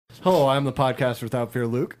Hello, I'm the podcast without fear,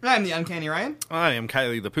 Luke. I'm the Uncanny Ryan. I am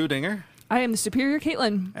Kylie the Pooh-Dinger. I am the superior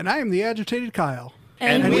Caitlin. And I am the agitated Kyle.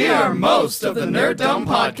 And we are most of the Nerddom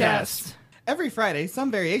Podcast. Every Friday,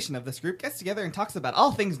 some variation of this group gets together and talks about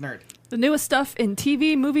all things nerd. The newest stuff in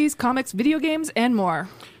TV, movies, comics, video games, and more.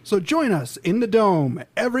 So join us in the Dome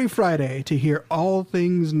every Friday to hear all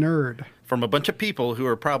things nerd. From a bunch of people who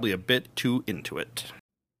are probably a bit too into it.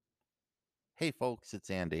 Hey folks, it's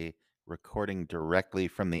Andy, recording directly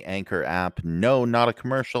from the Anchor app. No, not a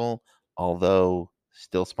commercial, although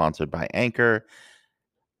still sponsored by Anchor.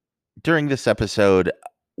 During this episode,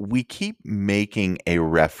 we keep making a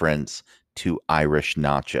reference to Irish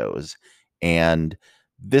nachos, and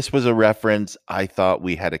this was a reference I thought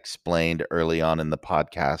we had explained early on in the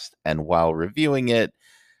podcast, and while reviewing it,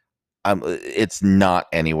 it's not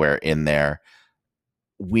anywhere in there.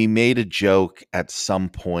 We made a joke at some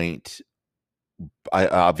point,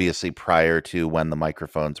 obviously prior to when the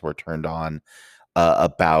microphones were turned on,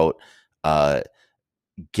 about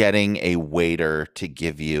getting a waiter to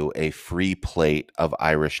give you a free plate of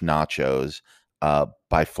Irish nachos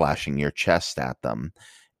by flashing your chest at them.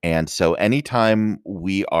 And so anytime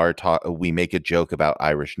we make a joke about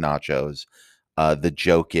Irish nachos, the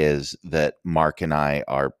joke is that Mark and I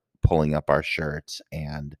are pulling up our shirts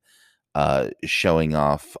and showing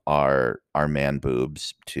off our man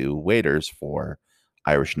boobs to waiters for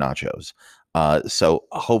Irish nachos. So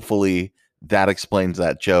hopefully that explains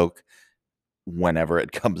that joke whenever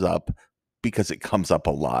it comes up, because it comes up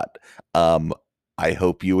a lot. I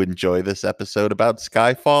hope you enjoy this episode about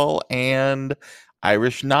Skyfall and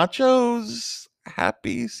Irish nachos.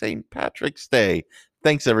 Happy St. Patrick's Day.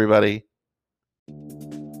 Thanks, everybody.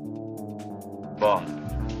 Bond.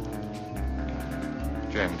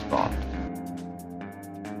 James Bond.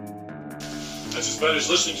 That's as bad as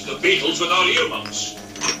listening to the Beatles without earmuffs.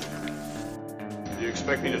 Do you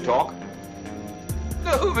expect me to talk?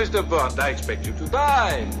 No, Mr. Bond, I expect you to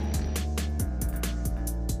die.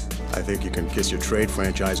 I think you can kiss your trade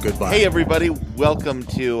franchise goodbye. Hey, everybody. Welcome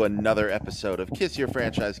to another episode of Kiss Your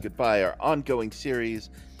Franchise Goodbye, our ongoing series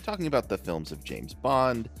talking about the films of James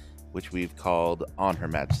Bond, which we've called On Her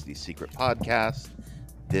Majesty's Secret Podcast.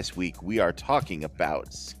 This week, we are talking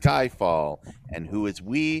about Skyfall. And who is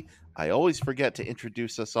we? I always forget to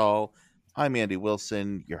introduce us all. I'm Andy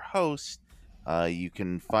Wilson, your host. You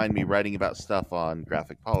can find me writing about stuff on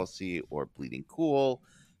Graphic Policy or Bleeding Cool.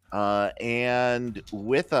 And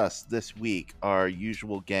with us this week, our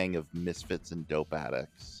usual gang of misfits and dope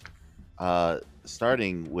addicts.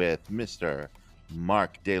 Starting with Mr.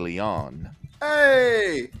 Mark DeLeon.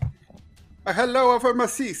 Hey! Hello from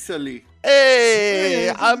Sicily.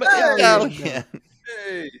 Hey! I'm Italian.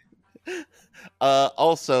 Hey!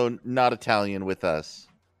 Also not Italian with us,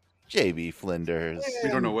 JB Flinders. We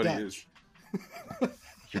don't know what he is.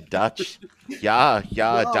 You're Dutch? Yeah, Dutch.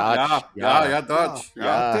 Yeah, Dutch.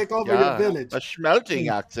 Yeah, Take over your village. A smelting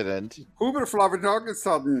accident. Huber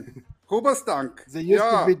Flavidagen. Huberstank. They used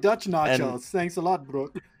to be Dutch And- nachos. Thanks a lot,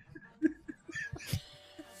 Brooke.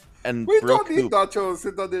 And We Brooke, don't eat nachos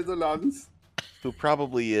in the Netherlands. who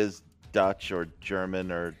probably is Dutch or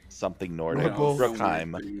German or something Nordic. Nipple.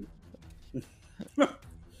 Brookheim.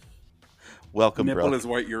 Welcome, Nipple Brooke. is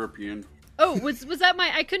white European. Oh, was that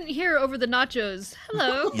my... I couldn't hear over the nachos.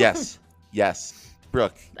 Hello. Yes.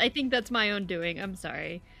 Brooke, I think that's my own doing. I'm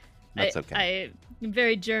sorry. that's okay. I'm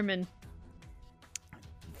very German.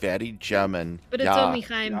 Very German. But it's yeah. only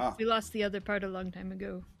Heim. Yeah. We lost the other part a long time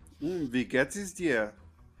ago. Wie geht's es dir?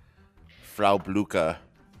 Frau Blucher.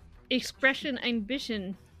 Expression ein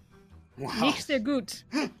bisschen. Nicht sehr gut.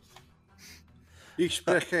 Ich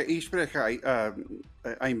spreche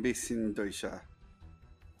ein bisschen Deutsch.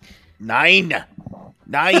 Nine.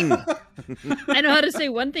 I know how to say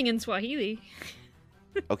one thing in Swahili.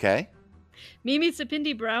 Okay. Mimi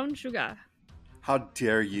Sapindi brown sugar. How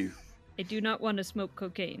dare you? I do not want to smoke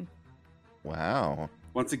cocaine. Wow.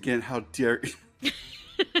 Once again, how dare you?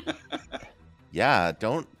 Yeah,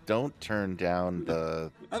 don't turn down the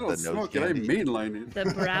I don't the nose smoke it, I candy. mainline it. The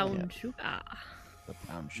brown sugar. The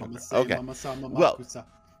brown sugar. Mama say, Okay. Mama sa, Mama Well- kusa.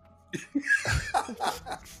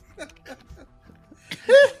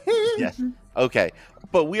 Yeah. Okay.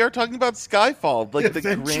 But we are talking about Skyfall, like the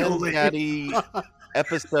Eventually. granddaddy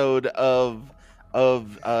episode of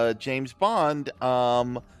James Bond.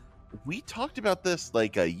 We talked about this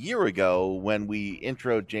like a year ago when we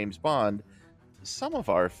introed James Bond. Some of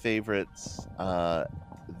our favorites.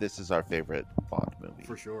 This is our favorite Bond movie.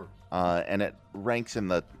 For sure. And it ranks in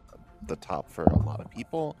the top for a lot of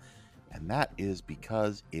people, and that is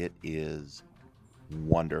because it is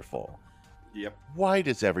wonderful. Yep. Why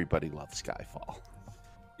does everybody love Skyfall?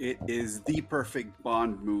 It is the perfect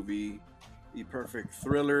Bond movie, the perfect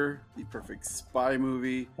thriller, the perfect spy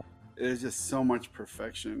movie. There's just so much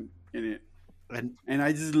perfection in it. And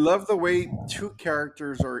I just love the way two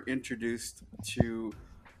characters are introduced to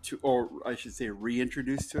or I should say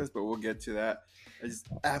reintroduced to us, but we'll get to that. I just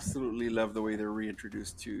absolutely love the way they're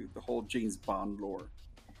reintroduced to the whole James Bond lore.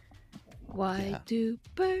 Why do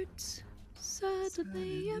birds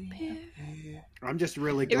suddenly appear? I'm just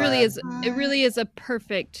really glad. It really is a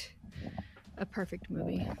perfect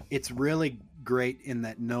movie. It's really great in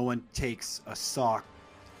that no one takes a sock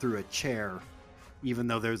through a chair, even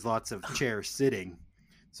though there's lots of chairs sitting.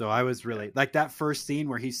 So I was really like that first scene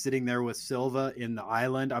where he's sitting there with Silva in the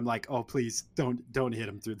island. I'm like, oh, please don't hit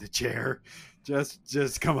him through the chair.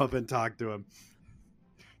 Just come up and talk to him,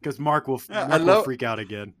 because Mark will freak out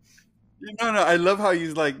again. No, I love how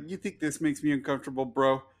he's like, you think this makes me uncomfortable,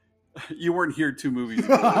 bro? You weren't here 2 movies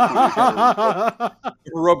ago.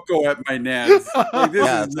 Rubco at my nads. Like,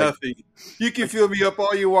 this is nothing. You can fill me up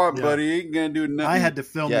all you want, buddy. Ain't gonna do nothing. I had to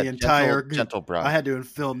film the entire gentle bro. I had to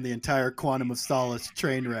film the entire Quantum of Solace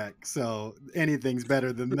train wreck, so anything's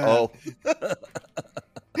better than that. Oh.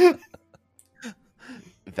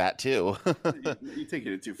 That too. You're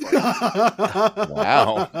taking it too far.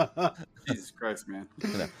 Wow. Jesus Christ, man.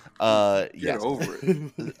 Yes. Over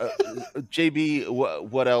it. JB,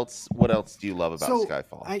 what else do you love about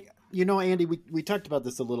Skyfall? Andy, we talked about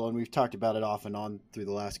this a little, and we've talked about it off and on through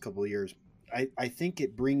the last couple of years. I think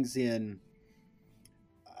it brings in.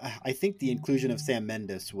 I think the inclusion of Sam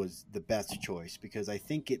Mendes was the best choice, because I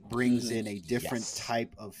think it brings in a different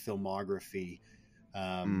type of filmography.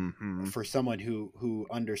 For someone who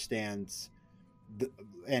understands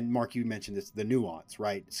and Mark, you mentioned this, the nuance,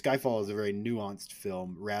 right? Skyfall is a very nuanced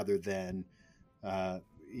film rather than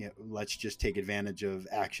let's just take advantage of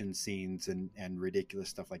action scenes and ridiculous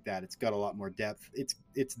stuff like that. It's got a lot more depth.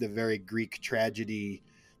 It's the very Greek tragedy,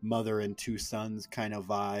 mother and 2 sons kind of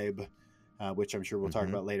vibe, which I'm sure we'll talk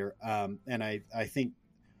about later. And I think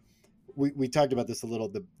we talked about this a little.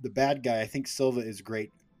 The bad guy, I think Silva is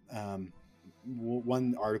great.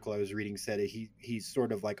 One article I was reading said he's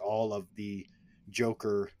sort of like all of the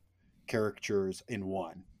Joker characters in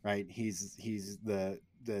one, right? He's the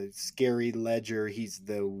scary Ledger, he's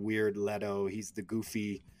the weird Leto, he's the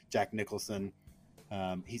goofy Jack Nicholson.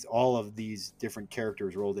 He's all of these different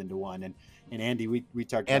characters rolled into one. And Andy, we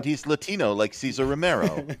talked about, and he's Latino like Cesar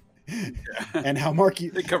Romero. And how Mark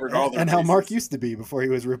they covered all and how Mark used to be before he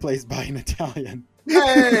was replaced by an Italian.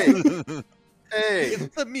 Hey. Hey,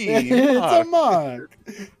 it's a me. It's a Mark.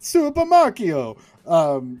 Super Markio.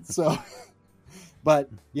 But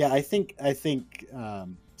yeah, I think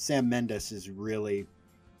Sam Mendes is really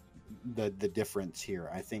the difference here.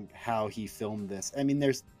 I think how he filmed this. I mean,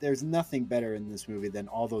 there's nothing better in this movie than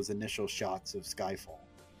all those initial shots of Skyfall.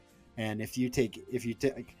 And if you take,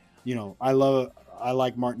 I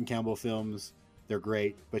like Martin Campbell films. They're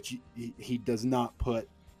great, but he does not put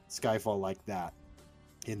Skyfall like that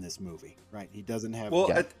in this movie, right? He doesn't have. Well,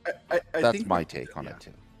 Yeah. I That's think my take on it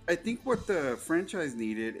too. I think what the franchise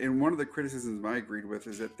needed, and one of the criticisms I agreed with,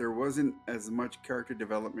 is that there wasn't as much character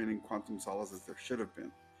development in Quantum Solace as there should have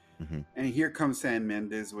been. Mm-hmm. And here comes Sam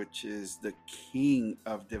Mendes, which is the king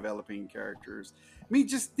of developing characters. I mean,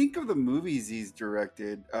 just think of the movies he's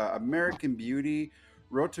directed: American Beauty,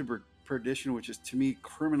 Road to Perdition, which is to me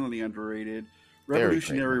criminally underrated,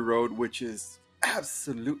 Revolutionary Road, which is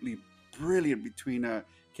absolutely brilliant, between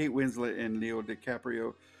Kate Winslet and Leo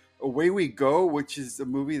DiCaprio. Away We Go, which is a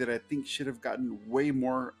movie that I think should have gotten way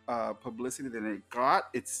more publicity than it got.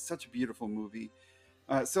 It's such a beautiful movie.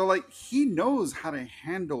 So like, he knows how to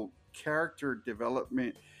handle character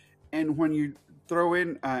development, and when you throw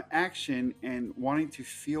in action and wanting to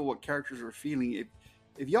feel what characters are feeling,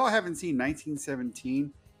 if y'all haven't seen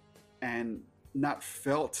 1917 and not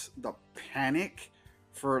felt the panic,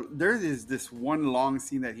 there is this one long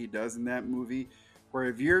scene that he does in that movie where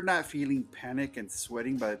if you're not feeling panic and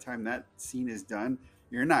sweating by the time that scene is done,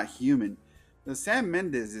 you're not human. Now, Sam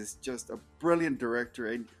Mendes is just a brilliant director,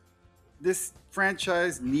 and this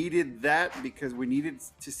franchise needed that because we needed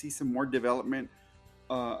to see some more development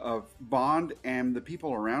of Bond and the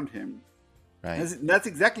people around him. Right. That's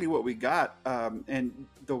exactly what we got. And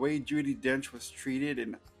the way Judi Dench was treated,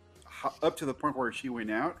 and up to the point where she went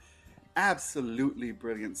out, absolutely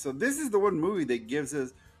brilliant. So this is the one movie that gives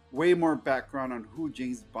us way more background on who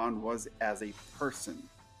James Bond was as a person.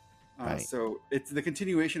 Right. So it's the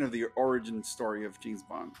continuation of the origin story of James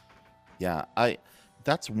Bond. Yeah,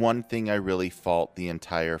 that's one thing I really fault the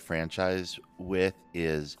entire franchise with,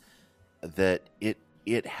 is that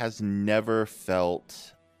it has never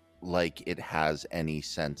felt like it has any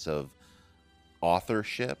sense of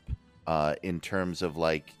authorship in terms of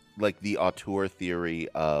like the auteur theory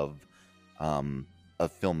of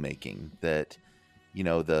filmmaking, that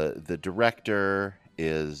the director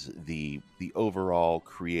is the overall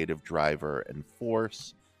creative driver and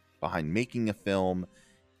force behind making a film,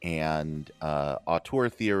 and auteur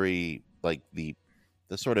theory, like the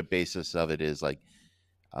sort of basis of it is like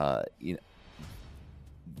that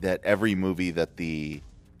every movie that the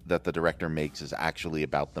director makes is actually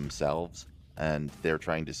about themselves, and they're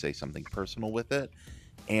trying to say something personal with it.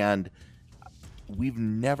 And we've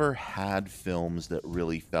never had films that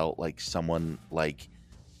really felt like someone like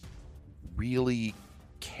really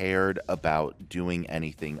cared about doing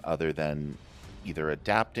anything other than either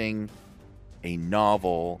adapting a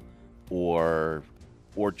novel or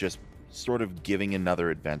just sort of giving another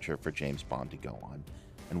adventure for James Bond to go on.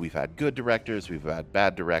 And we've had good directors, we've had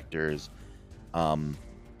bad directors.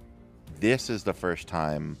 This is the first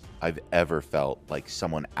time I've ever felt like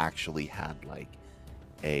someone actually had like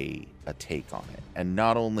a take on it, and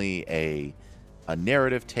not only a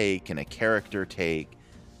narrative take and a character take,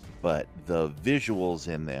 but the visuals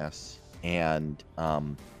in this. And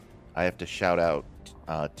I have to shout out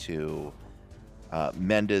to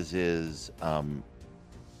Mendes's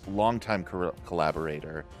longtime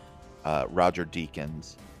collaborator, Roger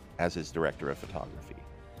Deakins, as his director of photography.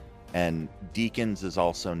 And Deakins is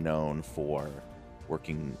also known for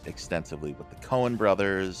working extensively with the Coen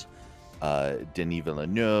brothers, Denis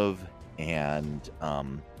Villeneuve, and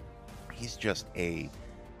he's just a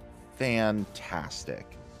fantastic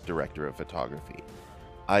director of photography.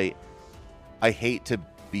 I hate to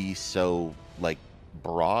be so like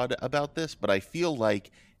broad about this, but I feel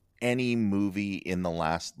like any movie in the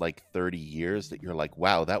last like 30 years that you're like,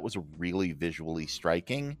 wow, that was really visually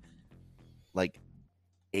striking, like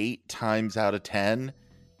 8 times out of 10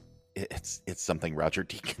 it's something Roger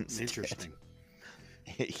Deakins Interesting.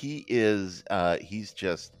 did. He is he's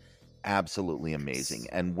just absolutely amazing.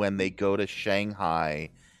 And when they go to Shanghai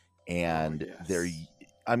and they're,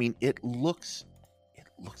 I mean, it looks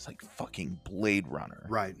like fucking Blade Runner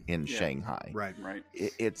in Shanghai. Right.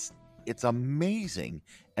 It's amazing.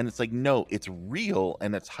 And it's like, no, it's real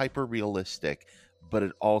and it's hyper realistic, but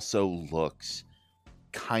it also looks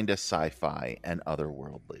kind of sci-fi and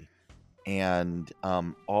otherworldly. And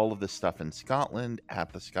all of the stuff in Scotland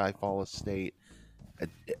at the Skyfall estate, it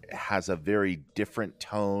has a very different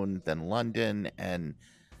tone than London, and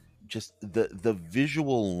just the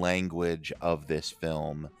visual language of this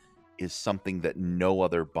film is something that no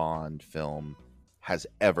other Bond film has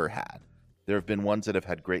ever had. There have been ones that have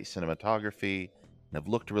had great cinematography and have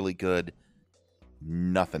looked really good.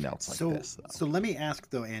 Nothing else like this, though. So let me ask,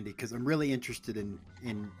 though, Andy, because I'm really interested in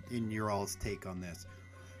your all's take on this.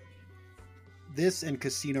 This and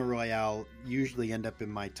Casino Royale usually end up in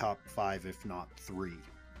my top 5, if not 3,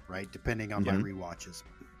 right? Depending on my rewatches.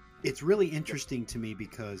 It's really interesting to me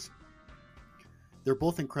because they're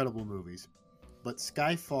both incredible movies, but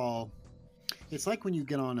Skyfall, it's like when you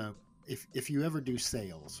get on if you ever do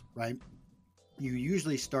sales, right? You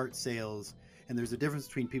usually start sales, and there's a difference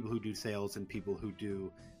between people who do sales and people who do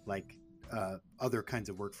like other kinds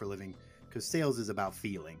of work for a living, because sales is about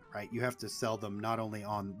feeling, right? You have to sell them not only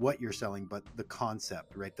on what you're selling, but the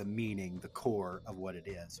concept, right? The meaning, the core of what it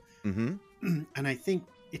is. Mm-hmm. And I think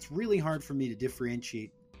it's really hard for me to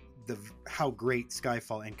differentiate how great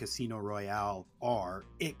Skyfall and Casino Royale are,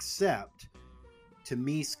 except to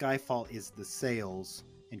me, Skyfall is the sales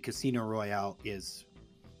and Casino Royale is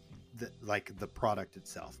the product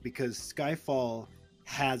itself, because Skyfall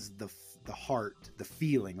has the heart, the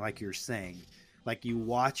feeling, like you're saying, like you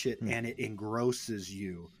watch it and it engrosses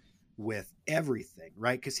you with everything,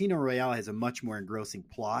 right? Casino Royale has a much more engrossing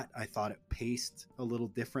plot. I thought it paced a little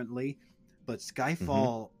differently, but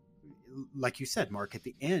Skyfall, like you said, Mark, at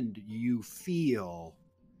the end, you feel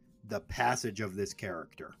the passage of this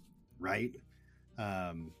character, right?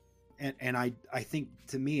 And I think,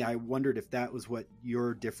 to me, I wondered if that was what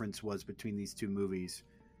your difference was between these two movies.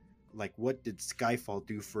 Like, what did Skyfall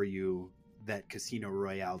do for you that Casino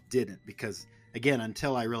Royale didn't? Because, again,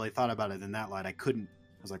 until I really thought about it in that light, I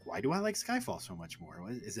was like, why do I like Skyfall so much more?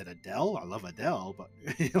 Is it Adele? I love Adele, but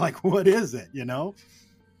like, what is it, you know?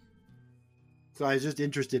 So I was just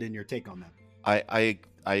interested in your take on that. I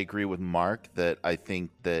agree with Mark that I think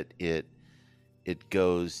that it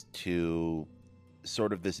goes to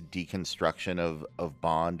sort of this deconstruction of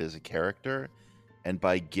Bond as a character, and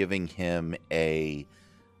by giving him a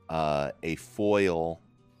foil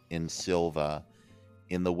in Silva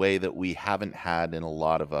in the way that we haven't had in a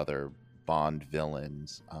lot of other Bond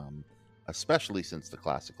villains, especially since the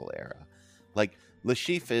classical era. Like, Le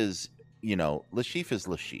Chiffre Lashif is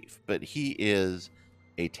Lashif, but he is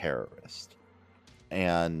a terrorist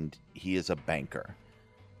and he is a banker.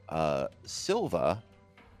 Silva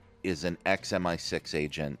is an ex-MI6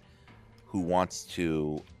 agent who wants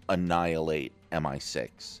to annihilate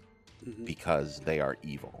MI6 because they are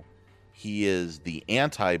evil. He is the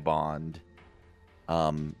anti-Bond.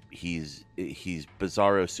 He's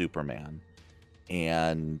Bizarro Superman,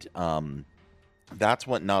 and that's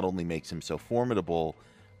what not only makes him so formidable,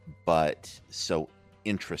 but so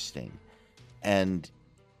interesting. And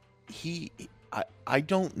I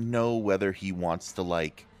don't know whether he wants to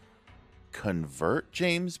like convert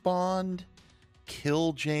James Bond,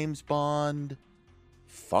 kill James Bond,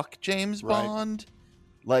 fuck James Bond.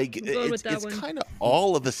 Like it's kind of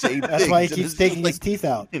all of the same That's things. why he keeps taking his teeth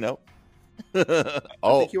out. I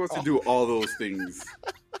think he wants to do all those things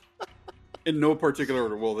in no particular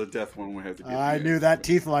order. Well, the death one we have to get. I knew that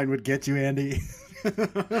teeth line would get you, Andy.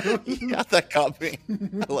 Yeah, that got me.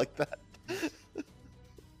 I like that.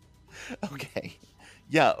 Okay.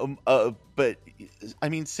 Yeah, but I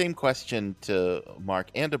mean, same question to Mark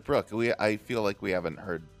and to Brooke. I feel like we haven't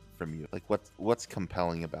heard from you. Like, what's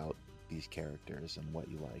compelling about these characters and what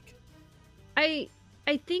you like? I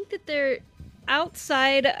think that they're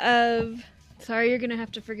outside of. Sorry, you're gonna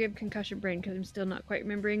have to forgive concussion brain because I'm still not quite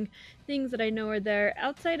remembering things that I know are there.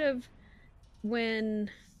 Outside of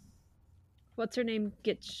when, what's her name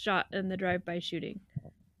gets shot in the drive-by shooting.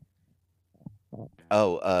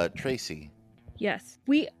 Oh, Tracy. Yes.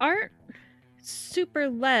 We aren't super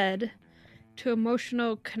led to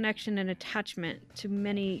emotional connection and attachment to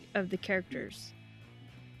many of the characters.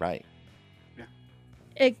 Right. Yeah.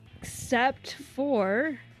 Except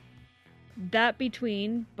for that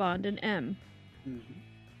between Bond and M. Mm-hmm.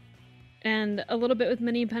 And a little bit with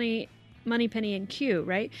Moneypenny and Q,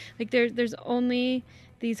 right? Like there's only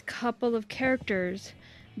these couple of characters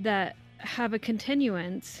that have a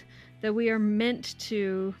continuance that we are meant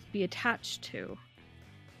to be attached to.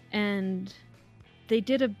 And they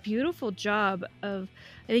did a beautiful job of,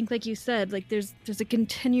 I think like you said, like there's a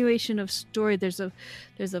continuation of story, there's a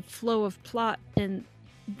flow of plot in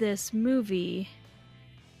this movie.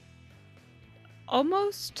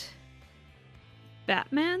 Almost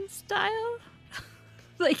Batman style.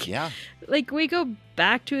 Like we go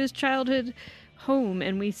back to his childhood home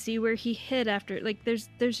and we see where he hid after, like there's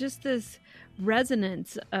just this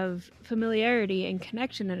resonance of familiarity and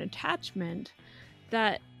connection and attachment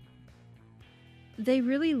that they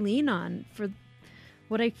really lean on for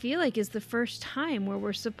what I feel like is the first time where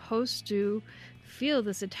we're supposed to feel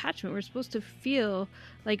this attachment. We're supposed to feel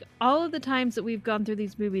like all of the times that we've gone through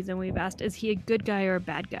these movies and we've asked, is he a good guy or a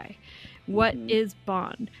bad guy? What is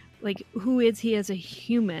Bond? Like, who is he as a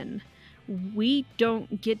human? We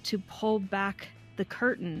don't get to pull back the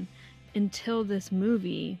curtain until this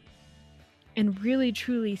movie and really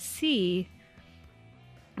truly see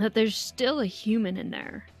that there's still a human in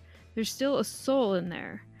there. There's still a soul in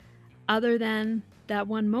there, other than that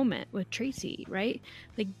one moment with Tracy, right?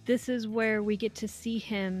 Like, this is where we get to see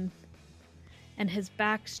him and his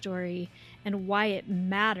backstory and why it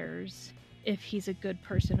matters if he's a good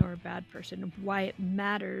person or a bad person, and why it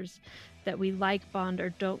matters that we like Bond or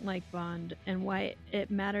don't like Bond, and why it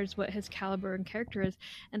matters what his caliber and character is,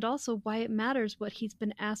 and also why it matters what he's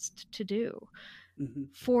been asked to do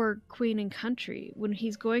for Queen and Country. When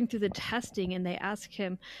he's going through the testing and they ask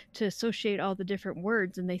him to associate all the different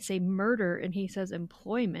words and they say murder and he says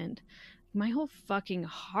employment, my whole fucking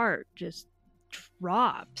heart just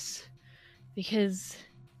drops, because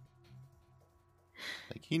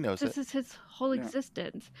like he knows this is his whole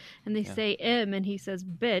existence. And they say M and he says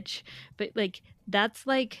bitch, but like that's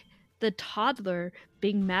like the toddler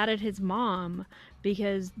being mad at his mom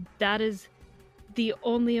because that is the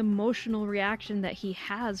only emotional reaction that he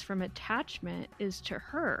has from attachment is to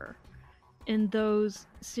her in those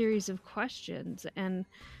series of questions. And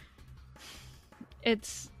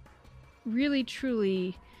it's really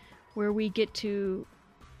truly where we get to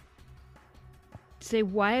say,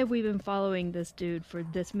 why have we been following this dude for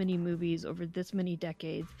this many movies over this many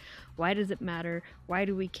decades? Why does it matter? Why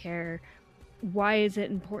do we care? Why is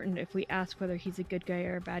it important if we ask whether he's a good guy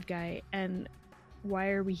or a bad guy? And why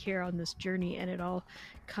are we here on this journey? And it all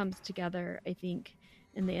comes together, I think,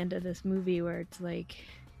 in the end of this movie, where it's like,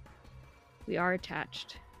 we are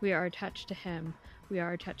attached. We are attached to him. We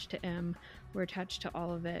are attached to M. We're attached to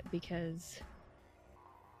all of it because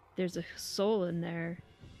there's a soul in there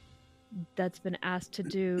that's been asked to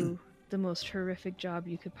do the most horrific job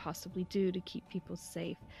you could possibly do to keep people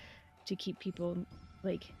safe, to keep people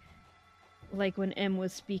like when M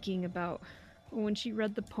was speaking about when she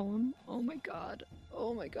read the poem. Oh my god.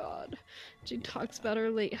 She talks about her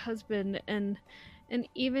late husband and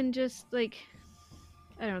even just like,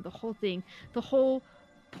 I don't know, the whole thing. The whole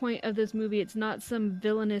point of this movie, it's not some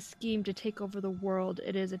villainous scheme to take over the world.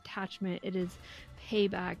 It is attachment, it is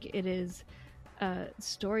payback, it is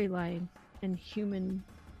storyline and human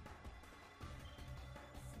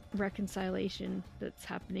reconciliation that's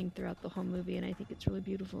happening throughout the whole movie, and I think it's really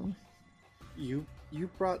beautiful. You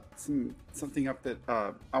brought something up that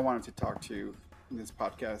I wanted to talk to in this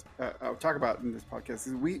podcast. I'll talk about in this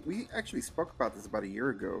podcast. We actually spoke about this about a year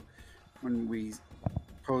ago when we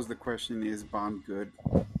posed the question: is Bond good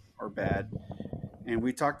or bad? And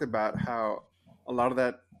we talked about how a lot of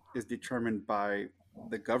that is determined by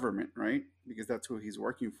the government, right? Because that's who he's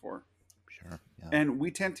working for. Sure. Yeah. And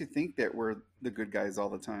we tend to think that we're the good guys all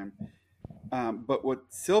the time. But what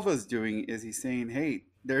Silva's doing is he's saying, hey,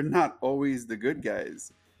 they're not always the good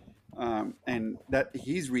guys. And that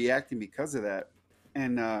he's reacting because of that.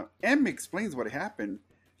 And M explains what happened.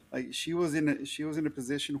 Like she was in a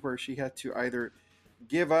position where she had to either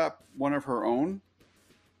give up one of her own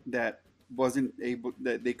that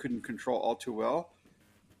they couldn't control all too well,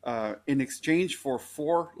 in exchange for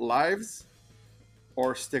 4 lives,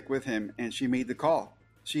 or stick with him. And she made the call.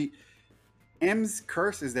 M's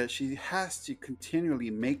curse is that she has to continually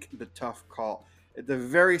make the tough call. At the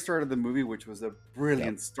very start of the movie, which was a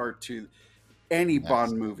brilliant start to any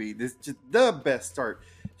Bond movie, this is just the best start.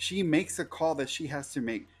 She makes a call that she has to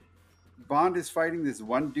make. Bond is fighting this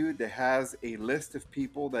one dude that has a list of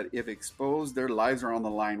people that, if exposed, their lives are on the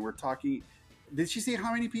line. We're talking. Did she say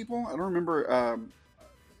how many people? I don't remember.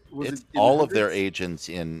 It's all of their agents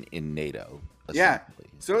in NATO. Yeah.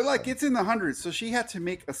 So like it's in the hundreds. So she had to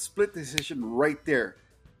make a split decision right there.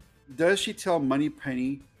 Does she tell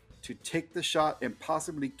Moneypenny to take the shot and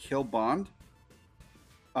possibly kill Bond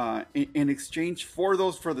in exchange for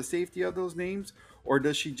the safety of those names, or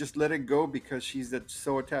does she just let it go because she's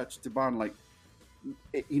so attached to Bond? Like,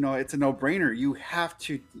 it's a no-brainer. You have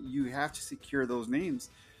to secure those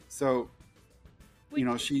names. So,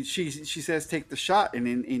 she says take the shot, and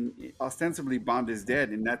in ostensibly Bond is dead,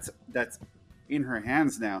 and that's in her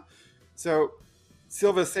hands now. So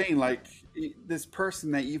Silva's saying, like, this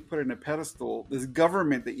person that you put on a pedestal, this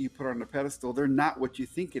government that you put on a pedestal, they're not what you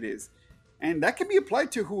think it is. And that can be applied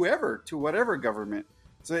to whatever government.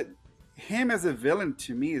 So him as a villain,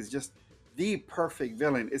 to me, is just the perfect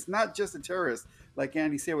villain. It's not just a terrorist, like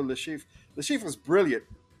Andy said with Le Chiffre. Le Chiffre was brilliant,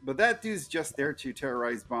 but that dude's just there to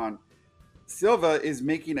terrorize Bond. Silva is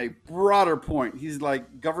making a broader point. He's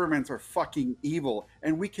like, governments are fucking evil,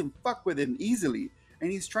 and we can fuck with them easily.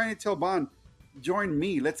 And he's trying to tell Bond, join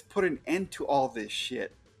me. Let's put an end to all this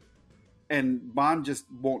shit. And Bond just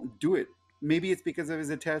won't do it. Maybe it's because of his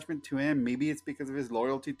attachment to him. Maybe it's because of his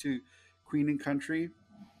loyalty to Queen and Country.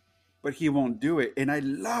 But he won't do it. And I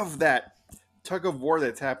love that tug of war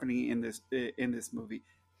that's happening in this movie.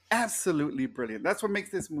 Absolutely brilliant. That's what makes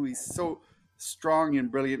this movie so strong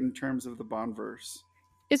and brilliant in terms of the Bondverse.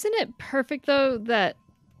 Isn't it perfect, though, that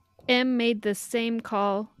M made the same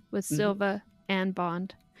call with Silva and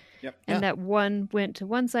Bond? Yep. And that one went to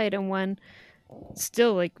one side and one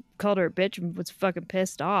still, like, called her a bitch and was fucking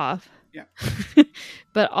pissed off. Yeah.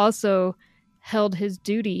 But also held his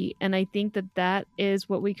duty. And I think that is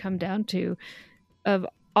what we come down to. Of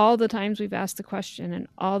all the times we've asked the question and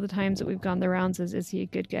all the times that we've gone the rounds is he a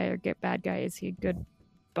good guy or bad guy? Is he a good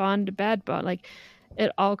Bond, a bad Bond? Like,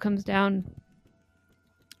 it all comes down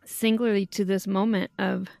singularly to this moment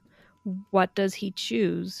of what does he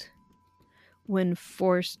choose when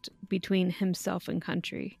forced between himself and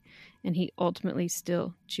country, and he ultimately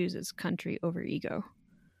still chooses country over ego.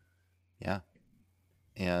 Yeah.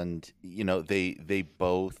 And they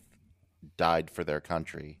both died for their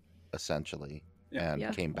country, essentially,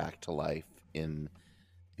 and came back to life in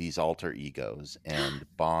these alter egos. And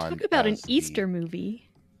Bond, talk about an Easter movie.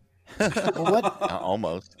 Well,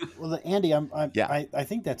 almost. Well, Andy, I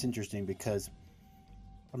think that's interesting because,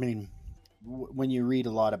 I mean, when you read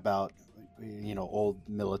a lot about old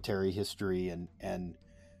military history and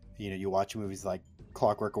you watch movies like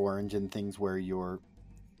Clockwork Orange and things where you're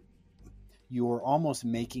almost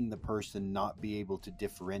making the person not be able to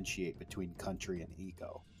differentiate between country and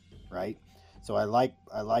ego, right? So I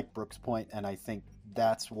like Brooke's point, and I think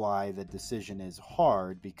that's why the decision is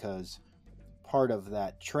hard, because part of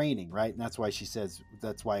that training, right? And that's why she says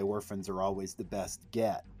that's why orphans are always the best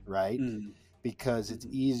get, right? Because it's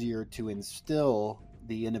easier to instill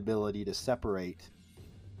the inability to separate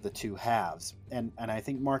the two halves. And I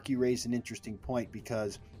think, Mark, you raised an interesting point,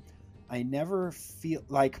 because I never feel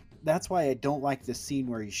like, that's why I don't like the scene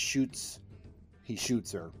where he shoots he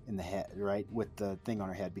shoots her in the head, right, with the thing on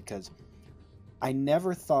her head, because I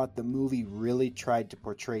never thought the movie really tried to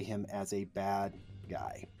portray him as a bad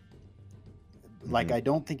guy. Like, I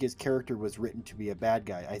don't think his character was written to be a bad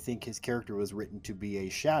guy. I think his character was written to be a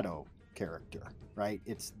shadow character, right?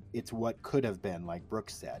 It's what could have been, like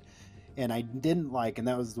Brooks said. And I didn't like, and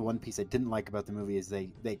that was the one piece I didn't like about the movie, is they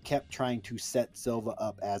kept trying to set Silva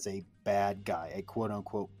up as a bad guy, a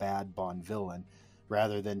quote-unquote bad Bond villain,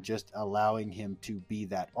 rather than just allowing him to be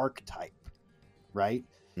that archetype, right?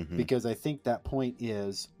 Because I think that point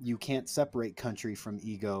is, you can't separate country from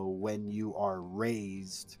ego when you are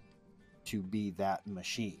raised to be that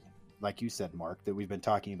machine. Like you said, Mark, that we've been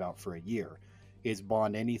talking about for a year. Is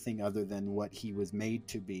Bond anything other than what he was made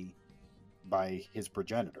to be by his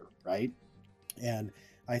progenitor, right? And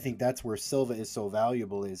I think that's where Silva is so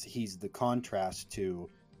valuable, is he's the contrast to,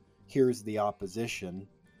 here's the opposition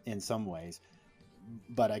in some ways.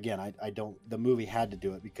 But again, I don't, the movie had to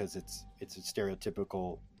do it because it's a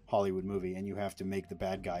stereotypical Hollywood movie, and you have to make the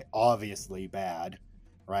bad guy obviously bad,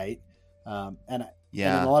 right? And in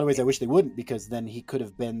a lot of ways I wish they wouldn't, because then he could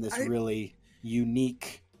have been this really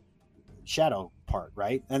unique shadow part,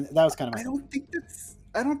 right? And that was kind of I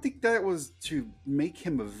don't think that was to make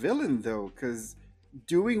him a villain, though, because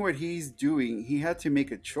doing what he's doing, he had to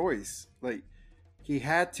make a choice. Like, he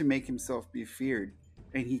had to make himself be feared,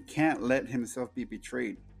 and he can't let himself be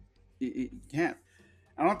betrayed. He can't.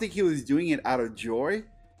 I don't think he was doing it out of joy.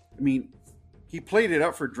 I mean, he played it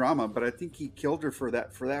up for drama, but I think he killed her for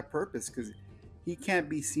that purpose, because he can't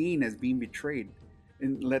be seen as being betrayed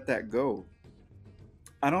and let that go.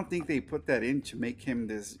 I don't think they put that in to make him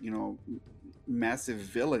this, massive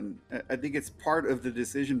villain. I think it's part of the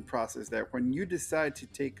decision process that when you decide to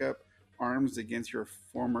take up arms against your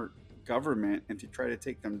former government and to try to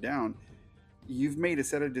take them down, you've made a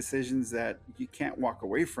set of decisions that you can't walk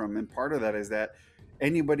away from. And part of that is that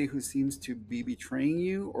anybody who seems to be betraying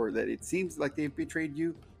you, or that it seems like they've betrayed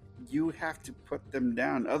you, you have to put them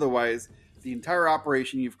down. Otherwise, the entire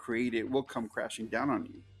operation you've created will come crashing down on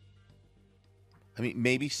you. I mean,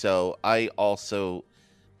 maybe so. I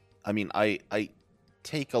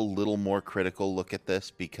take a little more critical look at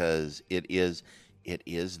this, because it is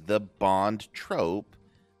the Bond trope.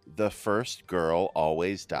 The first girl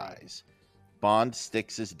always dies. Bond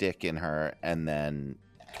sticks his dick in her, and then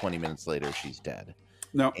 20 minutes later, she's dead.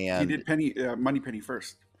 No, and he did Moneypenny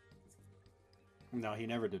first. No, he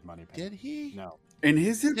never did Moneypenny. Did he? No. In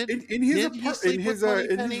his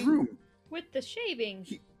room. With the shaving.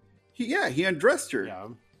 He undressed her. Yeah.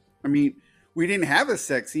 I mean, we didn't have a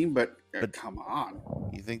sex scene, but come on.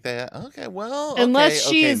 You think they... Okay, well... Unless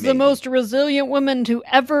she is the maybe. most resilient woman to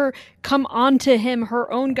ever come onto him,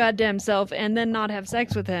 her own goddamn self, and then not have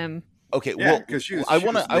sex with him. Okay, Yeah, well, 'cause I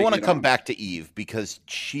want to come on. back to Eve, because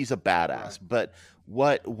she's a badass. But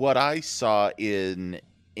what I saw in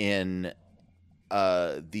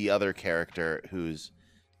the other character, whose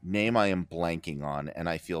name I am blanking on, and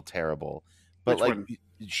I feel terrible, but Which one?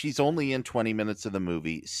 she's only in 20 minutes of the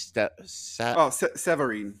movie.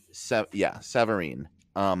 Severine. Severine.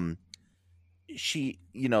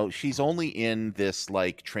 She's only in this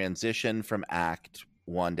like transition from Act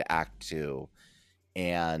 1 to Act 2,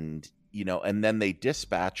 and and then they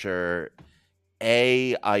dispatch her.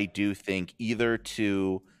 I do think either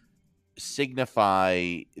to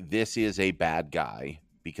signify this is a bad guy,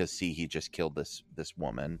 because he just killed this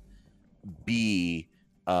woman. B,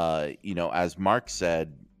 as Mark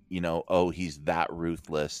said, he's that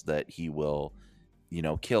ruthless that he will,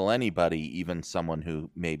 kill anybody, even someone who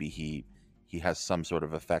maybe he has some sort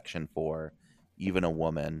of affection for, even a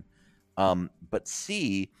woman. But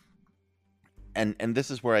C, and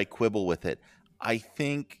this is where I quibble with it. I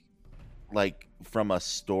think, like, from a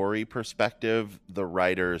story perspective, the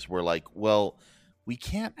writers were like, well, we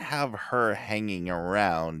can't have her hanging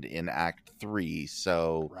around in Act 3,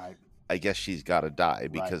 so Right. I guess she's got to die,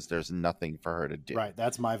 because there's nothing for her to do. Right.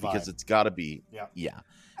 That's my vibe. Because it's got to be, Yeah.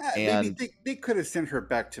 And Maybe they could have sent her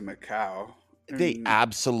back to Macau. they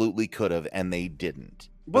absolutely could have, and they didn't.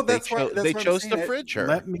 Well, But that's why they I'm chose saying to it. fridge her.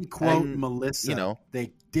 Let me quote And, Melissa.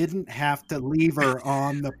 They didn't have to leave her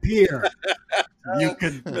on the pier. You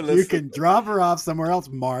Melissa. can drop her off somewhere else,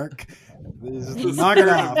 Mark. Just knock it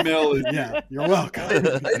off. Melody. Yeah, you're welcome.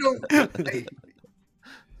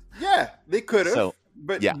 Yeah, they could have. So,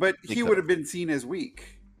 but yeah, but they he could would have been seen as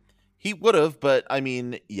weak. He would have, but I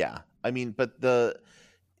mean, but Not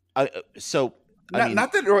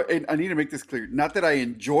that I need to make this clear. Not that I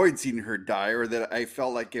enjoyed seeing her die, or that I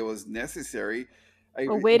felt like it was necessary. A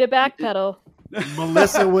way to backpedal.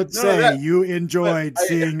 Melissa would No, say that- you enjoyed but I-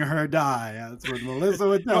 seeing her die. That's what Melissa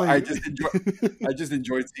would tell No, you. I just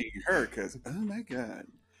enjoyed seeing her because oh my god,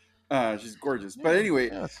 she's gorgeous. But anyway,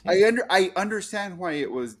 Yes, I understand why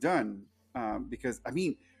it was done because I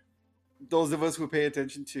mean, those of us who pay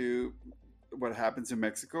attention to what happens in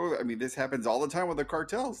Mexico, I mean, this happens all the time with the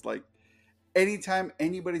cartels. Like anytime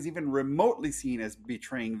anybody's even remotely seen as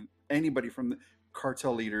betraying anybody from the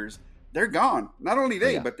cartel leaders, they're gone. Not only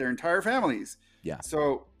they, Yeah. but their entire families. Yeah.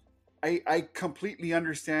 So I completely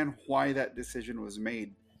understand why that decision was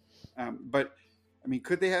made. But I mean,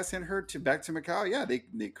 could they have sent her back to Macau? Yeah,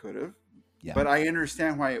 they could have. Yeah. But I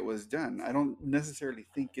understand why it was done. I don't necessarily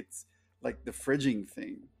think it's like the fridging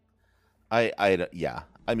thing. Yeah.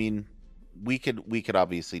 I mean, we could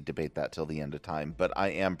obviously debate that till the end of time, but I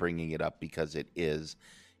am bringing it up because it is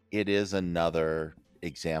another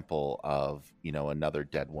example of, another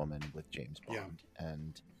dead woman with James Bond. Yeah.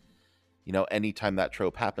 And anytime that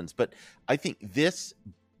trope happens, but I think this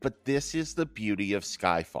is the beauty of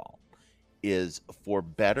Skyfall, is for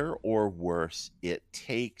better or worse, it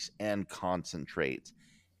takes and concentrates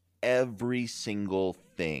every single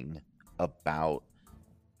thing about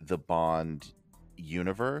the Bond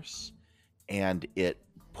universe, and it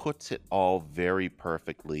puts it all very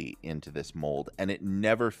perfectly into this mold, and it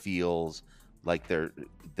never feels like they're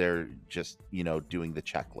just doing the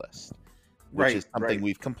checklist, which Right, is something right.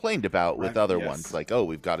 we've complained about with Right, other yes. ones, like, oh,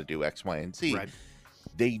 we've got to do X, Y, and Z. Right.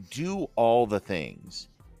 They do all the things,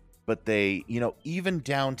 but they, even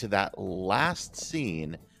down to that last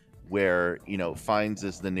scene where, Fiennes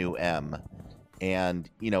is the new M, and,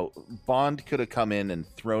 Bond could have come in and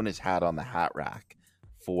thrown his hat on the hat rack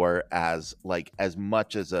for as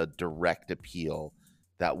much as a direct appeal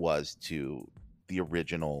that was to the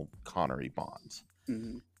original Connery Bonds.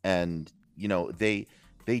 Mm-hmm. And,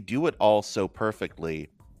 they do it all so perfectly.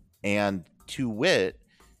 And to wit,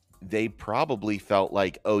 they probably felt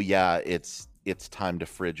like, oh yeah, it's time to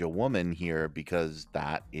fridge a woman here, because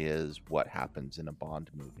that is what happens in a Bond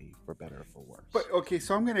movie, for better or for worse. But okay,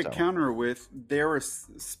 so I'm going to So- counter with there are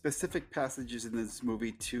specific passages in this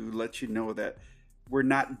movie to let you know that we're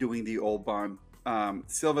not doing the old Bond.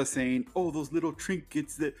 Silva saying, "Oh, those little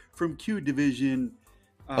trinkets that from Q Division."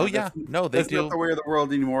 Oh, yeah. No, they that's do. not the way of the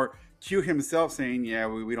world anymore. Q himself saying, "Yeah,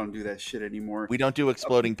 we don't do that shit anymore." We don't do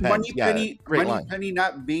exploding pens. Great line. Penny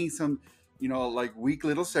not being some, like weak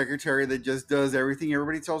little secretary that just does everything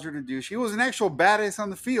everybody tells her to do. She was an actual badass on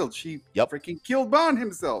the field. She freaking killed Bond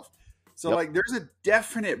himself. So Yep. like, there's a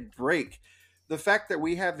definite break. The fact that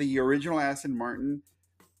we have the original Aston Martin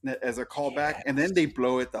as a callback, and then they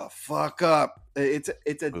blow it the fuck up. It's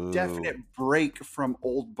a Ooh. definite break from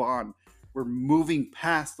old Bond. We're moving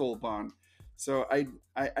past old Bond. So I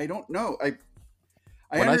don't know. I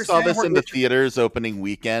When I saw understand this what in the Richard- theaters opening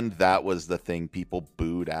weekend, that was the thing people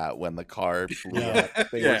booed at when the car flew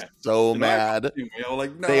up. They were Yeah. so And I- mad.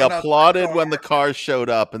 like, no, They not that applauded car. when the car showed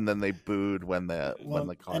up, and then they booed when the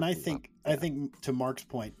car. And I flew think up. I think to Mark's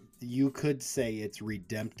point, you could say it's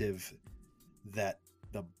redemptive that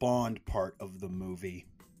the Bond part of the movie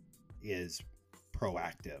is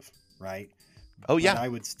proactive, right? Oh, yeah. But I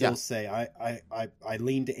would still Yeah. say I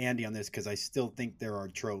lean to Andy on this because I still think there are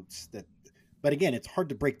tropes that, but again, it's hard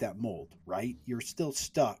to break that mold, right? You're still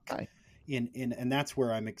stuck Right. in, and that's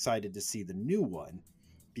where I'm excited to see the new one,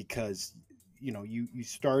 because you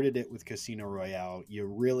started it with Casino Royale, you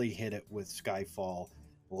really hit it with Skyfall.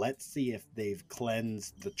 Let's see if they've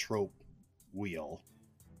cleansed the trope wheel,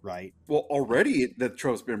 right? Well, already the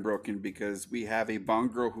trope's been broken because we have a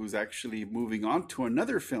Bond girl who's actually moving on to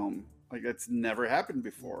another film. Like, that's never happened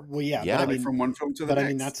before. Well, yeah, Yeah. but I Like, mean, from one film to the but next. I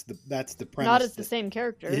mean that's the premise. Not as the that- same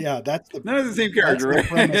character. Yeah, that's the Not as the same that's character, the right?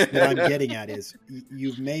 premise that I'm getting at is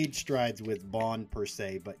you've made strides with Bond per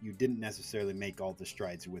se, but you didn't necessarily make all the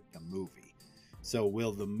strides with the movie. So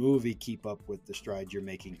will the movie keep up with the strides you're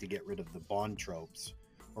making to get rid of the Bond tropes,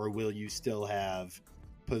 or will you still have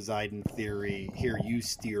Poseidon theory? Here, you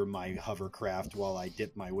steer my hovercraft while I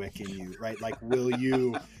dip my wick in you, right? Like,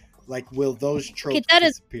 will those tropes Okay, that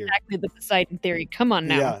is disappear? exactly the Poseidon theory. Come on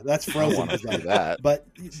now. Yeah, that's Frozen. wanna do Poseidon. that.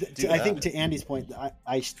 But Do I that. think to Andy's point,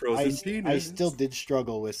 I Frozen I penis. still did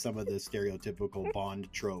struggle with some of the stereotypical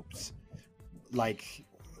Bond tropes. Like,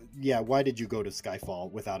 yeah, why did you go to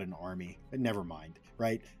Skyfall without an army? Never mind,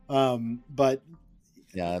 right? But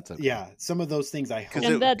Yeah, that's okay. yeah, some of those things I hope.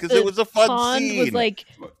 And that because it was a fun pond scene. was like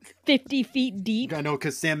 50 feet deep. I know,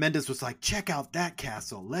 because Sam Mendes was like, check out that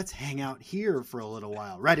castle. Let's hang out here for a little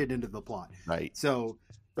while. Write it into the plot. Right. So,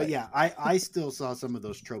 but yeah, I still saw some of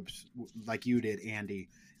those tropes like you did, Andy,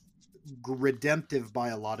 redemptive by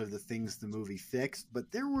a lot of the things the movie fixed.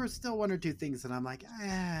 But there were still one or two things that I'm like,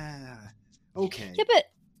 Okay. Yeah, but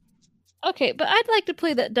I'd like to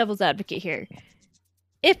play that devil's advocate here.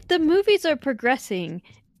 If the movies are progressing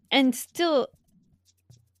and still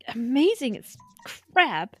amazing as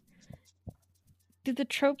crap, do the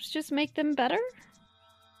tropes just make them better?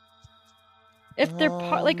 If they're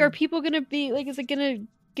are people gonna be like? Is it gonna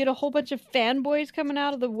get a whole bunch of fanboys coming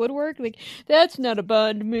out of the woodwork? Like, that's not a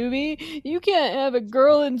Bond movie. You can't have a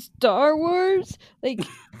girl in Star Wars. Like,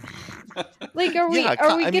 are we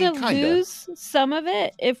gonna lose some of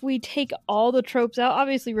it if we take all the tropes out?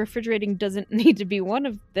 Obviously, refrigerating doesn't need to be one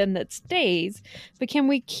of them that stays, but can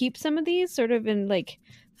we keep some of these sort of in like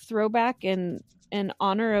throwback and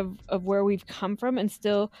honor of where we've come from and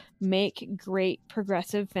still make great,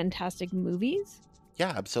 progressive, fantastic movies?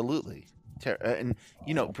 Yeah, absolutely. And,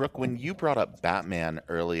 Brooke, when you brought up Batman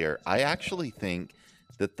earlier, I actually think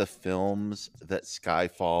that the films that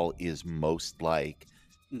Skyfall is most like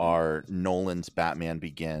are Nolan's Batman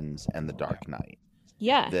Begins and The Dark Knight.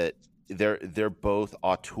 Yeah. That they're both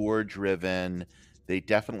auteur-driven. They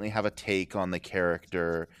definitely have a take on the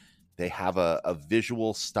character. They have a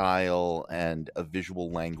visual style and a visual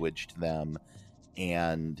language to them,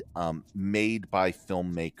 and made by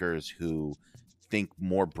filmmakers who think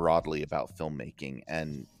more broadly about filmmaking.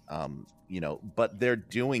 And, but they're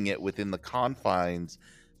doing it within the confines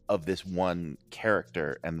of this one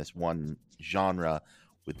character and this one genre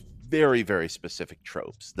with very, very specific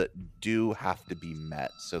tropes that do have to be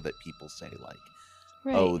met so that people say, like,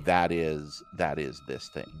 right. Oh, that is this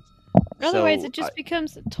thing. Otherwise, it just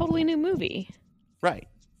becomes a totally new movie. Right.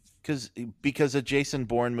 Because a Jason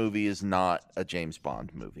Bourne movie is not a James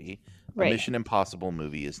Bond movie. Right. A Mission Impossible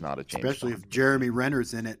movie is not a James Especially Bond if Jeremy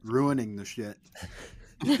Renner's in it, ruining the shit.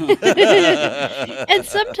 And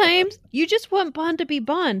sometimes you just want Bond to be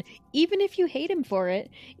Bond, even if you hate him for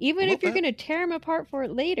it, even if you're going to tear him apart for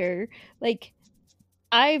it later. Like,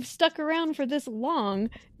 I've stuck around for this long.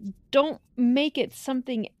 Don't make it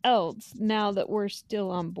something else now that we're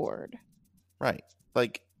still on board. Right.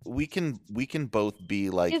 Like, we can both be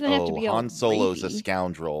like, be Han Solo's a rapey.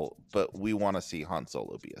 scoundrel, but we want to see Han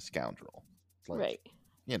Solo be a scoundrel. Like, right.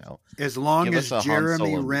 As long give as us a Han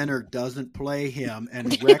Jeremy Solo Renner doesn't play him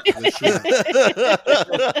and wreck the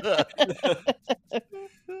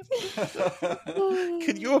shit.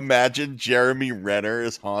 Can you imagine Jeremy Renner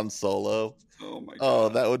as Han Solo? Oh my god. Oh,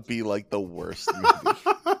 that would be like the worst movie.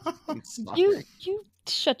 I'm sorry. You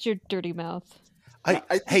shut your dirty mouth. I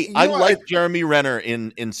like Jeremy Renner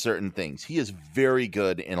in certain things. He is very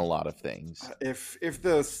good in a lot of things. If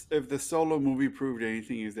the Solo movie proved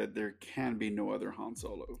anything, is that there can be no other Han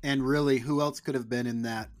Solo. And really, who else could have been in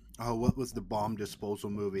that? Oh, what was the bomb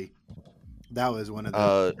disposal movie? That was one of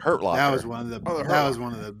the Hurt Locker. That was one of the that was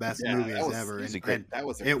one of the best movies ever.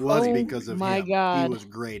 It was because of my him. God. He was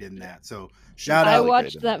great in that. So shout out. I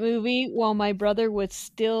watched that movie while my brother was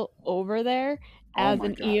still over there as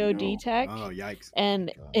an EOD tech. Oh, yikes.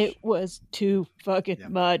 And it was too fucking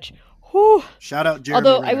much. Whew. Shout out Jeremy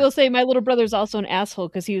Although Renner. I will say my little brother's also an asshole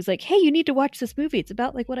because he was like, hey, you need to watch this movie. It's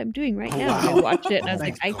about like what I'm doing right now. wow. And I watched it and I was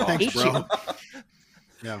like, I hate bro. you.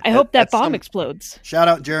 Yeah. I hope that bomb explodes. Shout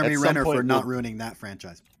out Jeremy At some Renner point for not we'll- ruining that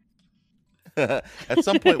franchise. At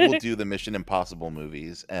some point, we'll do the Mission Impossible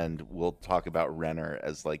movies, and we'll talk about Renner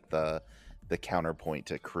as like the counterpoint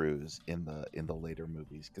to Cruise in the later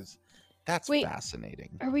movies, because that's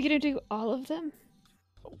fascinating. Are we gonna do all of them?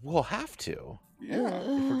 We'll have to. Yeah.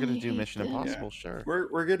 If we're gonna do Mission Impossible, sure.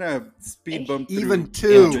 We're gonna speed bump through. Even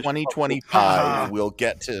two. In 2025, we'll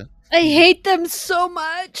get to. I hate them so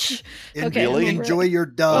much. Okay, Really? Enjoy your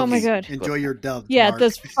doves. Oh my God. Enjoy your doves. Yeah, Mark.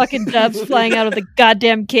 those fucking doves flying out of the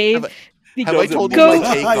goddamn cave. Have I told you Go,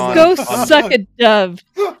 my take on? go suck a dove.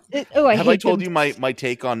 I Have hate I told them. you my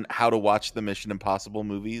take on how to watch the Mission Impossible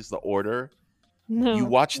movies? The order. No. You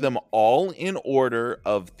watch them all in order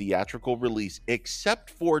of theatrical release, except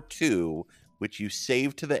for 2, which you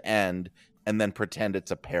save to the end and then pretend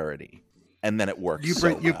it's a parody, and then it works. You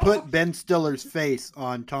so well. put Ben Stiller's face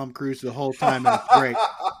on Tom Cruise the whole time, and it's great.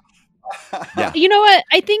 Yeah. You know what?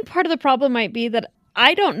 I think part of the problem might be that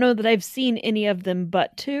I don't know that I've seen any of them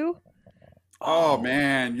but 2. Oh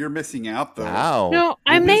man, you're missing out though. Wow. No,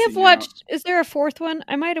 I You're may have missing watched. Is there a 4th one?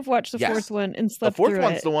 I might have watched the Yes. 4th one and The slept 4th through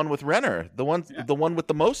one's it. the one with Renner. The one with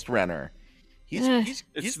the most Renner. He's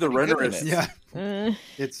It's the pretty good in Rennerist. it. Yeah,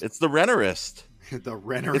 It's the Rennerist. the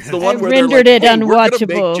Renner. It's the one I where they're like, rendered it hey, we're gonna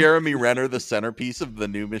unwatchable. make Jeremy Renner the centerpiece of the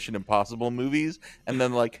new Mission Impossible movies, and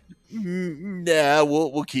then like, nah,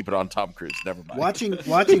 we'll keep it on Tom Cruise. Never mind.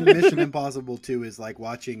 Watching Mission Impossible 2 is like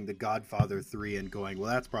watching The Godfather 3 and going, well,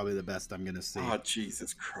 that's probably the best I'm going to see. Oh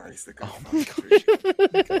Jesus Christ! The Oh my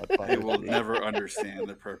Godfather. Godfather I will 3. never understand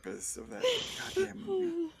the purpose of that goddamn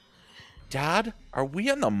movie. Dad, are we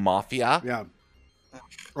in the mafia? Yeah.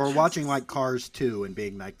 Or watching like Cars 2 and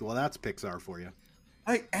being like, well, that's Pixar for you.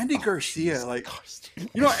 Like Andy Garcia, like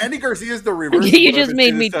Andy Garcia is the reverse. You of what just I've made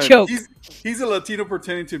been me saying this choke. time. He's a Latino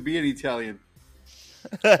pretending to be an Italian.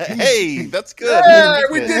 Hey, that's good. Hey,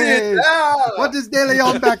 we Good. did it! Ah! What is De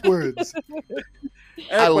Leon backwards?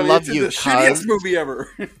 I But love it's in you, the shittiest cuz. movie ever.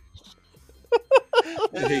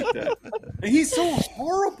 I hate that. And he's so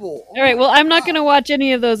horrible. All right, well, I'm not going to watch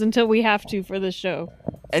any of those until we have to for this show.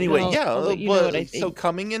 Anyway, I'll- yeah. I'll let you know what I so think.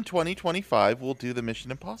 coming in 2025, we'll do the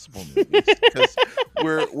Mission Impossible movies because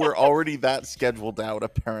we're already that scheduled out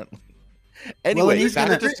apparently. Anyway, Well, and he's back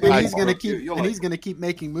gonna, to and he's Skyfall. gonna keep, You'll and like he's gonna keep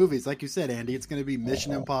making movies, like you said, Andy. It's gonna be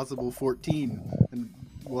Mission Impossible 14, and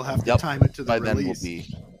we'll have to Yep. time it to the By then we'll release.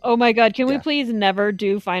 be Oh my god, can we Yeah. please never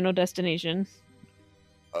do Final Destination?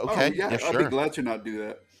 okay. Oh, yeah, yeah, I'll sure. be glad to not do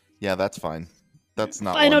that. Yeah, that's fine. That's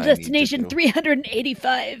not Final one I need to Destination do.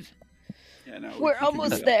 385. Yeah, no, We're we can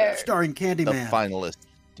almost do there. that. Starring The Candyman, finalist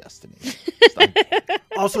destination.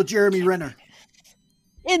 also Jeremy Renner.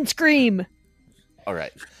 In Scream. All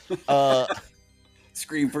right.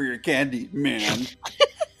 Scream for your candy, man.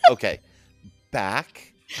 Okay.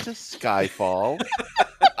 Back to Skyfall.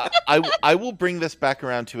 I will bring this back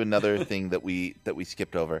around to another thing that we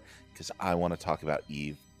skipped over because I want to talk about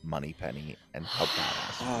Eve Moneypenny and how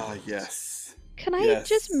badass. Ah, yes. Can I Yes.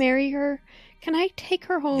 just marry her? Can I take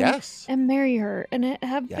her home Yes. and marry her and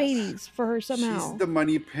have Yes. babies for her somehow? She's the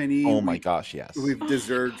money penny. Oh my gosh, yes. We've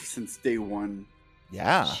deserved since day one.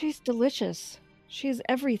 Yeah, She's delicious. She's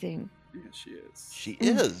everything. Yeah, she is. she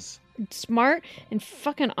is. Smart and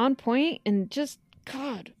fucking on point and just,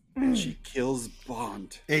 God. And she kills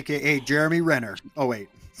Bond. AKA Jeremy Renner. Oh wait,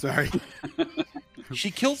 sorry.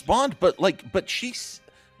 She kills Bond, but she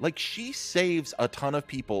saves a ton of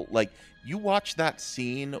people. Like you watch that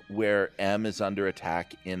scene where M is under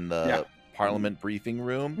attack in the Yeah. Parliament briefing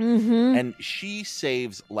room, Mm-hmm. and she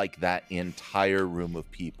saves like that entire room of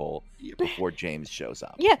people Yep. before James shows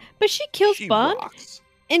up. Yeah, but she kills She Bond rocks.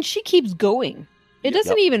 and she keeps going. It Yep.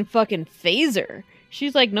 doesn't even fucking phase her.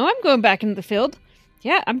 She's like, no, I'm going back into the field.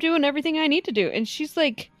 Yeah, I'm doing everything I need to do. And she's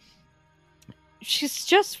like, she's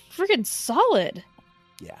just freaking solid.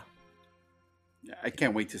 Yeah. Yeah, I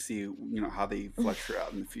can't wait to see how they flesh her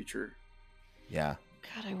out in the future. Yeah.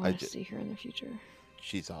 God, I I want to ju- see her in the future.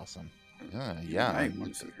 She's awesome. I Yeah.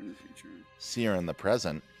 want to see her in the future. See her in the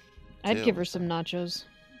present. I'd too. give her some nachos.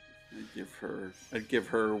 I'd give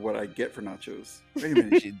her what I get for nachos. Wait a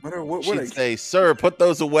minute. She'd- what She'd I say, "Sir, put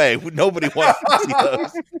those away. Nobody wants to see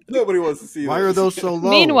those." Nobody wants to see Why are those so low?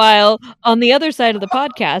 Meanwhile, on the other side of the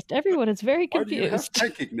podcast, everyone is very Why do you have confused.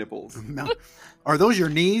 pancake nipples? No. Are those your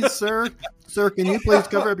knees, sir? Sir, can you please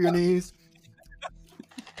cover up your knees?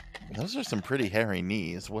 Those are some pretty hairy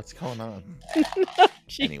knees. What's going on?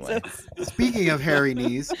 Anyway, Speaking of hairy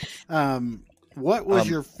knees, what was Um,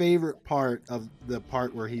 your favorite part of the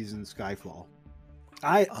part where he's in Skyfall?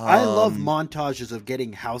 I love montages of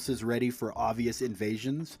getting houses ready for obvious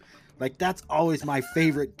invasions. Like that's always my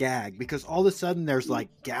favorite gag because all of a sudden there's like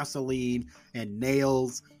gasoline and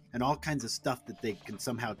nails and all kinds of stuff that they can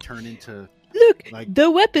somehow turn into. Look, Like- the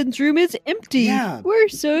weapons room is empty. Yeah. We're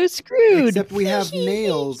so screwed. Except we have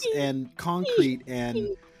nails and concrete and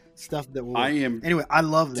stuff that will. I am Anyway, I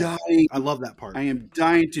love that. dying. I love that part. I am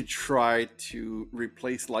dying to try to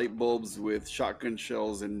replace light bulbs with shotgun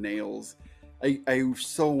shells and nails. I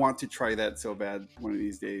so want to try that so bad one of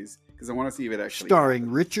these days because I want to see if it actually.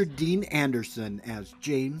 Starring Richard Dean Anderson as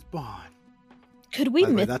James Bond. Could we By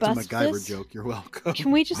the way, myth that's a bust MacGyver this? joke. You're welcome.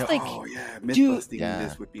 Can we just like Oh yeah, myth do- busting Yeah.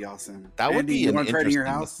 this would be awesome. that would Andy, be you an want to try it in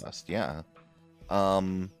interesting your house? bust. Yeah.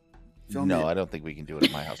 Film No, it. I don't think we can do it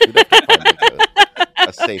at my house. We'd have to find like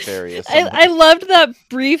a safe area. I loved that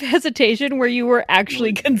brief hesitation where you were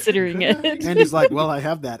actually considering it. And he's like, well, I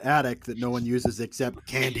have that attic that no one uses except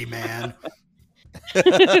Candyman.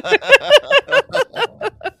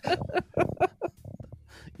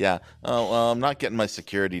 Yeah. Oh, well, I'm not getting my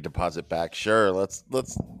security deposit back. Sure, let's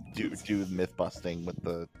do myth busting with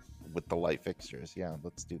the light fixtures. Yeah,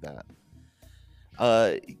 let's do that.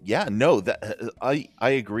 Yeah, no, that I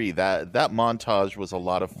agree that montage was a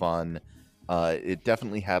lot of fun. It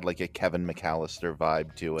definitely had like a Kevin McAllister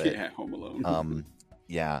vibe to it. Yeah, Home Alone.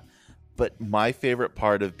 Yeah, but my favorite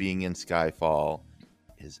part of being in Skyfall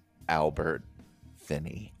is Albert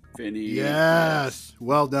Finney. Finney. Yes.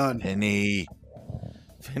 Well done.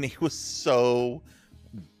 Finney was so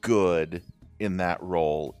good in that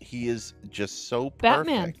role. He is just so perfect.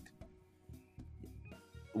 Batman.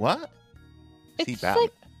 What? Is he It's Batman?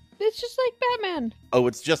 like It's just like Batman. Oh,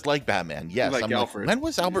 it's just like Batman. Yes. Like I'm Alfred. when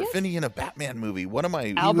was Albert Yes. Finney in a Batman movie? What am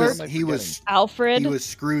I? Albert. what am I He was forgetting? Alfred. He was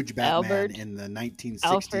Scrooge Batman Albert. in the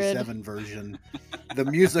 1967 version, the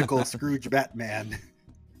musical Scrooge Batman.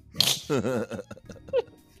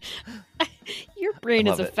 Your brain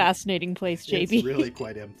is love a it. fascinating place, JB. It's really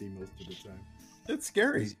quite empty most of the time. It's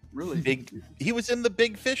scary, really. Big. He was in the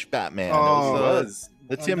Big Fish Batman. Oh, It It was was.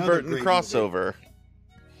 the Tim Another Burton great crossover.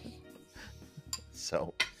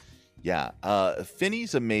 So, yeah,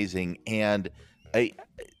 Finney's amazing, and I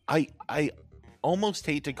almost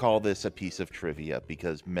hate to call this a piece of trivia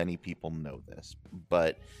because many people know this,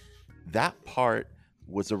 but that part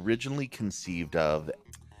was originally conceived of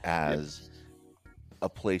as a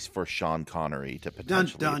place for Sean Connery to Dun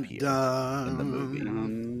potentially dun appear dun. in the movie.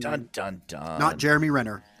 Dun dun dun. Not Jeremy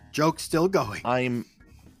Renner. Joke still going.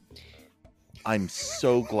 I'm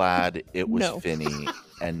so glad it was No. Finney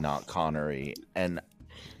and not Connery, and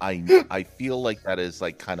I feel like that is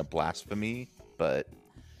like kind of blasphemy, but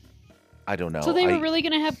I don't know. So they were really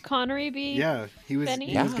going to have Connery be? Yeah, he was. Benny?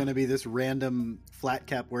 He was Yeah. going to be this random flat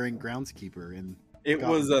cap wearing groundskeeper in. It Gotham.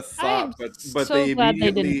 was a I thought, am but so they glad they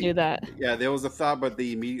immediately didn't do that. Yeah, there was a thought, but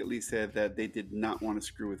they immediately said that they did not want to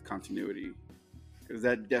screw with continuity because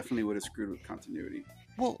that definitely would have screwed with continuity.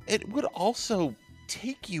 Well, it would also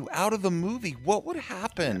take you out of the movie. What would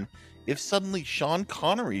happen if suddenly Sean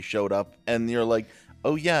Connery showed up and you're like,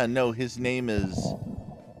 oh yeah, no, his name is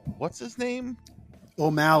what's his name?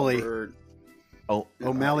 O'Malley. Or, Oh,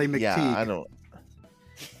 O'Malley McTeague. Yeah, I don't.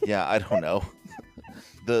 Yeah, I don't know.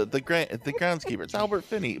 the groundskeeper. It's Albert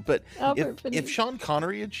Finney. But Albert Finney. if Sean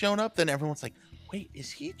Connery had shown up, then everyone's like, wait,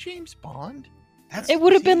 is he James Bond? That's It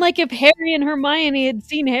would have been like if Harry and Hermione had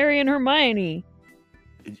seen Harry and Hermione.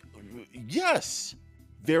 Yes,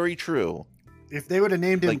 very true. If they would have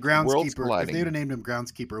named him Like, worlds groundskeeper, if colliding. they would have named him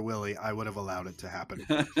groundskeeper Willie, I would have allowed it to happen.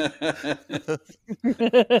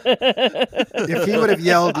 If he would have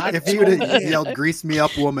yelled, "Grease me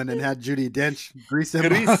up, woman," and had Judi Dench grease him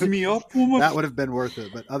Grease up, me up, woman. that would have been worth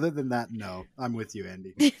it. But other than that, no. I'm with you,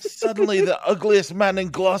 Andy. Suddenly, the ugliest man in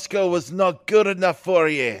Glasgow was not good enough for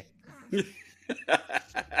you.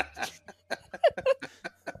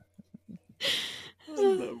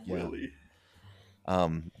 Willie.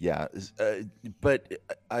 But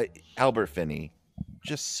Albert Finney,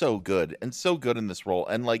 just so good in this role,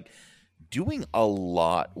 and like doing a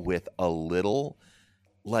lot with a little.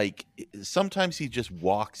 Like sometimes he just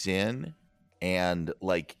walks in and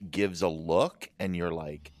like gives a look, and you're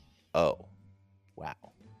like, oh, wow,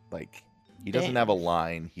 like he doesn't Damn. have a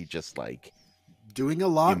line. He just like Doing a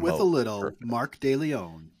lot with a Emote. little. Perfect. Mark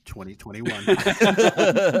DeLeon, 2021.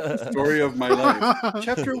 Story of my life.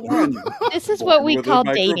 Chapter 1. This is what we With a call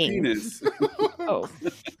micro dating. penis. Oh,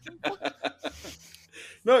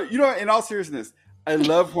 No, you know, in all seriousness, I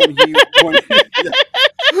love when he.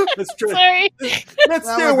 Let's try. sorry. Let's That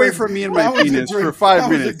stay was away a- from me and that my was a penis great- for 5 that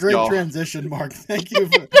minutes, was a great y'all. transition, Mark. Thank you.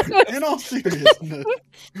 In all seriousness,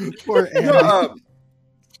 poor Andy. No,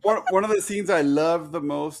 one of the scenes I love the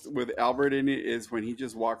most with Albert in it is when he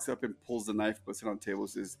just walks up and pulls the knife, puts it on the table,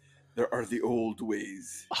 says, "There are the old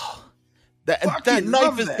ways." that Fucking knife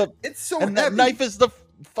love is that. the It's so and that heavy. knife is the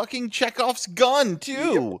fucking Chekhov's gun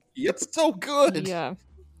too. Yep. It's so good. Yeah.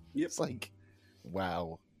 Yep. It's like,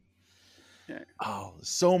 wow. Yeah. Oh,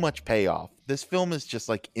 so much payoff. This film is just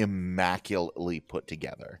like immaculately put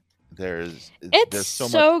together. There's It's so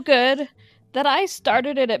so, much. good that I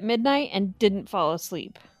started it at midnight and didn't fall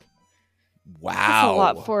asleep. Wow. That's a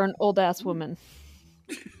lot for an old ass woman.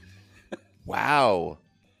 Wow.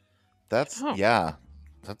 That's Oh. yeah.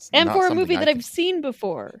 That's And not for a something movie I that could- I've seen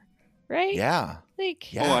before. Right? Yeah.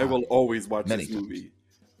 Like, Yeah. Oh, I will always watch Many this times. movie.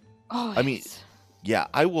 oh, I mean, yeah,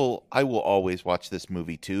 I will always watch this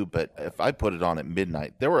movie too, but if I put it on at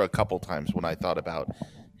midnight, there were a couple times when I thought about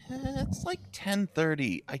it's like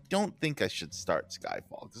 10:30. I don't think I should start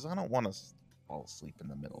Skyfall because I don't want to fall asleep in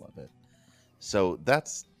the middle of it. So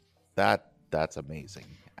that's amazing,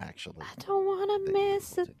 actually. I don't want to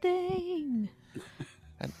miss a thing.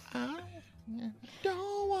 And I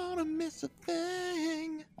don't want to miss a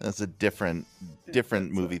thing. That's a different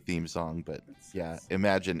movie theme song, but yeah,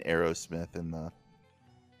 imagine Aerosmith in the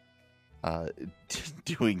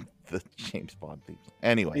doing the James Bond theme song.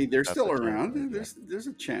 Anyway, Hey, they're that's still a terrible around. idea. There's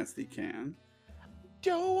a chance they can.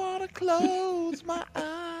 Don't want to close my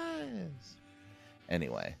eyes.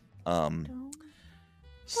 Anyway,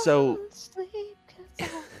 so Don't sleep 'cause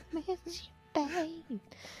I miss you, babe.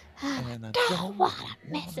 and I don't wanna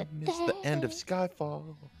miss a the end of thing.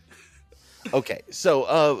 Skyfall. Okay,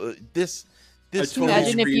 so this This I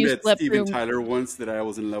Imagine if you screamed at slept Steven through- Tyler once that I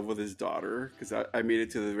was in love with his daughter because I made it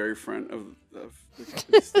to the very front of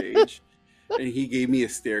the stage, and he gave me a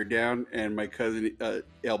stare down, and my cousin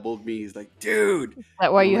elbowed me. He's like, "Dude, Is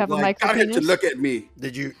that why I'm you like, have a "Well, I got micro him to penis? look at me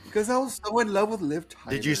Did you because I was so in love with Liv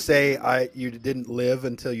Tyler." did you say you didn't live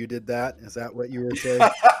until you did that? Is that what you were saying?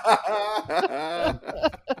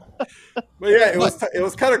 But yeah, it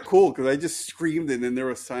was kind of cool because I just screamed and then there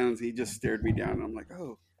was silence. He just stared me down. And I'm like,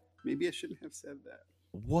 oh, maybe I shouldn't have said that.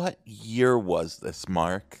 What year was this,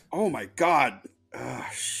 Mark? Oh my god,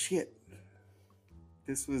 shit!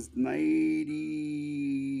 This was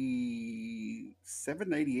 97,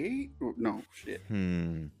 98? No, shit.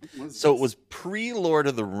 When was So it this? was pre Lord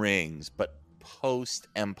of the Rings, but post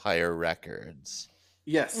Empire Records.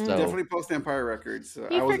 Yes, So- definitely post Empire Records. You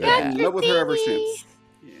I was forgot in love with her ever Dratini. since.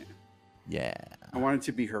 Yeah, Yeah. I wanted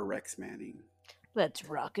to be her Rex Manning. Let's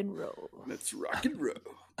rock and roll. Let's rock and roll.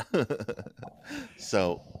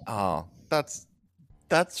 So, that's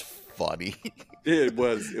funny. It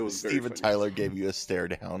was very Steven funny. Tyler gave you a stare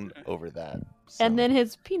down over that. And then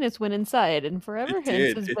his penis went inside, and forever It hence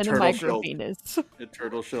did. has It been a turtle micro shelled. penis. It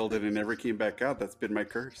turtle shelled and it never came back out. That's been my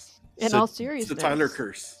curse. In So all It's seriousness, the Tyler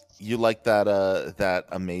curse. You like that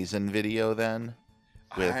Amazing video then?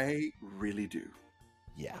 I really do.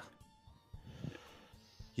 Yeah.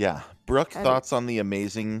 Yeah. Brooke, I- thoughts on the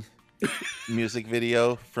Amazing music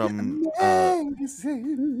video from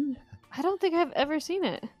Amazing. I don't think I've ever seen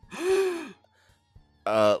it. We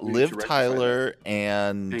need Liv to rectify Tyler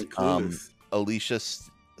and And Clueless. Alicia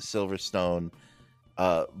Silverstone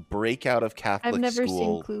break out of Catholic never seen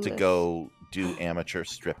school to Clueless. go do amateur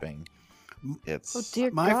stripping. It's Oh dear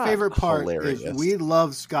My God. favorite part Hilarious. is we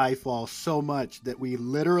love Skyfall so much that we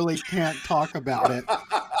literally can't talk about it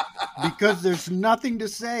because there's nothing to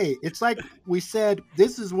say. It's like we said,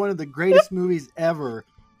 this is one of the greatest movies ever.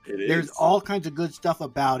 It There's is. all kinds of good stuff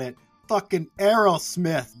about it. Fucking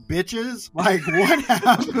Aerosmith, bitches. Like, what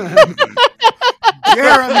happened?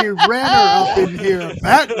 Jeremy Renner up in here.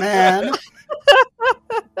 Batman.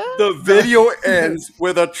 The video ends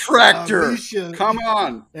with a tractor. Alicia. Come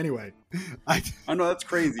on. Anyway, I know that's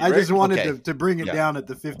crazy. I just right? wanted Okay. to bring it Yeah. down at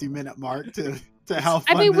the 50-minute mark to how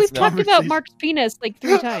fun I mean, this we've talked about conversation- Mark's penis like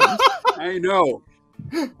 3 times. I know.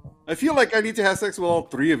 I feel like I need to have sex with all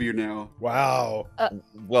 3 of you now. Wow.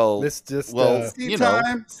 well, This just well, See you know,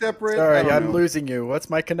 time, separate. sorry, I don't I'm know. losing you. What's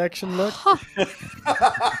my connection look?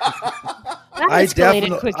 That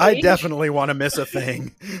escalated quickly. I definitely want to miss a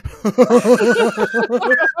thing.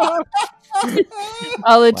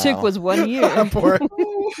 All it took Wow. was 1 year. Poor-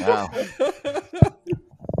 wow.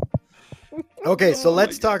 Okay, so Oh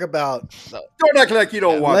let's my talk about Don't act like you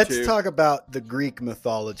don't want let's to. talk about the Greek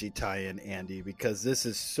mythology tie-in, Andy, because this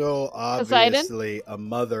is so Poseidon? obviously a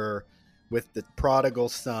mother with the prodigal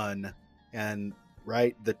son, and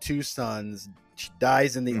right, the 2 sons. She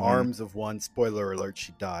dies in the Mhm. arms of one. Spoiler alert: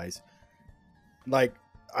 she dies. Like,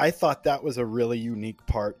 I thought that was a really unique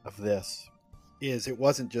part of this. Is it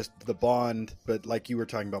wasn't just the bond, but like you were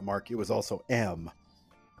talking about, Mark, it was also M,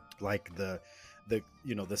 like the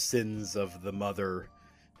the sins of the mother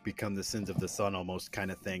become the sins of the son, almost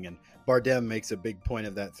kind of thing. And Bardem makes a big point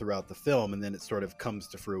of that throughout the film, and then it sort of comes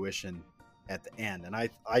to fruition at the end. And I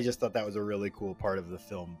just thought that was a really cool part of the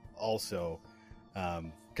film, also,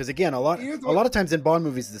 because again, a lot of times in Bond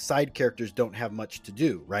movies, the side characters don't have much to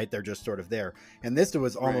do, right? They're just sort of there. And this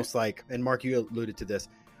was almost like, and Mark, you alluded to this,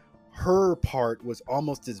 her part was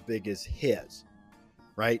almost as big as his,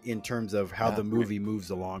 right, in terms of how the movie moves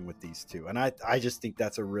along with these two. And I just think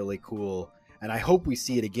that's a really cool, and I hope we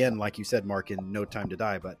see it again, like you said, Mark, in No Time to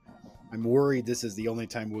Die. But I'm worried this is the only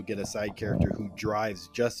time we'll get a side character who drives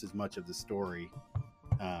just as much of the story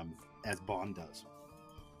as Bond does.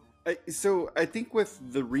 So I think with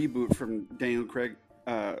the reboot from Daniel Craig,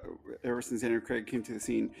 ever since Daniel Craig came to the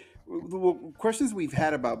scene, the questions we've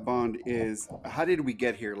had about Bond is, how did we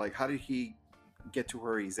get here? Like, how did he get to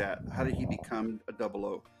where he's at? How did he become a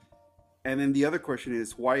 00? And then the other question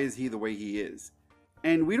is, why is he the way he is?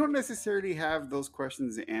 And we don't necessarily have those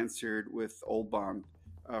questions answered with old Bond,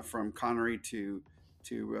 from Connery to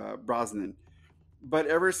Brosnan. But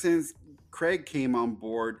ever since Craig came on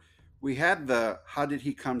board, we had the how did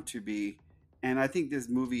he come to be? And I think this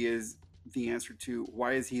movie is the answer to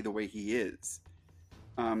why is he the way he is?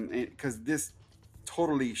 Because this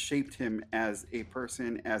totally shaped him as a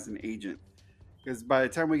person, as an agent. Because by the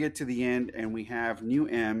time we get to the end and we have new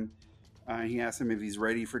M, he asks him if he's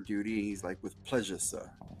ready for duty, and he's like, with pleasure, sir.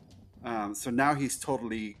 So now he's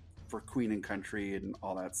totally for Queen and Country and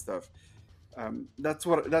all that stuff. That's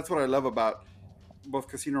what I love about both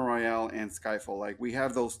Casino Royale and Skyfall. Like, we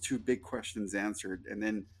have those 2 big questions answered, and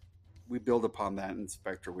then we build upon that in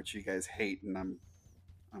Spectre, which you guys hate, and I'm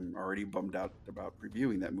already bummed out about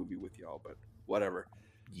reviewing that movie with y'all, but whatever.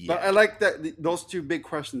 Yeah. But I like that those two big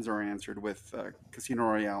questions are answered with Casino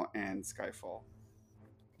Royale and Skyfall.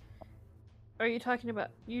 Are you talking about?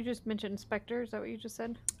 You just mentioned Spectre. Is that what you just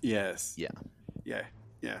said? Yes. Yeah. Yeah.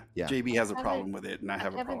 Yeah. Yeah. JB has a I problem with it, and I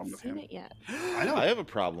have a problem with him. It yet. I know. I have a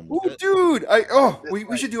problem with Oh, it. dude!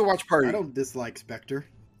 We should do a watch party. I don't dislike Spectre.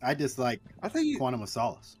 I dislike Quantum of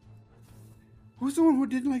Solace. Who's the one who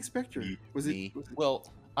didn't like Spectre? Was Me. it? Well,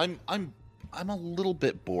 I'm a little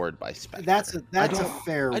bit bored by Spectre. That's a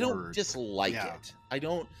fair I don't word. dislike Yeah. it. I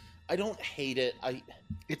don't hate it.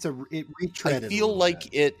 it retreaded. I feel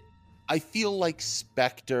I feel like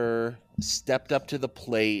Spectre stepped up to the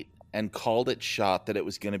plate and called it shot that it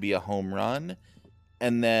was going to be a home run,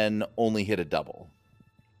 and then only hit a double.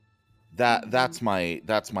 That's my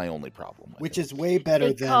only problem. Which is way better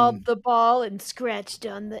They than. called the ball and scratched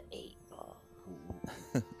on the 8 ball.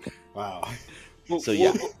 Wow. So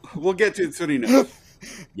yeah, we'll get to it soon enough.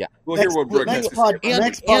 Yeah, we'll hear what Brooke has next to say.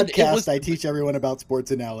 next podcast, I teach everyone about sports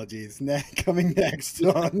analogies. Coming next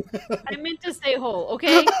on. I meant to stay whole,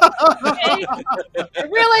 okay? Okay? I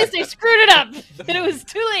realized I screwed it up, and it was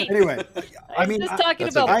too late. Anyway, I was just talking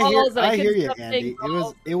about I balls. I hear couldn't you, stop Andy. saying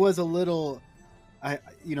It was balls. a little,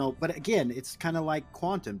 but again, it's kind of like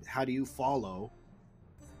Quantum. How do you follow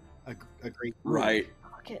a great movie? Right?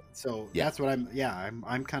 So Yeah. that's what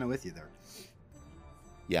I'm kind of with you there.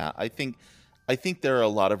 Yeah, I think there are a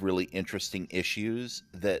lot of really interesting issues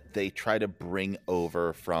that they try to bring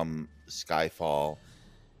over from Skyfall,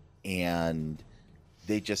 and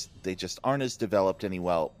they just aren't as developed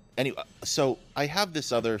anyway. So I have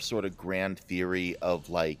this other sort of grand theory of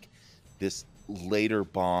like this later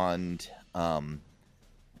Bond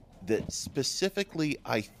that specifically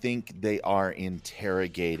I think they are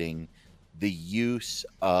interrogating the use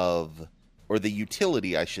of, or the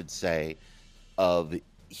utility, I should say, of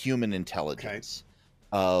human intelligence,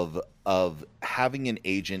 of having an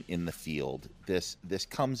agent in the field. This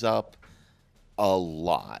comes up a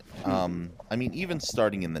lot. I mean, even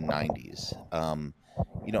starting in the 90s.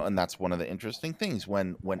 And that's one of the interesting things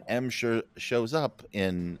when M shows up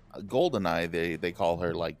in GoldenEye, they call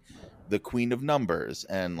her like the queen of numbers,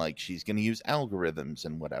 and like she's going to use algorithms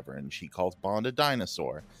and whatever, and she calls Bond a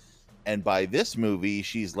dinosaur. And by this movie,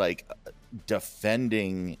 she's like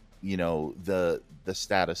defending, the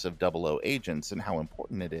status of 00 agents and how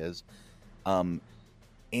important it is.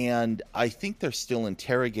 And I think they're still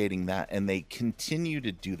interrogating that, and they continue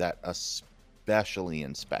to do that, especially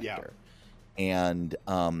in Spectre. Yeah. And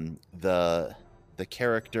the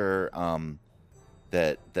character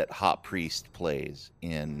that Hot Priest plays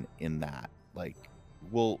in that, like,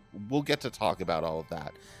 we'll get to talk about all of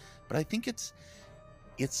that, but I think it's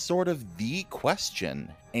sort of the question,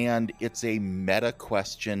 and it's a meta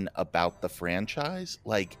question about the franchise.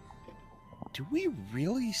 Like, do we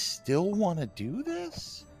really still want to do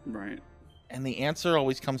this? Right. And the answer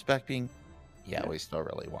always comes back being, yeah, we still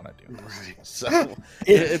really want to do this. Right. So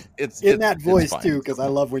it's in that voice fine. too, because I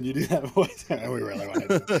love when you do that voice. We really want to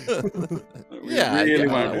do it. Yeah, we really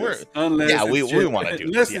yeah, want to do we're- this. Unless yeah, it's we want to do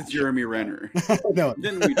unless this, it's yeah. Jeremy Renner. No,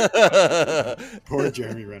 Then we poor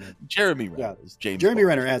Jeremy Renner. Jeremy Renner. Yeah. Is James Jeremy Bond.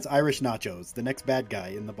 Renner as Irish Nachos, the next bad guy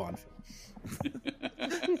in the Bond film.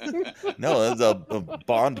 No, that's a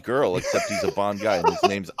Bond girl, except he's a Bond guy, and his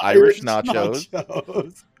name's Irish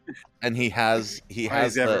Nachos. And he has Why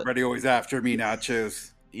is everybody always after me,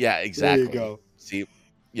 nachos? Yeah, exactly. There you go. See,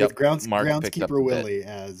 yep, With Mark picked up groundskeeper the bit. Willie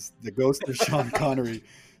as the ghost of Sean Connery.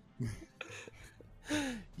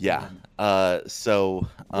 Yeah. So.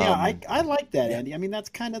 Yeah, I like that, Andy. I mean, that's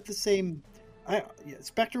kind of the same.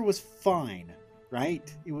 Spectre was fine,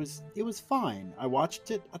 right? It was fine. I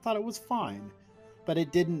watched it. I thought it was fine, but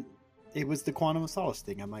it didn't. It was the Quantum of Solace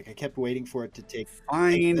thing. I'm like, I kept waiting for it to take.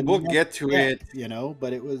 Fine, the we'll next get to step, it.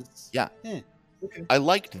 But it was. Yeah. Okay. I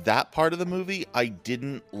liked that part of the movie. I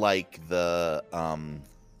didn't like the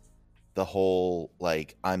whole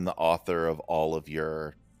like I'm the author of all of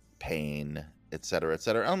your pain, et cetera, et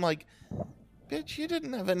cetera. I'm like, bitch, you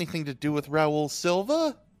didn't have anything to do with Raul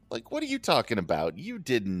Silva. Like, what are you talking about? You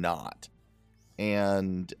did not.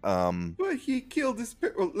 And But he killed his.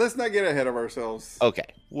 Well, let's not get ahead of ourselves. okay,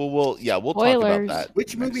 we'll talk about Spoilers. that.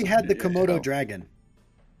 Which movie had the Komodo dragon?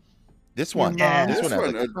 This one. Yeah. This one has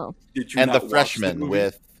one, a- did you and the not watch freshman movie?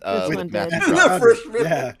 with This one Matthew did. The Broderick. freshman.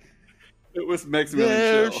 Yeah. It was Maximilian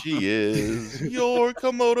There Schell. she is, your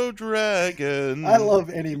Komodo dragon. I love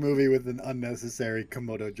any movie with an unnecessary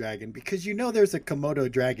Komodo dragon because there's a Komodo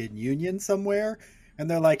dragon union somewhere, and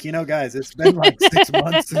they're like, guys, it's been like 6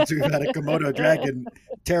 months since we've had a Komodo dragon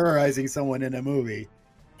terrorizing someone in a movie.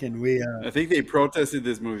 Can we? I think they protested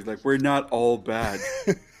this movie. Like, we're not all bad.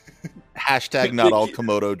 Hashtag not all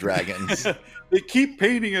Komodo dragons. They keep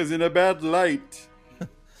painting us in a bad light.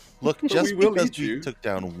 Look, But just we will because eat we you. took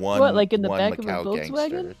down one, What, like in the one back of a Macau Volkswagen?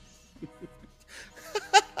 gangster.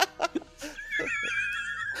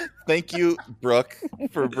 Thank you, Brooke,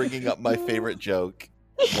 for bringing up my favorite joke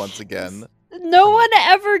once again. No one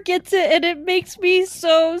ever gets it, and it makes me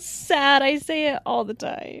so sad. I say it all the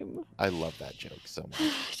time. I love that joke so much.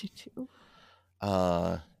 I do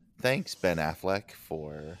too. Thanks, Ben Affleck,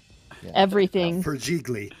 for Everything. For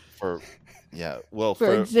Jiggly. for that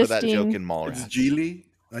existing. joke in Mallrats. It's Geely.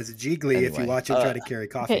 As a Jiggly, if Anyway, you watch it, try to carry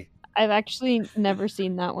coffee. Okay, I've actually never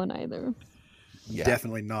seen that one either. Yeah.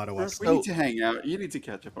 Definitely not a Brooke, West. we need to hang out. You need to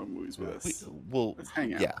catch up on movies with us. Let's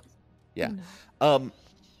hang out. Yeah.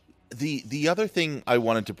 The other thing I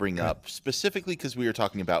wanted to bring up, specifically because we were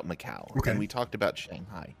talking about Macau and we talked about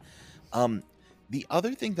Shanghai. The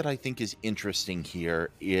other thing that I think is interesting here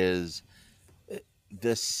is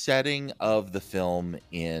the setting of the film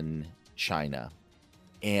in China.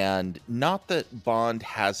 And not that Bond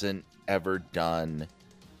hasn't ever done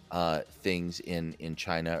things in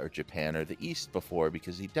China or Japan or the East before,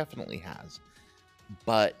 because he definitely has.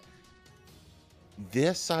 But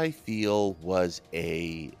this, I feel, was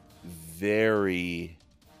a very,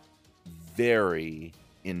 very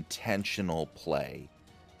intentional play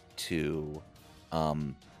to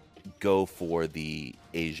go for the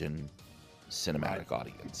Asian cinematic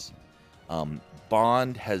audience.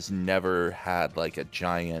 Bond has never had like a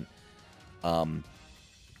giant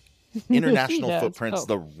international Yes. footprint's Oh.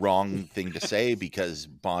 the wrong thing to say, because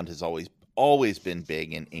Bond has always been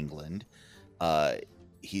big in England.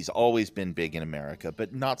 He's always been big in America,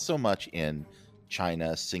 but not so much in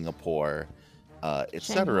China, Singapore,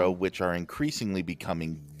 etc., which are increasingly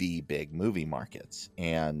becoming the big movie markets.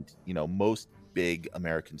 And, most big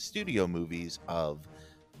American studio movies of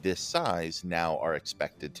this size now are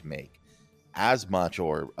expected to make as much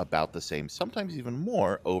or about the same, sometimes even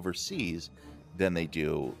more, overseas than they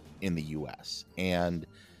do in the US. And,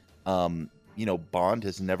 Bond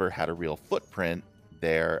has never had a real footprint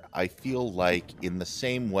there. I feel like in the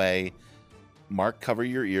same way, Mark, cover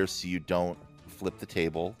your ears so you don't flip the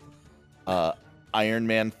table. Iron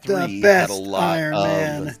Man 3 had a lot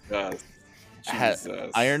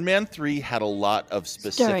Iron Man 3 had a lot of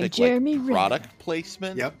specific product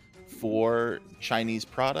placement for Chinese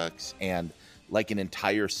products, and like an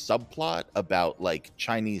entire subplot about like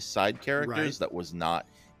Chinese side characters that was not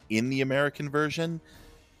in the American version.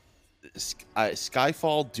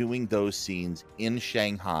 Skyfall doing those scenes in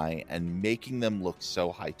Shanghai and making them look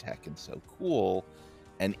so high tech and so cool,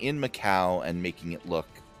 and in Macau and making it look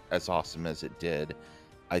as awesome as it did,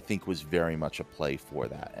 I think was very much a play for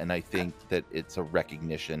that. And I think that it's a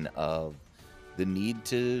recognition of the need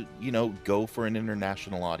to, go for an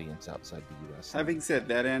international audience outside the US. Having said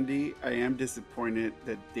that, Andy, I am disappointed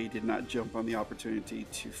that they did not jump on the opportunity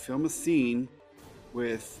to film a scene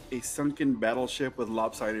with a sunken battleship with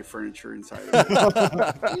lopsided furniture inside of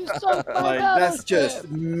it. That's just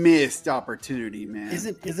missed opportunity, man.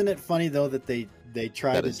 Isn't it funny though that they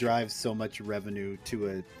try to drive so much revenue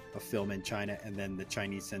to a film in China, and then the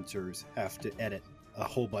Chinese censors have to edit a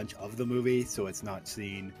whole bunch of the movie so it's not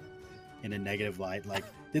seen in a negative light? Like,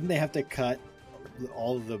 didn't they have to cut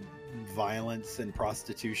all of the violence and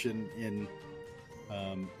prostitution in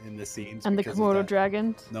the scenes And the Komodo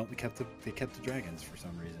dragons? No, they kept the dragons for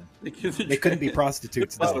some reason. They couldn't be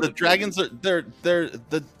prostitutes though. The dragons are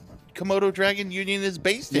the Komodo Dragon Union is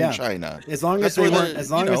based in China. As long as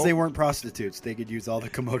they weren't prostitutes, they could use all the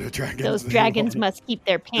Komodo dragons. Those dragons must keep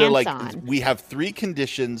their They're pants like, on. we have 3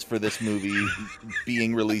 conditions for this movie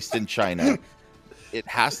being released in China. It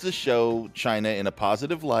has to show China in a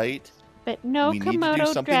positive light. But no we Komodo need to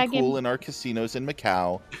do something dragon. cool in our casinos in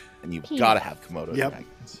Macau, and you've got to have Komodo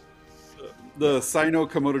dragons. The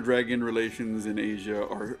Sino-Komodo dragon relations in Asia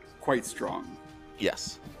are quite strong.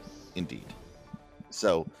 Yes, indeed.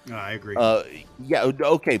 So I agree.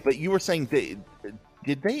 Okay, but you were saying did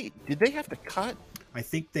they have to cut? I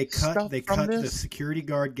think they cut the this? security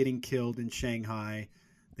guard getting killed in Shanghai.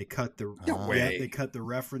 They cut the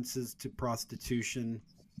references to prostitution.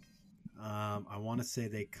 I want to say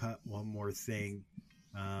they cut one more thing.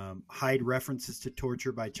 Hide references to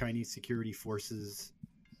torture by Chinese security forces.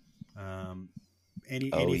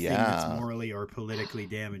 Anything that's morally or politically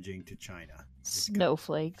damaging to China.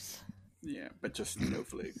 Snowflakes. Yeah, but just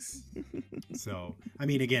snowflakes. So, I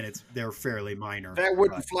mean, again, they're fairly minor. That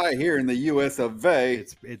wouldn't fly here in the U.S. of A.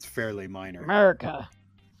 It's fairly minor. America.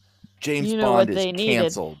 James You know Bond what they is needed.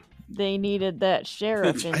 canceled. they needed that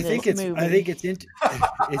sheriff in I this think it's movie. I think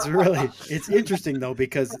it's really it's interesting though,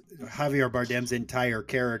 because Javier Bardem's entire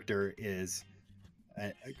character is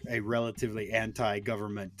a relatively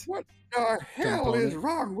anti-government. What the hell component. is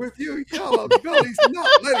wrong with you? Yellow Billy's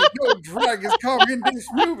not letting no dragons come in this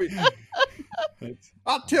movie.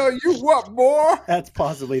 I'll tell you what, boy. That's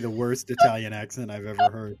possibly the worst Italian accent I've ever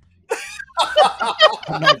heard.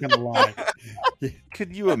 I'm not gonna lie.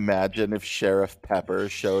 Could you imagine if Sheriff Pepper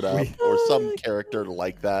showed up or some character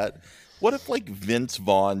like that? What if like Vince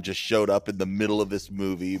Vaughn just showed up in the middle of this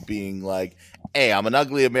movie being like, "Hey, I'm an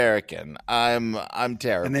ugly American. I'm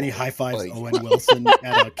terrible." And then he high fives Like- Owen Wilson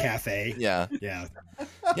at a cafe. Yeah. Yeah.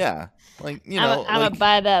 Yeah. Like, you know, I'm gonna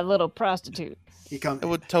buy that little prostitute. He comes it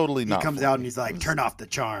would totally he not. comes fool out and me. he's like, "Turn off the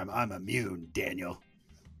charm. I'm immune, Daniel."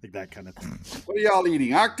 Like that kind of thing. What are y'all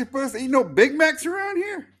eating? Octopus? Ain't no Big Macs around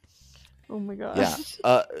here? Oh my gosh.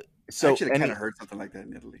 Yeah. So Actually, I kind any- of heard something like that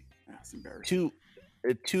in Italy. That's embarrassing.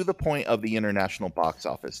 to the point of the international box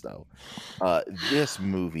office, though, this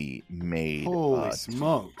movie made Holy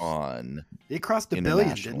smokes. on It crossed $1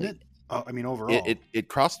 billion, didn't it? Oh, I mean, overall. it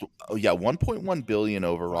crossed 1.1 billion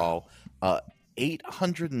overall.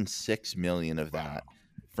 806 million of that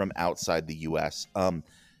from outside the U.S. A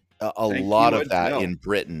Thank lot you, of that Adele. in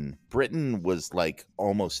Britain. Britain was like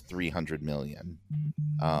almost 300 million,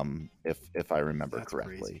 if I remember That's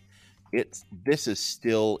correctly. This is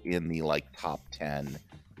still in the like top 10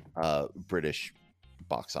 British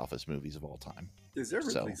box office movies of all time.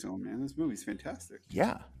 Deservedly so, man. This movie's fantastic.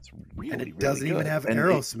 Yeah, it's really, and it really doesn't even good. have And it-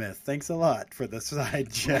 Aerosmith. Thanks a lot for the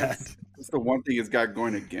side chat. That's the one thing it's got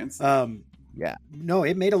going against it. Yeah. No,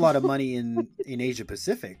 it made a lot of money in Asia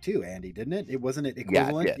Pacific too, Andy, didn't it? It wasn't it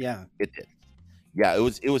equivalent? Yeah, it did. Yeah,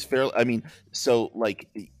 it was fairly. I mean, so like,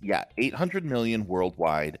 yeah, 800 million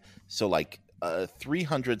worldwide. So like,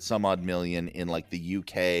 300 some odd million in like the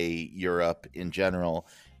UK, Europe in general,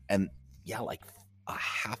 and yeah, like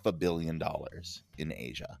 $500 million in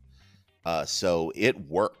Asia. So it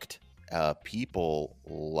worked. People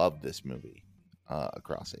love this movie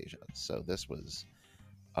across Asia. So this was,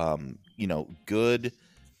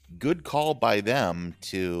 good call by them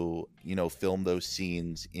to, film those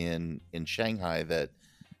scenes in Shanghai that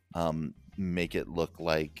make it look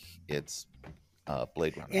like it's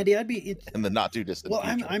Blade Runner. Andy, I'd be in the not too distant well.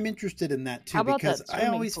 future. I'm interested in that too, How about because that I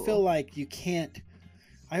swimming always pool? feel like you can't.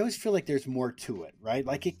 I always feel like there's more to it, right?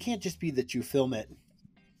 Like it can't just be that you film it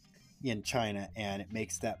in China and it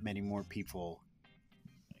makes that many more people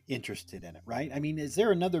interested in it, right? I mean, is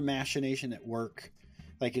there another machination at work?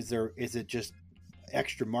 Like, is it just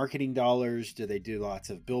extra marketing dollars? Do they do lots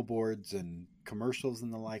of billboards and commercials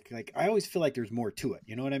and the like? Like, I always feel like there's more to it.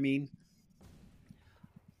 You know what I mean?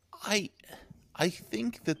 I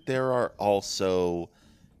think that there are also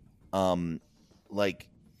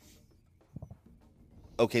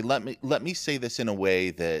okay, let me say this in a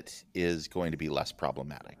way that is going to be less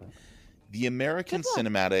problematic. The American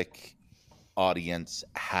cinematic audience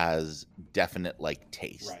has definite like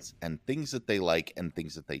tastes, Right. and things that they like and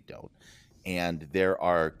things that they don't. And there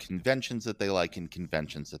are conventions that they like and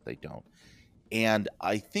conventions that they don't. And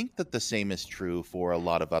I think that the same is true for a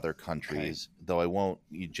lot of other countries, though I won't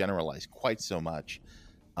generalize quite so much.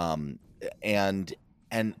 And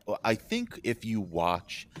I think if you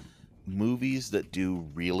watch movies that do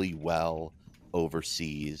really well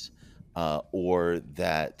overseas, or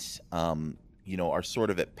that are sort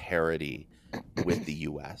of at parity with the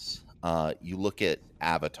U.S., you look at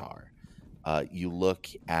Avatar, you look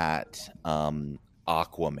at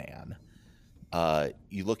Aquaman,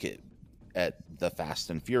 you look at the Fast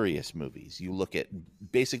and Furious movies. You look at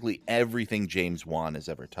basically everything James Wan has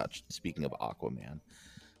ever touched. Speaking of Aquaman,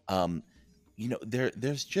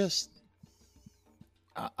 there's just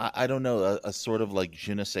I don't know, a sort of like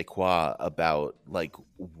je ne sais quoi about like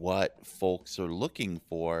what folks are looking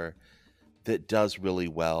for that does really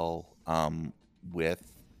well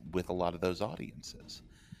with a lot of those audiences.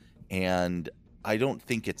 And I don't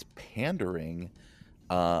think it's pandering.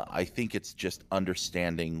 I think it's just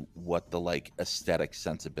understanding what the like aesthetic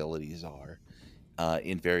sensibilities are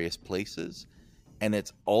in various places. And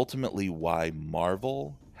it's ultimately why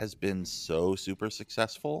Marvel has been so super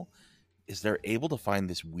successful, is they're able to find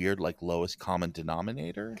this weird like lowest common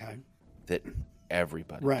denominator that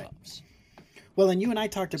everybody loves. Well, and you and I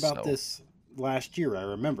talked about So- this last year, I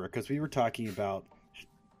remember, because we were talking about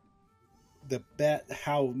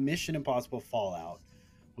how Mission Impossible Fallout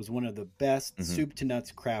was one of the best soup to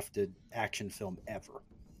nuts crafted action film ever,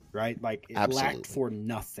 right? Like it Absolutely. lacked for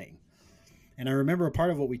nothing. And I remember a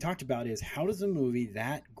part of what we talked about is how does a movie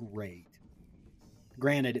that great,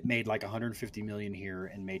 granted it made like 150 million here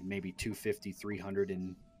and made maybe 250, 300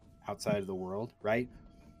 in outside of the world, right?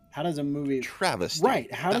 How does a movie travesty?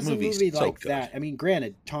 Right. How does a movie so like good. that? I mean,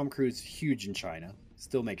 granted, Tom Cruise is huge in China,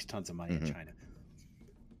 still makes tons of money in China.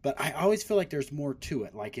 But I always feel like there's more to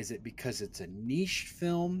it. Like, is it because it's a niche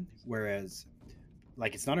film, whereas,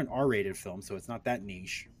 like, it's not an R-rated film, so it's not that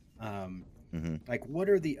niche. Like, what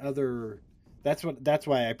are the other? That's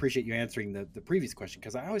why I appreciate you answering the previous question,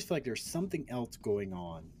 because I always feel like there's something else going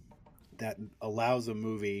on that allows a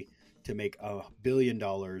movie to make $1 billion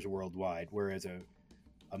worldwide, whereas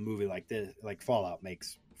a movie like this, like Fallout,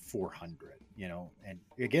 makes 400. You know, and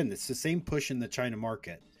again, it's the same push in the China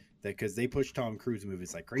market. Because they push Tom Cruise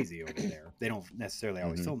movies like crazy over there. They don't necessarily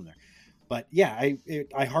always film there. But yeah,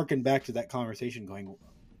 I harken back to that conversation going,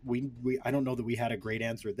 I don't know that we had a great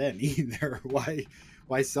answer then either.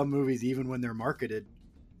 Why some movies, even when they're marketed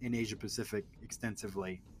in Asia Pacific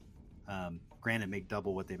extensively, granted make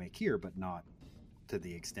double what they make here, but not to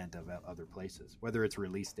the extent of other places, whether it's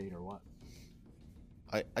release date or what.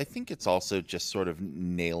 I think it's also just sort of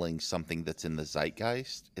nailing something that's in the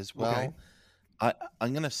zeitgeist as well. Okay.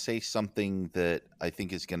 I'm going to say something that I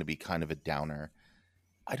think is going to be kind of a downer.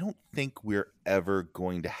 I don't think we're ever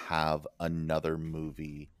going to have another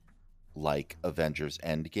movie like Avengers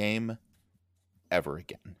Endgame ever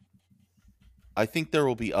again. I think there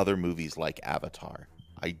will be other movies like Avatar.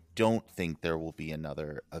 I don't think there will be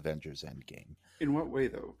another Avengers Endgame. In what way,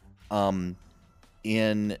 though?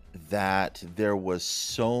 In that there was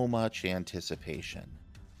so much anticipation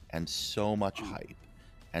and so much hype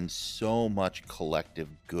and so much collective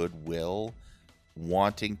goodwill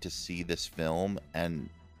wanting to see this film and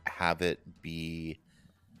have it be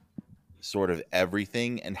sort of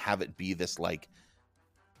everything and have it be this like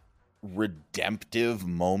redemptive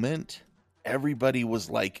moment. Everybody was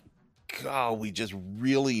like, God, we just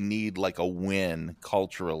really need like a win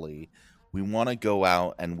culturally. We want to go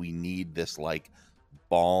out and we need this like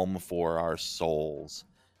balm for our souls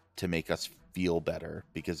to make us feel better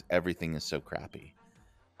because everything is so crappy.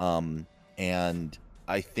 And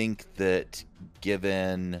I think that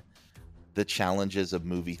given the challenges of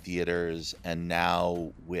movie theaters and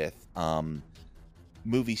now with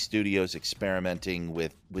movie studios experimenting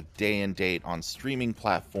with day and date on streaming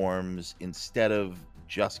platforms instead of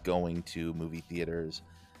just going to movie theaters,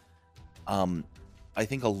 I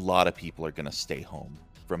think a lot of people are going to stay home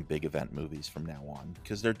from big event movies from now on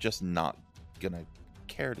because they're just not going to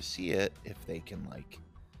care to see it if they can, like,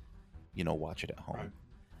 you know, watch it at home. Right.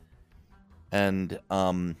 And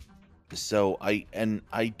so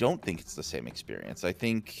I don't think it's the same experience. I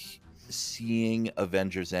think seeing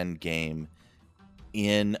Avengers Endgame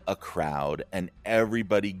in a crowd and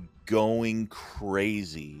everybody going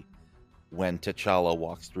crazy when T'Challa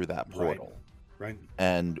walks through that portal. Right.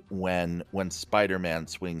 And when Spider-Man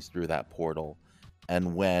swings through that portal,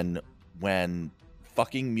 and when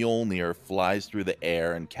fucking Mjolnir flies through the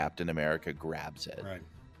air and Captain America grabs it. Right.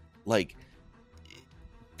 Like,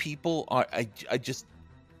 people are I just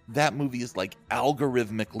that movie is like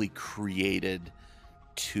algorithmically created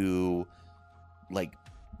to like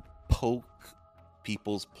poke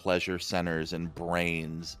people's pleasure centers and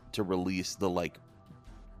brains to release the like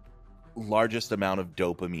largest amount of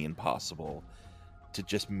dopamine possible to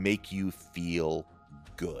just make you feel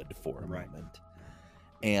good for a moment.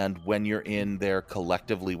 And when you're in there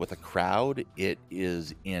collectively with a crowd, it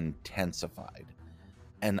is intensified.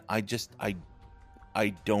 And I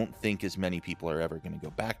don't think as many people are ever going to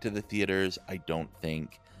go back to the theaters. I don't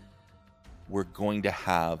think we're going to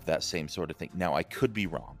have that same sort of thing. Now, I could be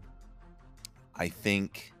wrong. I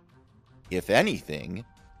think, if anything,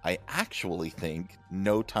 I actually think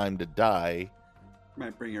No Time to Die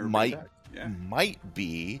might bring everybody back. Yeah. Might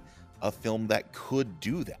be a film that could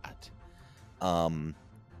do that.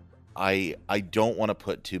 I don't want to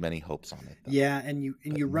put too many hopes on it, though. Yeah, and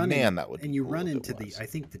you run into the I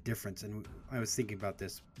think the difference, and I was thinking about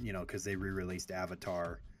this, you know, because they re-released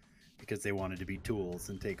Avatar because they wanted to be tools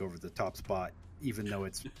and take over the top spot, even though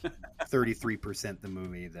it's 33% the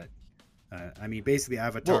movie that. I mean, basically,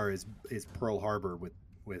 Avatar is Pearl Harbor with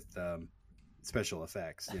special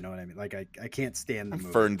effects. You know what I mean? Like, I can't stand the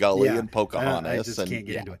movie. Fern Gully and Pocahontas. I just can't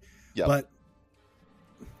get into it. Yep. But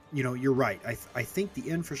you know, you're right. I think the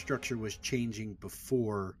infrastructure was changing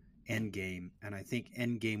before Endgame, and I think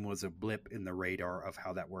Endgame was a blip in the radar of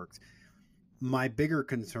how that works. My bigger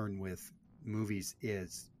concern with movies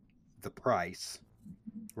is the price,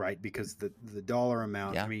 right? Because the dollar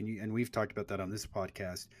amount. I mean, and we've talked about that on this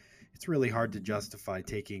podcast. It's really hard to justify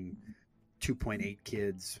taking 2.8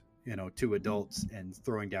 kids, you know, 2 adults, and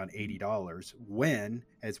throwing down $80 when,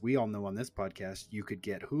 as we all know on this podcast, you could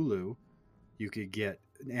get Hulu, you could get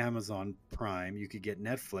Amazon Prime, you could get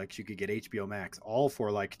Netflix, you could get HBO Max, all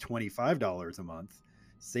for like $25 a month.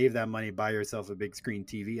 Save that money, buy yourself a big screen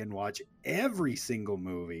TV, and watch every single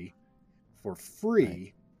movie for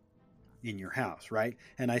free in your house, right?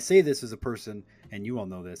 And I say this as a person, and you all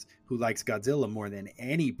know this, who likes Godzilla more than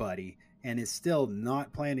anybody and is still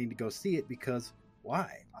not planning to go see it because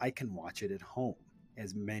why? I can watch it at home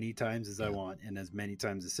as many times as I want and as many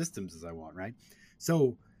times the systems as I want, right?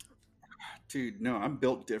 So, dude, no, I'm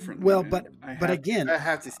built differently. well, man. but again, I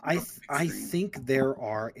have to. I think there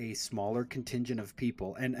are a smaller contingent of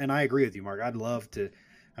people, and I agree with you, Mark. I'd love to.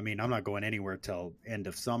 I mean, I'm not going anywhere till end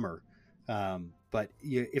of summer, but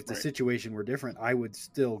if the situation were different, I would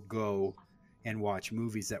still go and watch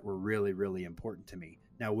movies that were really, really important to me.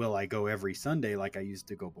 Now, will I go every Sunday like I used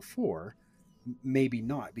to go before? Maybe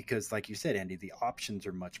not, because like you said, Andy, the options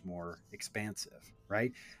are much more expansive,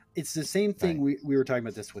 right? It's the same thing. We were talking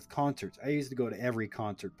about this with concerts. I used to go to every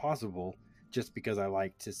concert possible just because I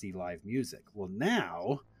like to see live music. Well,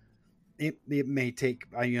 now it may take,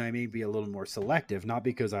 I may be a little more selective, not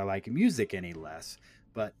because I like music any less,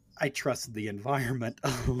 but I trust the environment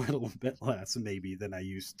a little bit less maybe than I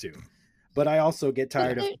used to. But I also get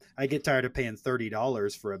tired of paying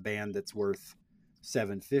 $30 for a band that's worth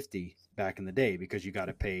 $7.50 back in the day, because you got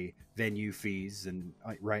to pay venue fees and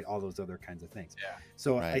all those other kinds of things. Yeah.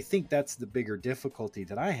 So I think that's the bigger difficulty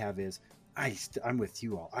that I have is I'm with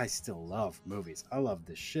you all. I still love movies. I love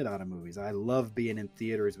the shit out of movies. I love being in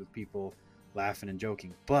theaters with people laughing and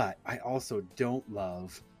joking, but I also don't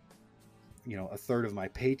love, a third of my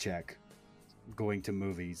paycheck going to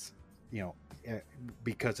movies,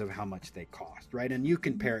 because of how much they cost, right? And you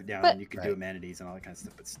can pare it down and you can do amenities and all that kind of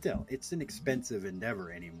stuff, but still, it's an expensive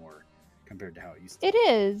endeavor anymore compared to how it used to be. It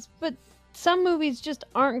is, but some movies just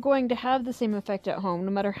aren't going to have the same effect at home,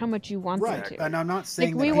 no matter how much you want them to. And I'm not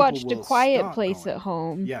saying we watched A Quiet Place at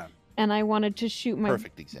home. Yeah. And I wanted to shoot my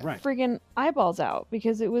example. friggin' eyeballs out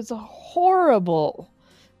because it was horrible.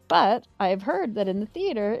 But I've heard that in the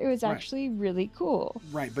theater, it was actually really cool.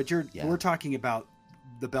 Right, but we're talking about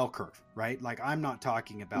the bell curve, right? Like, I'm not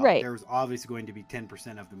talking about, there's obviously going to be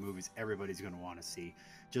 10% of the movies everybody's going to want to see,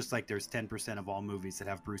 just like there's 10% of all movies that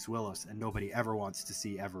have Bruce Willis and nobody ever wants to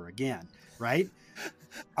see ever again, right?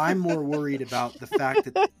 I'm more worried about the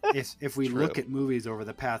fact that if we look at movies over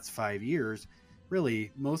the past 5 years,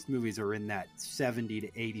 really, most movies are in that 70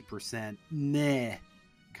 to 80% meh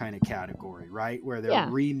kind of category, right? Where they're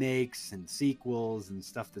remakes and sequels and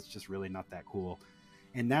stuff that's just really not that cool.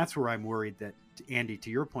 And that's where I'm worried that, Andy, to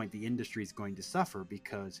your point, the industry is going to suffer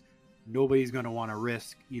because nobody's going to want to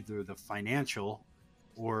risk either the financial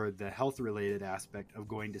or the health-related aspect of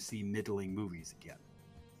going to see middling movies again,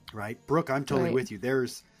 right? Brooke, I'm totally with you. There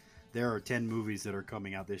are 10 movies that are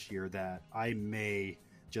coming out this year that I may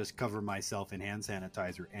just cover myself in hand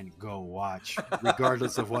sanitizer and go watch,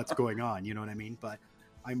 regardless of what's going on. You know what I mean? But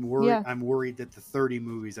I'm worried. Yeah. I'm worried that the 30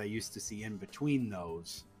 movies I used to see in between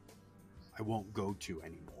those, I won't go to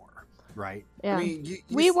anymore. Right? Yeah. I mean,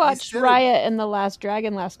 we watched Raya and the Last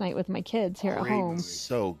Dragon last night with my kids here at home.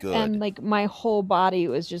 So good. And like my whole body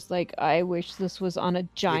was just like, I wish this was on a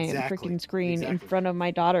giant freaking screen in front of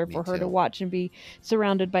my daughter for her to watch and be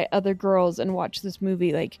surrounded by other girls and watch this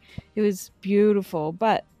movie. Like, it was beautiful.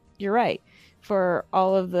 But you're right. For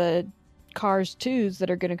all of the Cars 2s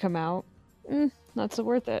that are going to come out, not so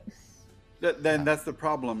worth it. Then that's the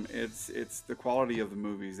problem. It's the quality of the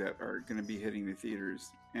movies that are going to be hitting the theaters,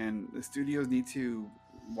 and the studios need to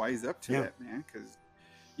wise up to that, man. Because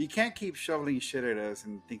you can't keep shoveling shit at us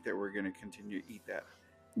and think that we're going to continue to eat that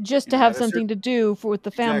just to have something to do with the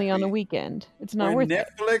family on the weekend. It's not worth it.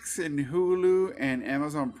 Netflix and Hulu and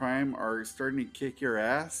Amazon Prime are starting to kick your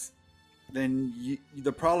ass, then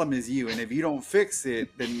the problem is you, and if you don't fix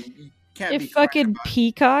it, then you can't. If fucking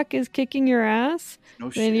Peacock is kicking your ass,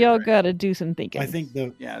 then y'all gotta do some thinking. I think they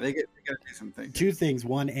gotta do some thinking. Two things.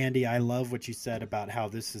 One, Andy, I love what you said about how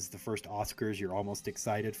this is the first Oscars you're almost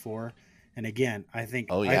excited for. And again, I think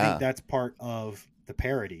that's part of the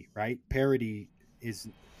parody, right? Parody is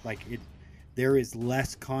like there is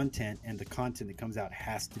less content, and the content that comes out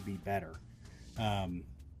has to be better. And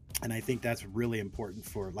I think that's really important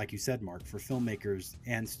for, like you said, Mark, for filmmakers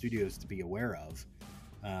and studios to be aware of.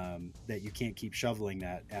 That you can't keep shoveling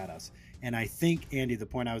that at us. And I think, Andy, the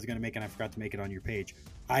point I was going to make, and I forgot to make it on your page,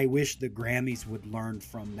 I wish the Grammys would learn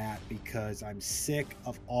from that, because I'm sick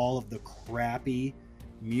of all of the crappy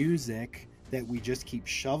music that we just keep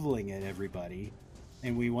shoveling at everybody,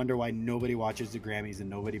 and we wonder why nobody watches the Grammys and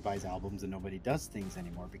nobody buys albums and nobody does things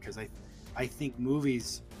anymore. Because I think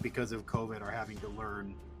movies, because of COVID, are having to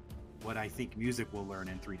learn what I think music will learn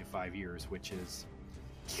in 3 to 5 years, which is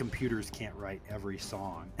computers can't write every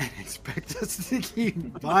song and expect us to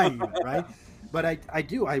keep buying it, right? But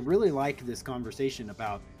I really like this conversation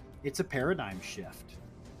about it's a paradigm shift,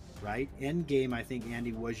 right? Endgame, I think,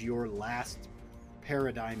 Andy, was your last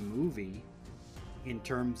paradigm movie in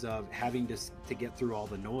terms of having to get through all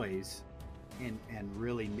the noise and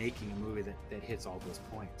really making a movie that hits all those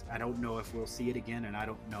points. I don't know if we'll see it again, and I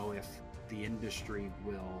don't know if the industry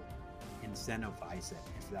will incentivize it,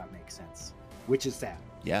 if that makes sense, which is sad.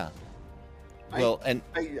 Yeah. Well,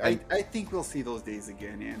 I think we'll see those days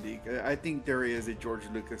again, Andy. I think there is a George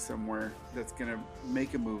Lucas somewhere that's going to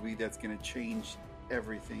make a movie that's going to change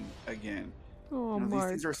everything again. Oh, these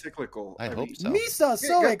things are cyclical. I hope so. Misa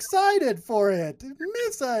so excited for it.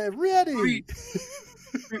 Misa ready.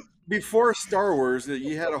 Before Star Wars,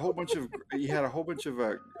 you had a whole bunch of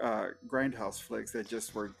grindhouse flicks that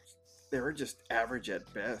they were just average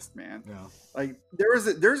at best, man. Yeah. Like there's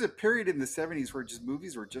a period in the 70s where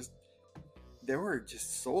movies were just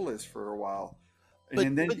soulless for a while.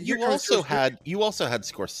 And then you also had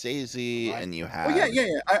Scorsese, right? And you had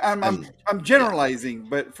I'm generalizing,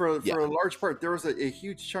 but for a large part, there was a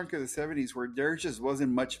huge chunk of the 70s where there just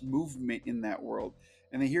wasn't much movement in that world.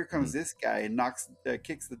 And then here comes this guy and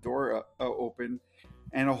kicks the door open,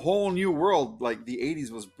 and a whole new world. Like the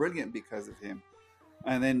 80s was brilliant because of him.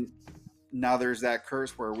 And then now there's that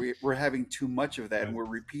curse where we're having too much of that, and we're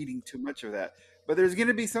repeating too much of that. But there's going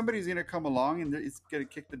to be somebody who's going to come along, and it's going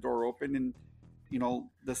to kick the door open, and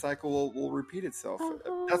the cycle will repeat itself.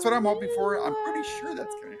 That's what I'm hoping for. I'm pretty sure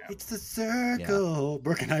that's going to happen. It's the circle. Yeah.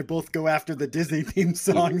 Brooke and I both go after the Disney theme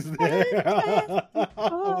songs there.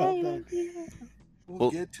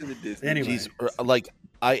 We'll get to the Disney. Anyway. Like,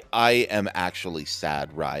 I am actually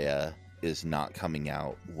sad Raya is not coming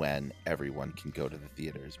out when everyone can go to the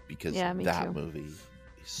theaters, because that movie is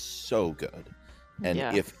so good. And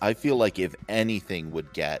if I feel like if anything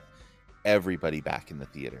would get everybody back in the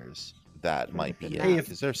theaters, that might be it,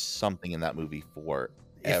 because there's something in that movie for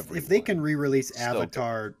everyone. If they can re-release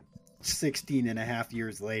Avatar 16 and a half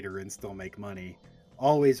years later and still make money,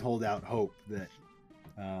 always hold out hope that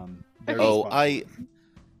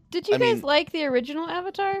did you guys like the original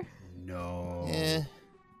Avatar? No.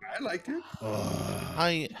 I liked it.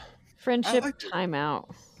 Friendship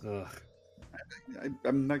Timeout.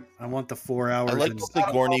 I want the 4 hours. I like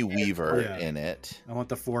Sigourney Weaver in it. I want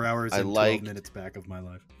the 4 hours and 12 minutes back of my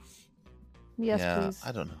life. Yes, please.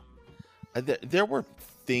 I don't know. There were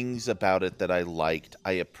things about it that I liked.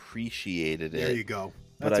 I appreciated it. There you go.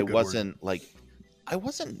 But I wasn't I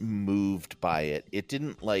wasn't moved by it. It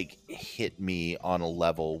didn't hit me on a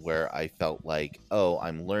level where I felt like, oh,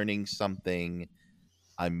 I'm learning something.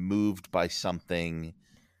 I'm moved by something.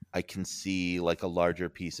 I can see a larger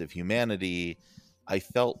piece of humanity. I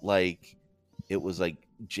felt like it was like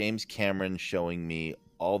James Cameron showing me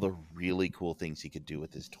all the really cool things he could do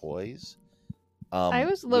with his toys. I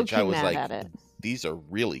was low-key mad at it. These are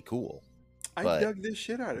really cool. I dug this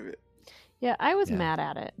shit out of it. Yeah, I was mad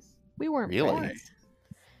at it. We weren't really friends.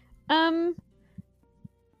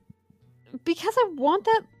 Because I want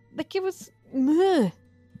that. It was.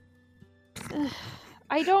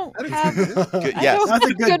 I don't have. That's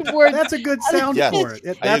a good word. That's a good sound for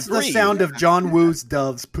it. That's the sound of John Woo's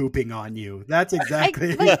doves pooping on you. That's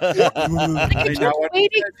exactly. I was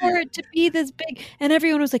waiting for it to be this big, and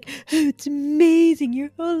everyone was like, "Oh, it's amazing! Your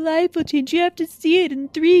whole life will change. You have to see it in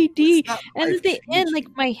 3D." And at the end,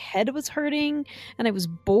 my head was hurting, and I was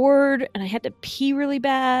bored, and I had to pee really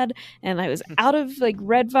bad, and I was out of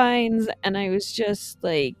red vines, and I was just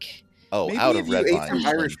like. Oh, maybe out if of you red ate vines. some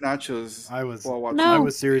Irish nachos. I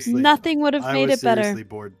was seriously. Nothing would have made it better. I was seriously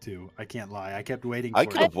bored too. I can't lie. I kept waiting. I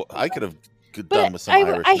could have done with some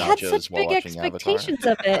Irish nachos. I had such big expectations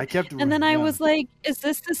of it, and then I was like, "Is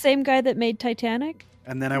this the same guy that made Titanic?"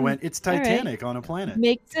 And then I went, "It's Titanic on a planet."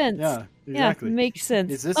 Makes sense. Yeah, exactly. Yeah, makes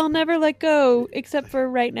sense. I'll never let go, except for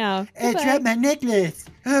right now. I dropped my necklace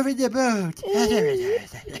over the boat.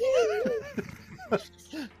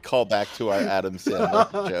 Call back to our Adam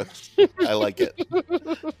Sandler jokes. I like it.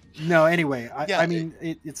 No, anyway, I mean,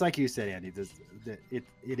 it's like you said, Andy. It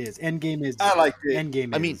is. Endgame is. I like it.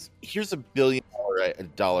 Endgame. I mean, here's $1 billion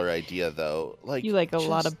idea, though. You like a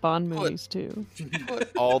lot of Bond movies too.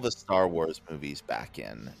 Put all the Star Wars movies back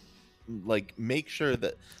in. Make sure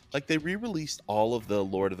that they re-released all of the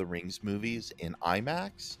Lord of the Rings movies in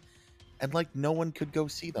IMAX, and no one could go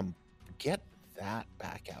see them. Get that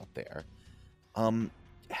back out there.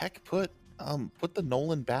 Heck, put the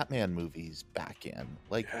Nolan Batman movies back in.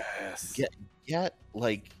 Get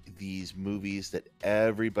these movies that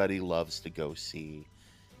everybody loves to go see,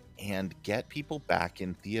 and get people back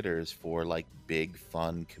in theaters for big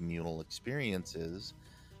fun communal experiences.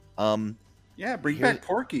 Yeah, bring Here- back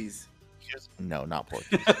Porky's. No, not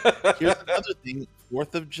Porky's. Here's another thing.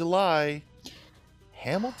 4th of July,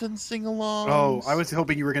 Hamilton sing-alongs. Oh, I was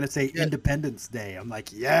hoping you were going to say Independence Day. I'm like,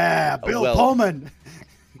 yeah, Bill well- Pullman.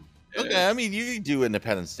 Okay, I mean, you can do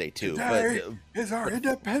Independence Day too, Today but is our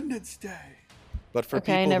Independence Day. But for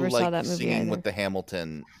Okay, I people never who saw like that movie singing either. with the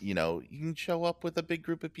Hamilton, you can show up with a big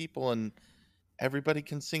group of people and everybody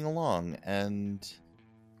can sing along, and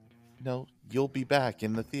you'll be back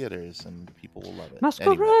in the theaters and people will love it.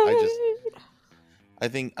 Masquerade. Anyway, I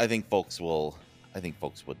think folks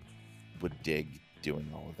would dig doing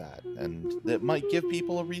all of that, and that might give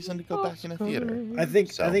people a reason to go back in a theater. I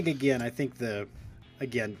think So-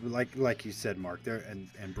 like you said, Mark, there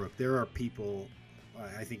and Brooke, there are people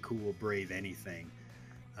I think who will brave anything.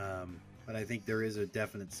 But I think there is a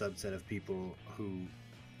definite subset of people who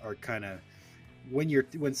are kind of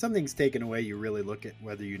when something's taken away, you really look at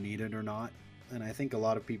whether you need it or not. And I think a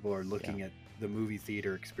lot of people are looking at the movie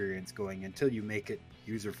theater experience going until you make it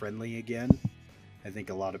user friendly again. I think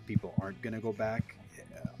a lot of people aren't going to go back,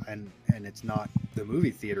 and it's not the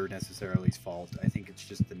movie theater necessarily's fault. I think it's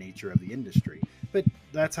just the nature of the industry. But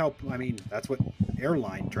that's what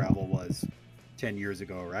airline travel was 10 years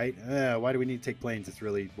ago, right? Why do we need to take planes? It's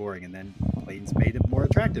really boring. And then planes made it more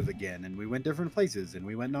attractive again, and we went different places, and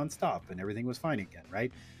we went nonstop, and everything was fine again,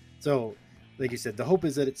 right? So, like you said, the hope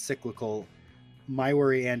is that it's cyclical. My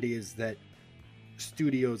worry, Andy, is that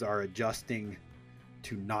studios are adjusting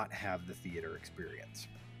to not have the theater experience,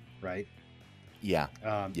 right? Yeah.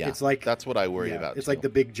 It's like that's what I worry about. It's too. like the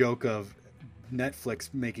big joke of Netflix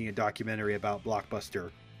making a documentary about Blockbuster,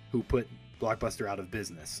 who put Blockbuster out of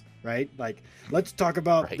business, right? Like, let's talk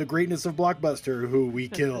about the greatness of Blockbuster, who we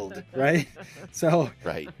killed, right? So,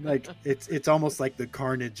 like, it's almost like the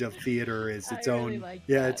carnage of theater is its own.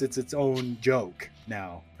 It's its own joke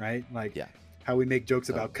now, right? Like, how we make jokes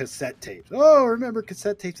about cassette tapes. Oh, remember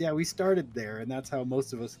cassette tapes? Yeah, we started there, and that's how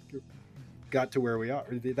most of us got to where we are.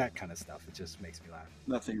 That kind of stuff. It just makes me laugh.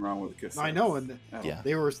 Nothing wrong with cassettes. I know, and Yeah.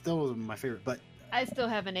 they were still my favorite. But I still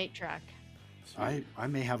have an 8-track. I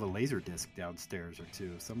may have a laser disc downstairs or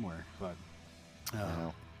two somewhere.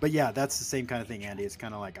 But yeah, that's the same kind of thing, Andy. It's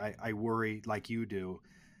kind of like I worry, like you do,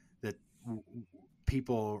 that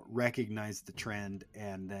people recognize the trend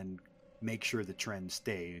and then make sure the trend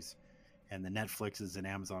stays. And the Netflixes and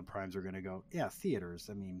Amazon Primes are going to go, yeah, theaters.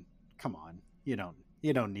 I mean, come on, you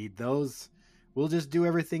don't need those. We'll just do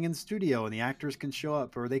everything in studio, and the actors can show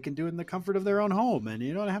up, or they can do it in the comfort of their own home, and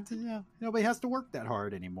you don't have to. Nobody has to work that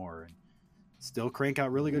hard anymore, and still crank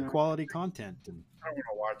out really good quality content. And I don't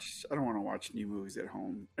want to watch new movies at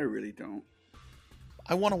home. I really don't.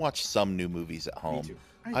 I want to watch some new movies at home. too.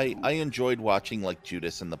 I enjoyed watching like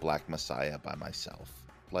Judas and the Black Messiah by myself.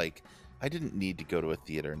 Like, I didn't need to go to a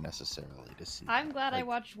theater necessarily to see. I'm glad I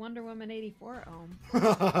watched Wonder Woman 84 at home.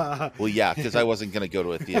 Well, yeah, because I wasn't going to go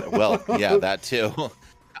to a theater. Well, yeah, that too.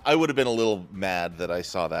 I would have been a little mad that I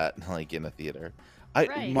saw that like in a theater.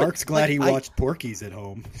 Mark's glad he watched Porky's at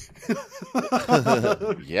home.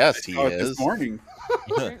 Yes, he is. This morning.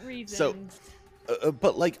 Different reasons. So,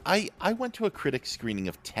 but like I went to a critic screening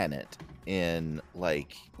of Tenet in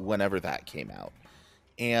like whenever that came out.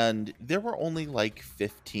 And there were only like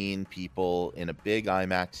 15 people in a big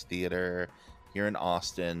IMAX theater here in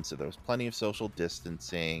Austin, so there was plenty of social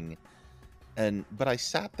distancing. But I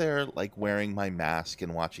sat there like wearing my mask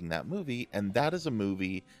and watching that movie, and that is a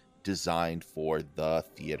movie designed for the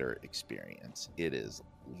theater experience. It is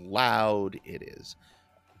loud, it is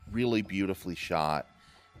really beautifully shot,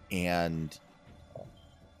 and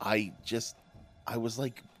I was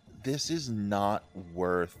like, this is not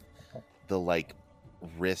worth the like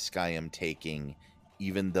risk I am taking,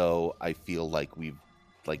 even though I feel like we've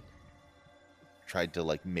like tried to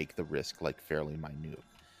like make the risk like fairly minute.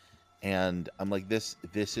 And I'm like, this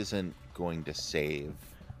isn't going to save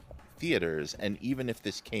theaters. And even if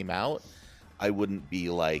this came out, I wouldn't be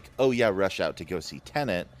like, oh yeah, rush out to go see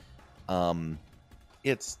Tenet.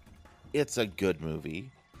 It's a good movie,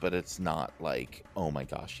 but it's not like, oh my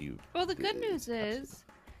gosh, Well, the good news is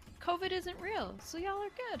COVID isn't real, so y'all are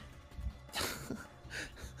good.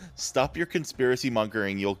 Stop your conspiracy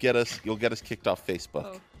mongering. You'll get us kicked off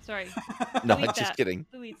Facebook. Oh, sorry. No, Delete I'm just that. kidding.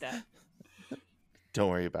 Delete that. Don't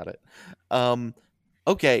worry about it.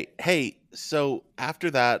 Okay. Hey, so after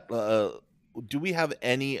that, do we have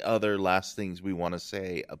any other last things we want to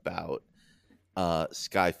say about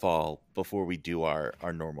Skyfall before we do our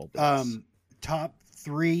normal bits? Top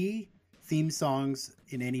 3 theme songs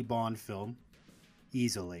in any Bond film,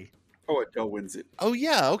 easily. Oh, Adele wins it. Oh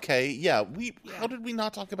yeah, okay, yeah. How did we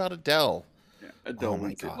not talk about Adele? Yeah, Adele Oh my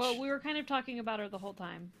wins it. gosh. Well, we were kind of talking about her the whole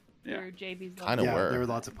time. through JB's Kinda level. were. There were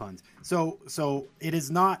lots of puns. So it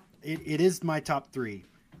is not. It is my top 3.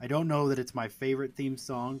 I don't know that it's my favorite theme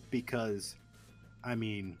song because, I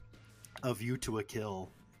mean, "A View to a Kill"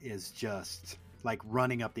 is just like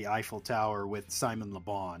running up the Eiffel Tower with Simon Le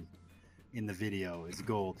Bon in the video is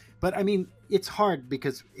gold. But I mean, it's hard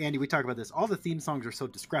because, Andy, we talk about this. All the theme songs are so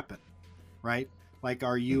discrepant, right? Like,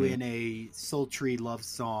 are you in a sultry love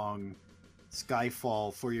song,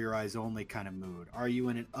 Skyfall, For Your Eyes Only kind of mood? Are you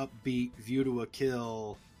in an upbeat View to a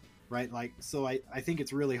Kill, right? Like, so I think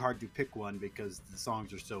it's really hard to pick one because the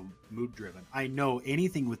songs are so mood driven. I know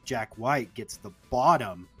anything with Jack White gets the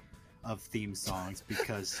bottom of theme songs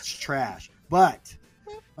because it's trash. But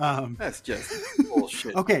that's just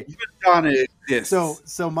bullshit. Okay, Madonna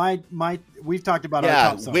exists. so my we've talked about our Yeah,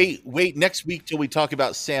 top songs. wait. Next week till we talk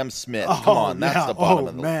about Sam Smith. Come on, that's the bottom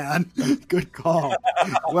of the man. Good call.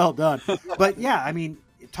 Well done. But yeah, I mean,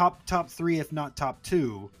 top 3, if not top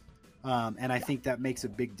 2. And I think that makes a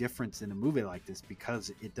big difference in a movie like this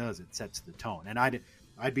because it sets the tone. And I'd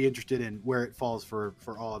be interested in where it falls for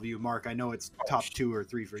all of you. Mark, I know it's top 2 or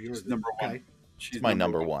 3 for yours. Number one. Okay. She's my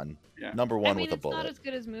number one. Yeah. Number one I mean, with a it's not bullet. as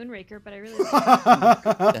good as Moonraker, but I really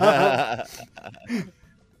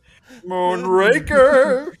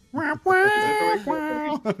Moonraker.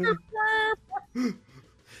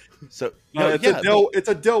 So it's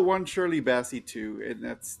Adele 1, Shirley Bassey 2, and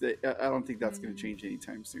I don't think that's going to change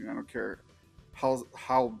anytime soon. I don't care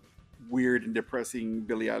how weird and depressing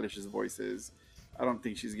Billie Eilish's voice is. I don't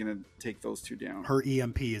think she's going to take those 2 down. Her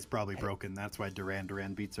EMP is probably broken. That's why Duran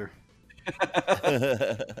Duran beats her.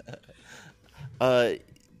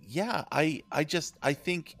 Yeah, I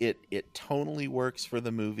think it tonally works for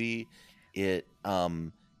the movie. It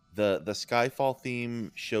the Skyfall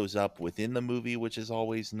theme shows up within the movie, which is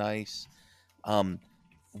always nice.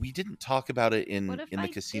 We didn't talk about it in the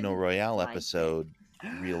Casino Royale episode,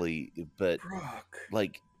 really, but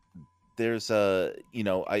like there's I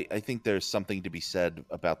think there's something to be said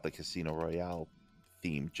about the Casino Royale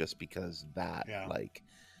theme just because that like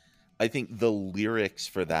I think the lyrics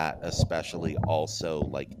for that especially also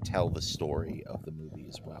like tell the story of the movie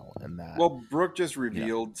as well. And that Brooke just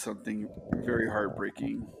revealed something very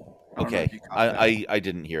heartbreaking. Okay, I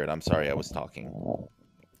didn't hear it. I'm sorry, I was talking.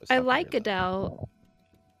 I like Adele.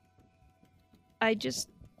 I just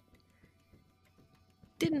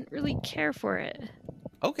didn't really care for it.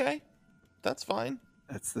 Okay, that's fine.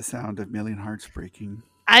 That's the sound of Million Hearts Breaking.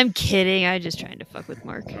 I'm kidding. I'm just trying to fuck with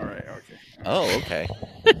Mark. All right, okay. Oh, okay.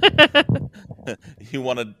 You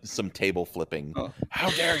wanted some table flipping. Oh.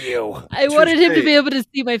 How dare you? I wanted him to be able to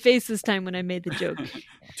see my face this time when I made the joke.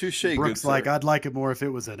 Touche. Brooke's like, I'd like it more if it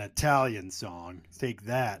was an Italian song. Take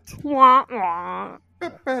that. No,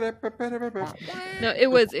 it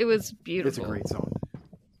was beautiful. It's a great song.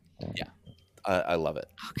 Yeah, I love it.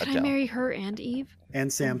 Oh, can I marry her and Eve?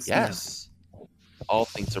 And Sam Smith. Yes. All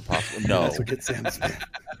things are possible. No. That's what gets Sam Smith.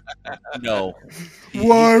 No.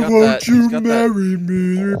 Why won't you marry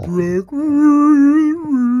me, Brooke?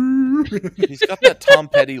 He's got that Tom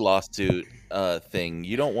Petty lawsuit thing.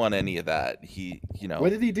 You don't want any of that.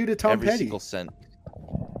 What did he do to Tom Petty? Single cent.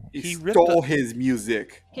 He stole his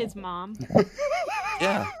music. His mom.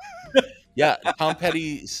 Yeah. Yeah, Tom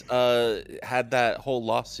Petty had that whole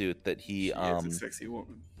lawsuit that he She is a sexy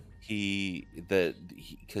woman.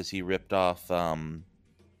 Because he ripped off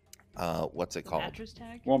what's it called? Mattress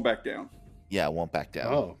Tag? Won't Back Down. Yeah, Won't Back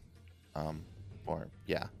Down.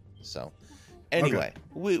 So anyway,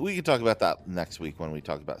 we can talk about that next week when we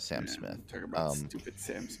talk about Sam Smith. Talk about stupid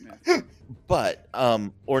Sam Smith. But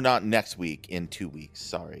or not next week, in 2 weeks.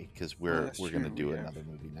 Sorry, because we're going to do another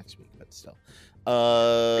movie next week. But still,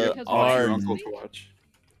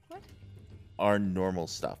 our normal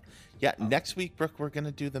stuff. Yeah, next week, Brooke, we're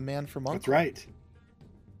gonna do The Man from U.N.C.L.E. That's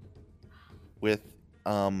right.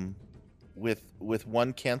 With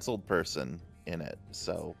one canceled person in it,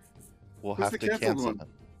 so we'll Who's have the to canceled cancel one? him.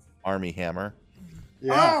 Army Hammer.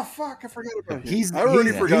 Yeah. Oh fuck! I forgot about him. He's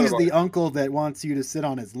forgot the uncle that wants you to sit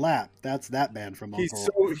on his lap. That's that man from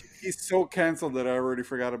U.N.C.L.E. He's so canceled that I already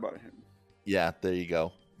forgot about him. Yeah, there you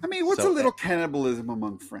go. I mean, what's a little cannibalism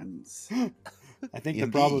among friends? I think the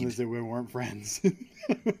problem is that we weren't friends.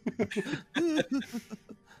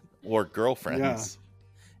 Or girlfriends.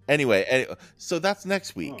 Yeah. Anyway, so that's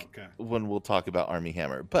next week when we'll talk about Army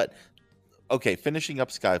Hammer. But okay, finishing up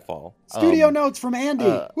Skyfall. Studio notes from Andy.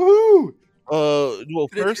 Woohoo! Well,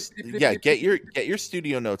 first, get your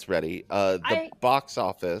studio notes ready. The box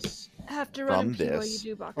office. I have to run from and pee while you this.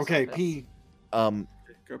 do box Okay, office. P.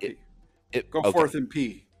 Go pee. Go okay. forth and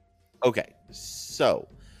pee. Okay, so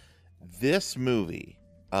this movie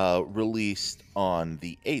released on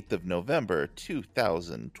the 8th of November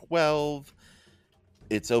 2012.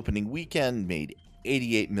 Its opening weekend made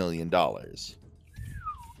 $88 million.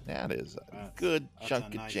 That is a good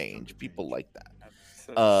chunk of change. People like that.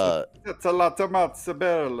 That's a lot of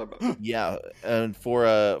mozzarella. Yeah, and for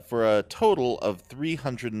a total of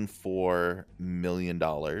 $304 million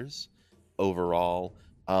overall,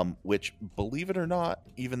 which, believe it or not,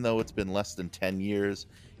 even though it's been less than 10 years,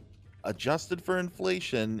 adjusted for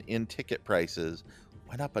inflation in ticket prices,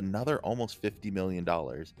 went up another almost $50 million.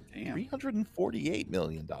 Damn. $348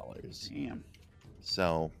 million. Damn.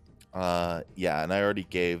 So, yeah, and I already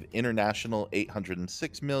gave international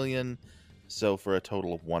 $806 million. So for a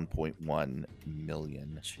total of 1.1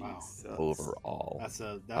 million overall, that's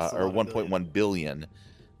or 1.1 billion.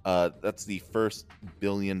 That's the first $1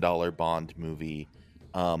 billion Bond movie.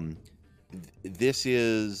 This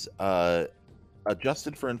is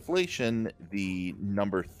adjusted for inflation, the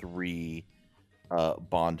number 3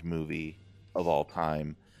 Bond movie of all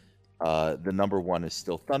time. The number 1 is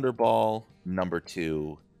still Thunderball. Number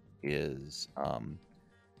 2 is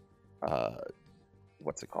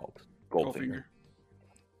what's it called? Goldfinger.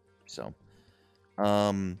 So,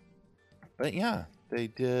 but yeah, they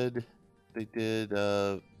did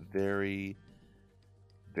very,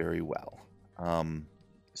 very well.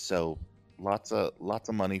 So lots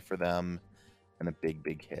of money for them, and a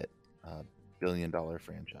big hit. $1 billion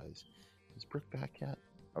franchise. Is Brooke back yet?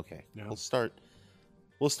 Okay, no.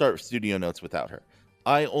 We'll start studio notes without her.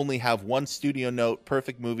 I only have one studio note.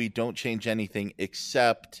 Perfect movie. Don't change anything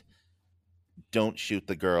except don't shoot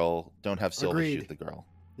the girl. Don't have Silva shoot the girl.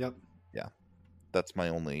 Yep. Yeah. That's my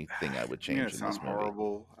only thing I would change in this movie.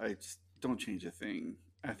 Horrible. I just don't change a thing.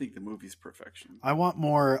 I think the movie's perfection. I want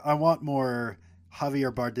more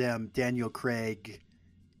Javier Bardem, Daniel Craig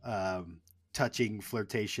touching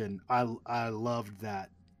flirtation. I loved that.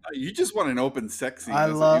 You just want an open sex scene. I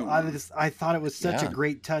thought it was such a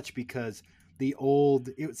great touch because it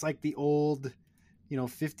was like the old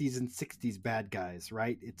 50s and 60s bad guys,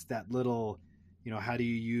 right? It's that little, how do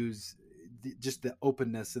you use just the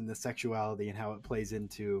openness and the sexuality and how it plays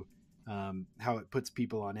into how it puts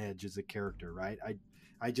people on edge as a character, right?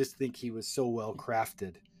 I just think he was so well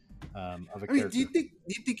crafted of a character. Do you think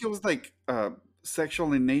it was like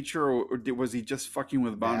sexual in nature, or was he just fucking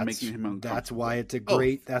with Bond, making him uncomfortable? That's why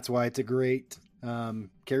it's a great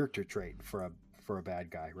character trait for a bad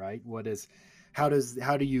guy, right? How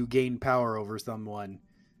do you gain power over someone?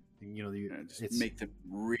 Just make them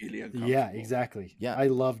really uncomfortable. Yeah, exactly. Yeah, I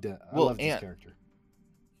loved it. I loved this character.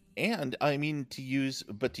 And I mean to use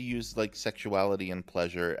like sexuality and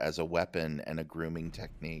pleasure as a weapon and a grooming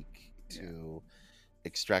technique to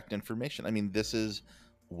extract information. I mean, this is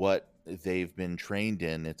what they've been trained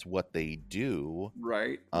in. It's what they do.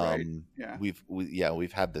 Right. Yeah.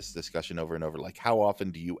 We've had this discussion over and over. Like, how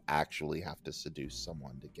often do you actually have to seduce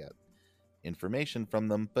someone to get information from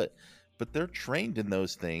them? But they're trained in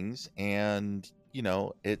those things, and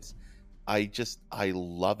I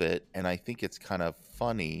love it, and I think it's kind of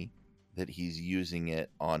funny that he's using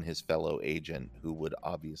it on his fellow agent who would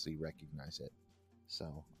obviously recognize it.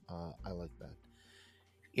 So I like that.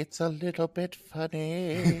 It's a little bit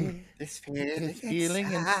funny. This feeling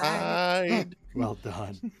inside. Well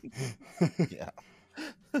done. Yeah.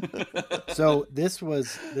 So this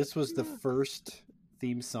was the first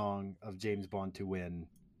theme song of James Bond to win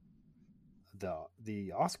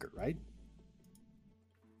the Oscar, right?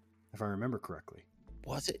 If I remember correctly.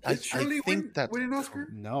 Was it? Did Shirley win an Oscar?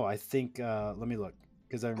 No, I think. Let me look,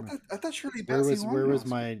 because I thought Shirley Bassey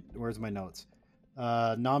won. Where's my notes?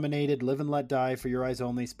 Nominated: Live and Let Die, For Your Eyes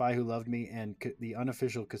Only, Spy Who Loved Me, and the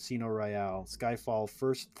unofficial Casino Royale. Skyfall,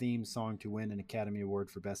 first theme song to win an Academy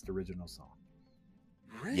Award for Best Original Song.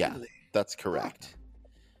 Really? Yeah, that's correct.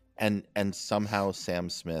 And somehow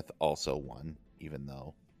Sam Smith also won, even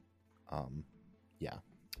though,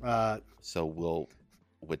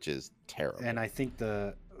 which is terrible. And I think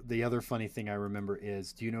the other funny thing I remember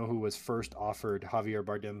is, do you know who was first offered Javier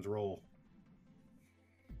Bardem's role?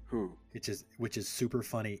 Who? Which is super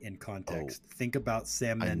funny in context. Think about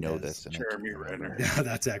Sam Mendes. I know this. Jeremy Renner. Yeah,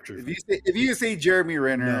 that's actually. If you say Jeremy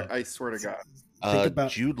Renner, I swear to God. Think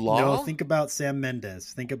about Jude Law. No, think about Sam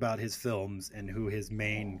Mendes. Think about his films and who his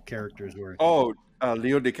main characters were. Oh,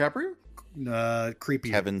 Leo DiCaprio. Creepy.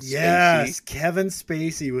 Kevin Spacey. Yes, Kevin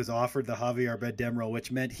Spacey was offered the Javier Bardem role,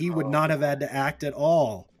 which meant he would not have had to act at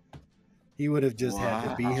all. He would have just had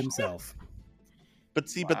to be himself. But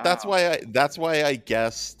that's why I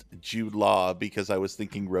guessed Jude Law, because I was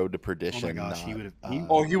thinking Road to Perdition. Oh my gosh, he would have.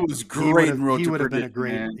 He was great in Road to Perdition. He would have been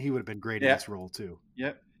great. He would have been great in this role too.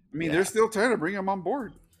 Yep. I mean, they're still trying to bring him on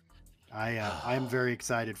board. I am very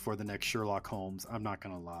excited for the next Sherlock Holmes. I'm not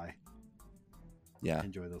gonna lie. Yeah,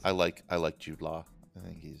 enjoy those. I like Jude Law. I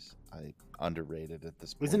think he's underrated at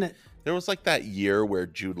this point. Isn't it? There was like that year where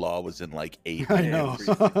Jude Law was in like 8 I know.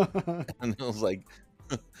 and it was like,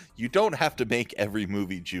 you don't have to make every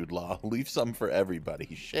movie Jude Law. Leave some for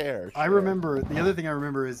everybody. Share. I remember the other thing I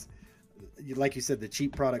remember is, like you said, the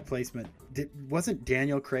cheap product placement. Wasn't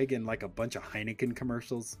Daniel Craig in like a bunch of Heineken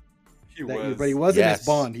commercials? He was. But he wasn't Yes. as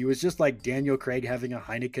Bond. He was just like Daniel Craig having a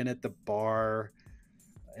Heineken at the bar,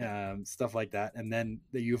 stuff like that. And then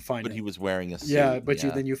you find But he was wearing a suit. yeah, but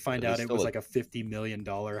then you find It was out it still was a- like a $50 million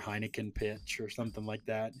Heineken pitch or something like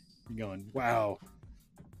that. You're going, wow.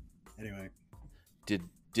 Anyway,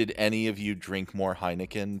 Did any of you drink more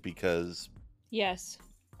Heineken? Because Yes.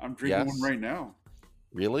 I'm drinking Yes. one right now.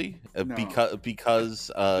 really, No.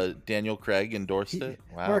 because Daniel Craig endorsed it.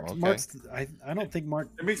 Wow. okay. Mark's. I don't think Mark.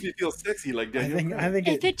 It makes me feel sexy, like I Daniel. think Craig.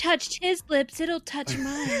 If it touched his lips, it'll touch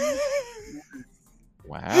mine.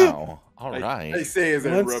 Wow. All right. I say as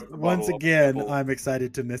I Once, rub the once bottle up again, the bowl. I'm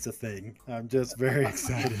excited to miss a thing. I'm just very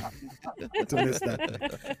excited to miss that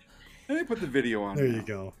thing. Let me put the video on. There now. you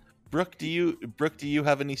go. Brooke, do you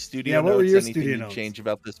have any studio Yeah, notes? what were your Anything studio you notes? change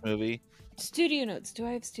about this movie? Studio notes. Do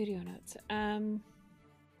I have studio notes?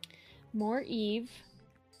 More Eve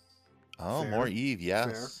Oh, Fair. more Eve,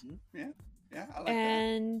 yes. Yeah, I like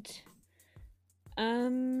and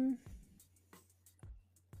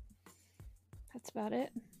that's about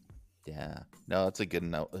it. Yeah. No, it's a good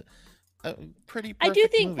note. Pretty I perfect do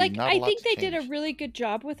think movie. Not a I lot think to they did a change. really good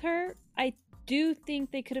job with her. I do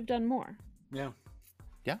think they could have done more. Yeah.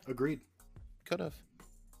 Yeah. Agreed. Could have.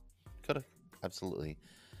 Absolutely.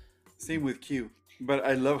 that. Same with Q. But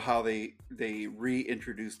I love how they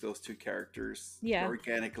reintroduced those two characters Yeah.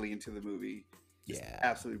 organically into the movie. Just Yeah.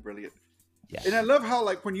 absolutely brilliant. Yeah. And I love how,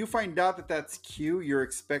 like, when you find out that that's Q, you're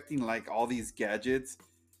expecting like all these gadgets,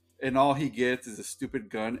 and all he gets is a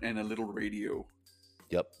stupid gun and a little radio.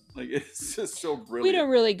 Yep. Like, it's just so brilliant. We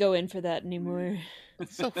don't really go in for that anymore.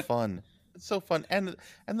 It's so fun. It's so fun, and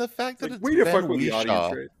the fact that Like, it's way to Ben fuck with the Whishaw.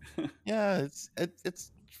 audience, right? Yeah, it's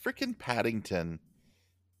freaking Paddington.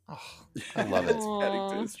 Oh, I love it. It's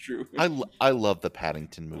Paddington, it's true. I love the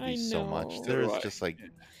Paddington I movies so much. know. There So is do just like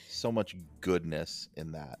so much goodness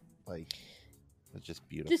in that. Like, it's just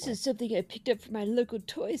beautiful. This is something I picked up from my local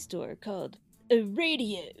toy store called a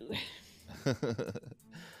radio.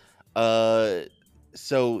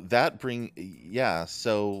 So that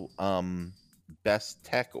best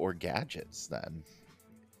tech or gadgets then.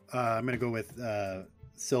 I'm gonna go with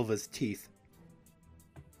Silva's teeth.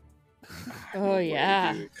 Oh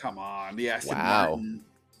yeah. Dude, come on, the Aston Wow. Martin.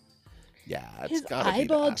 Yeah, it's His gotta be the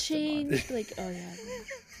eyeball Aston Martin. changed. Like, oh yeah.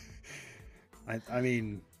 I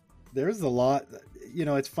mean, there's a lot. You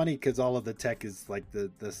know, it's funny because all of the tech is like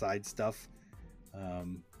the side stuff.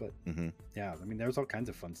 But Mhm. yeah, I mean, there's all kinds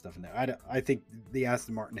of fun stuff in there. I think the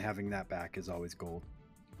Aston Martin having that back is always gold.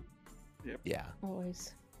 Yeah,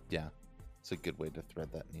 Always. yeah, it's a good way to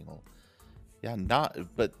thread that needle. Yeah,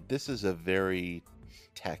 but this is a very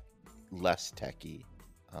less techy.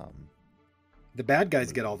 The bad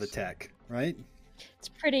guys get all the tech, right? It's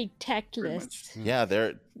pretty techless. Yeah,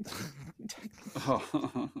 they're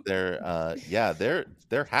Oh. they're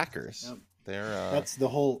hackers. Yeah. They're That's the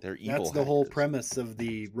whole. they're evil That's the whole hackers. premise of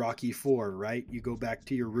the Rocky IV, right? You go back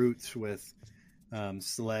to your roots with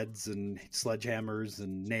sleds and sledgehammers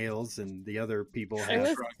and nails, and the other people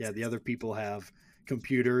have the other people have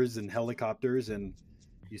computers and helicopters, and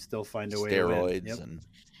you still find a way to win. steroids Yep. and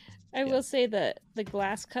I will say that the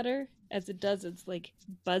glass cutter, as it does, it's like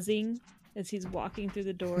buzzing as he's walking through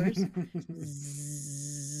the doors.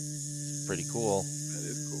 pretty cool. That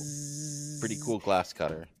is cool. Pretty cool glass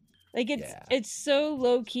cutter. Like it's so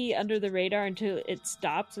low key under the radar until it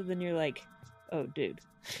stops, and then you're like, "Oh, dude."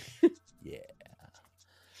 Yeah.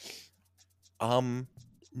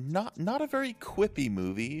 Not a very quippy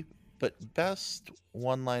movie, but best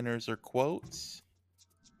one-liners or quotes.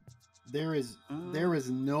 There is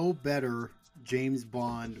no better James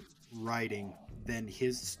Bond writing than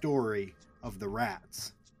his story of the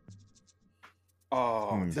rats.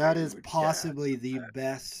 Oh, That is dude, possibly the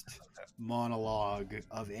best monologue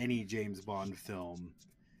of any James Bond film.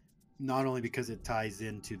 Not only because it ties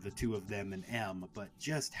into the two of them and M, but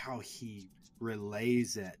just how he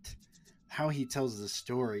relays it. How he tells the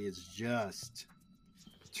story is just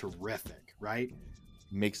terrific, right?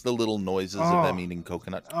 Makes the little noises Oh. of them eating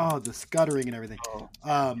coconut. Oh, the scuttering and everything. Oh.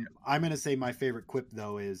 I'm gonna say my favorite quip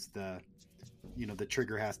though is the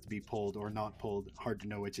trigger has to be pulled or not pulled. Hard to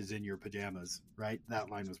know which is in your pajamas, right? That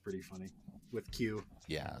line was pretty funny with Q.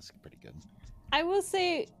 Yeah, it's pretty good. I will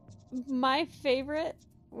say my favorite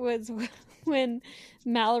was when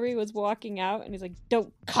Mallory was walking out, and he's like,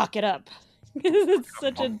 "Don't cock it up." It's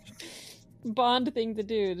such a Bond thing to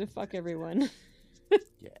do, to fuck everyone.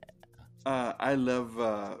 I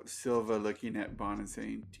love Silva looking at Bond and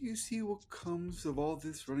saying, "Do you see what comes of all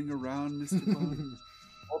this running around, Mr. Bond?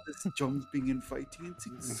 All this jumping and fighting, it's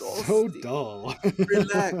exhausting. So dull."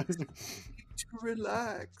 Relax. You need to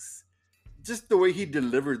relax." Just the way he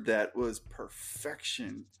delivered that was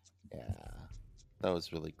perfection. Yeah, that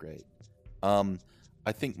was really great.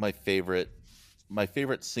 I think my favorite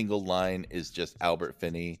single line is just Albert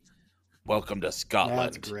Finney, "Welcome to Scotland."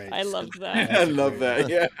 That's great. I love that. I love that.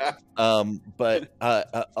 Yeah. But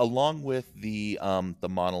along with the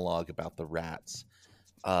monologue about the rats,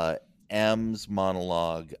 M's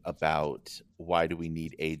monologue about why do we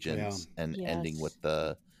need agents, and ending with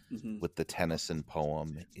the Tennyson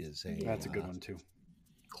poem is that's a good one too.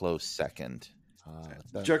 Close second.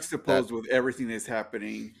 Juxtaposed with everything that's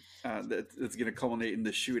happening, that's going to culminate in the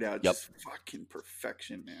shootout. Just fucking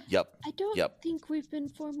perfection, man. Yep. I don't think we've been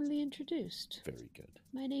formally introduced. Very good.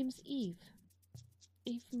 My name's Eve.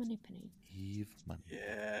 Eve Moneypenny. Eve Moneypenny.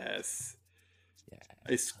 Yes. Yeah.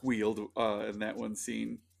 I squealed in that one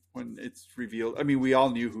scene when it's revealed. I mean, we all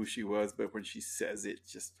knew who she was, but when she says it,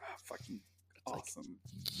 just fucking awesome.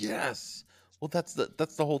 Yes. Well, that's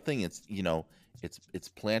the whole thing. It's, it's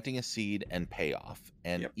planting a seed and payoff.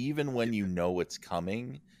 And even when you know it's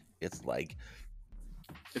coming, it's like,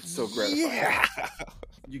 it's so gratifying. Yeah.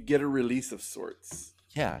 You get a release of sorts.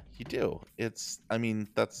 Yeah, you do. It's, I mean,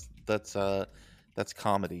 that's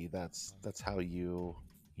comedy. That's how you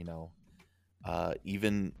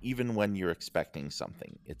even when you're expecting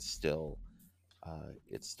something, it's still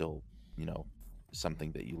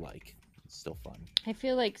something that you like. It's still fun. I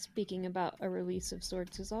feel like speaking about a release of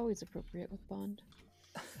sorts is always appropriate with Bond.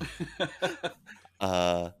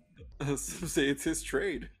 Some say it's his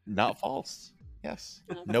trade. Not false. Yes.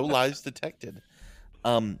 No lies detected.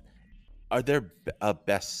 Are there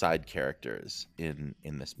best side characters in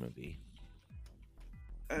this movie?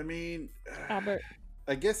 I mean, Albert.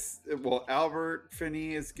 I guess, Albert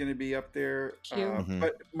Finney is going to be up there.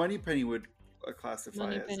 But Moneypenny would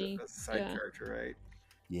classify as a side character, right?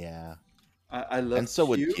 Yeah. I love and so Q.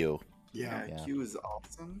 would Q. Yeah, Q is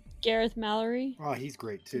awesome. Gareth Mallory. Oh, he's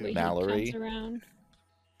great too. Mallory. He comes around.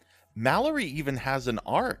 Mallory even has an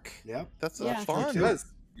arc. Yep. That's Yeah. fun. He does.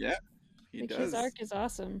 Yeah, he does. His arc is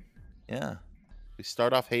awesome. Yeah. We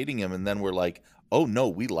start off hating him, and then we're like, oh, no,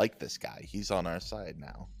 we like this guy. He's on our side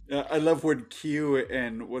now. I love when Q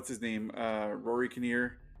and, what's his name, Rory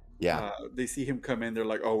Kinnear, they see him come in, they're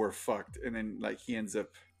like, oh, we're fucked. And then, like, he ends up,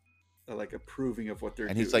 like, approving of what they're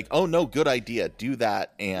doing. And he's like, oh, no, good idea. Do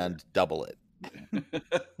that and double it.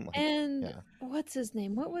 And what's his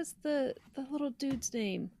name? What was the little dude's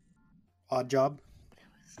name? Odd Job.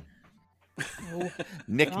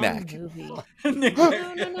 Knick-Knack. No. One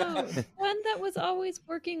that was always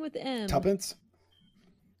working with M. Tuppence.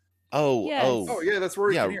 Oh, Yes. Oh, yeah, that's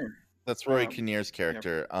Rory Kinnear. That's Rory Kinnear's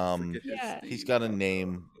character. He's got a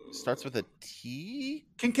name. Starts with a T?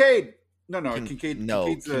 Kincaid. No, Kincaid. No,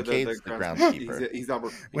 Kincaid's the groundskeeper. He's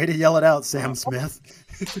Albert. Way to yell it out, Sam Smith.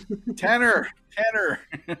 Tanner.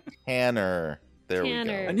 Tanner. There we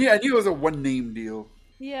go. I knew it was a one-name deal.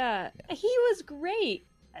 Yeah, he was great.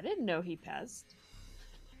 I didn't know he passed.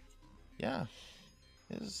 Yeah.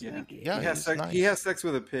 He has sex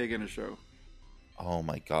with a pig in a show. Oh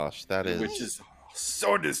my gosh, that is... Which is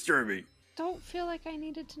so disturbing. Don't feel like I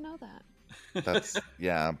needed to know that. That's,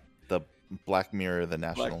 the Black Mirror, the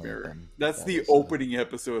national Black Mirror. anthem. That's the opening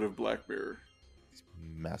episode of Black Mirror. It's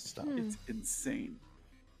messed up. It's insane.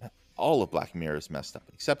 All of Black Mirror is messed up,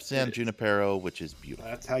 except San Junipero, which is beautiful.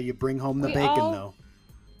 That's how you bring home the bacon, though.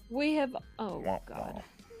 We have... Oh, God.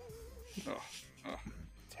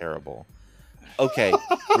 Terrible. Okay,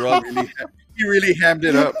 Brooke. He really hammed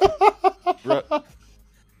it up. Brooke.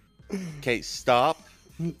 Okay, stop.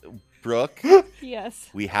 Brooke. Yes.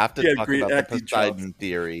 We have to talk about the Poseidon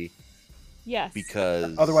theory. Yes.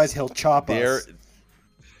 Because... Otherwise, he'll chop us.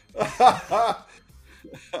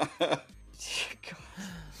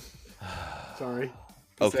 Sorry.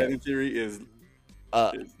 Poseidon theory is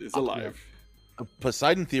alive.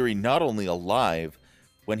 Poseidon theory not only alive,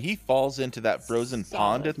 when he falls into that frozen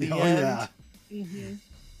pond at the end,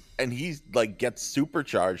 and he's like gets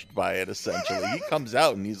supercharged by it. Essentially, he comes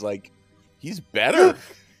out and he's like, he's better.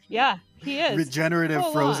 Yeah, he is.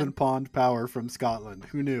 Regenerative frozen pond power from Scotland.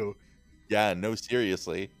 Who knew? Yeah, no,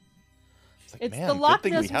 seriously. It's like, it's man, the Loch good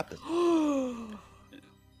thing Ness. we have this.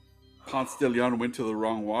 Ponce de Leon went to the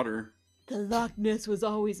wrong water. The Loch Ness was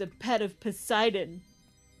always a pet of Poseidon.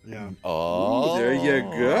 Yeah. Oh, there you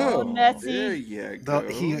go. Nessie. There you The, go.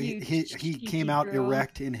 he came out girl.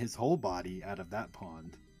 erect in his whole body out of that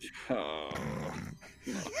pond. Oh.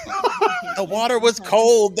 the water was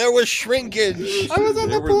cold. There was shrinkage. I was in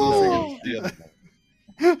the There was no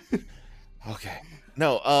pool. Okay.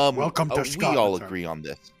 No. Welcome to we Scotland, all sir. agree on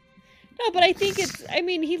this. No, but I think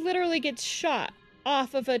he literally gets shot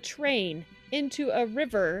off of a train into a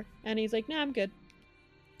river, and he's like, "Nah, I'm good."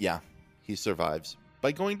 Yeah, he survives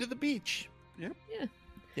by going to the beach. Yep. Yeah.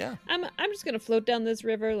 Yeah. I'm just gonna float down this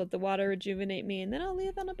river, let the water rejuvenate me, and then I'll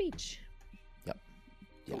live on a beach. Yep.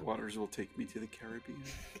 The waters will take me to the Caribbean.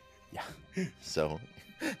 Yeah. So,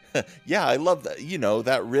 yeah, I love that. You know,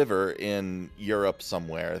 that river in Europe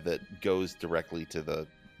somewhere that goes directly to the,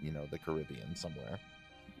 the Caribbean somewhere.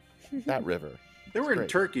 That river. They were in great.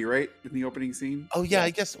 Turkey, right? In the opening scene. Oh yeah, I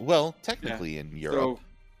guess. Well, technically in Europe. So,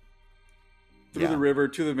 through the river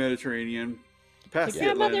to the Mediterranean, past To the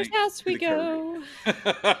grandmother's Atlantic, house to we the go.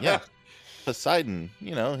 Caribbean. Yeah. Poseidon,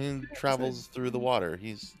 he travels through the water.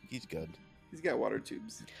 He's good. He's got water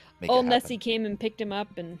tubes. Make Old it happen. Nessie came and picked him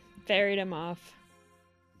up and ferried him off.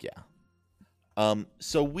 Yeah.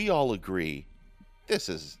 So we all agree this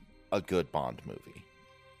is a good Bond movie.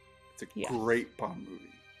 It's a great Bond movie.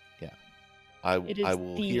 I It is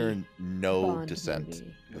will the hear no Bond dissent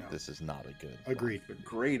movie. that this is not a good. Agreed. The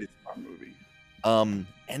greatest Bond movie.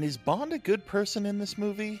 And is Bond a good person in this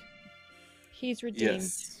movie? He's redeemed.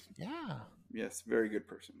 Yes. Yeah. Yes, very good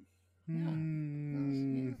person.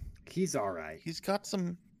 He's all right. He's got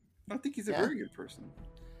some. I think he's a very good person.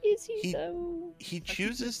 Is he though? He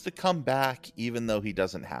chooses to come back even though he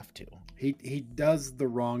doesn't have to. He does the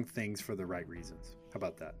wrong things for the right reasons. How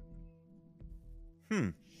about that? I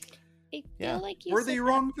feel Yeah. like he's Were they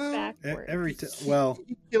wrong though? backwards. Well,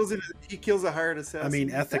 He kills a hired assassin. I mean,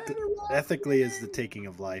 Is that ethically is the taking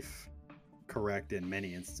of life correct in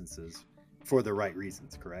many instances for the right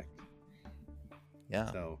reasons, correct?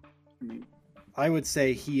 Yeah. So, I mean, I would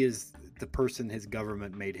say he is the person his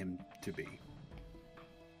government made him to be.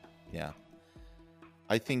 Yeah.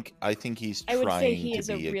 I think he's I would say trying he to is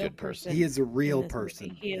be a a real good person. He is a in real this person.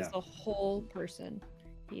 movie. He is Yeah. the whole person.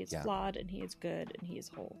 He is Yeah. flawed and he is good and he is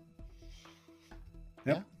whole.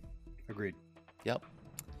 Yep. Agreed. Yep.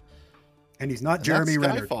 And he's not And Jeremy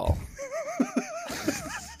that's Renner. Skyfall.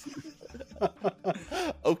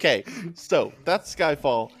 Okay, so that's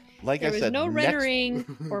Skyfall. Like There I was said, no next-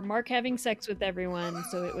 rendering or Mark having sex with everyone,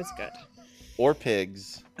 so it was good. or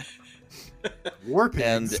pigs. War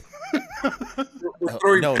pigs. we're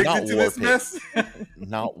throwing no, pigs not into war this pigs. mess?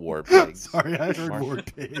 Not war pigs. Sorry, I heard War- war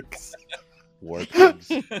pigs. War pigs.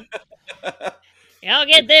 Y'all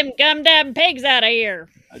get them gum-damn pigs out of here.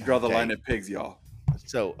 I draw the Okay. line at pigs, y'all.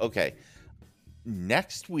 So, okay.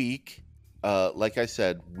 Next week, like I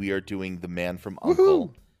said, we are doing The Man from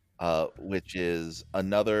U.N.C.L.E., which is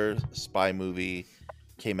another spy movie.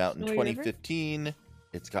 Came out in Snowy River? 2015.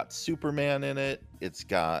 It's got Superman in it. It's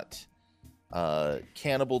got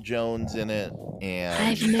Cannibal Jones in it. And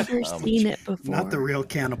I've never seen it before. Not the real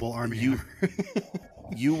Cannibal Army.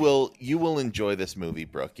 you will enjoy this movie,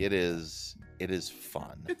 Brooke. It is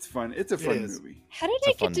fun. It's fun. It's a fun is. movie. How did It's a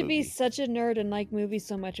I fun get to be movie. such a nerd and like movies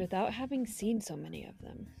so much without having seen so many of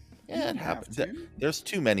them? Yeah, it don't have happens. to. There's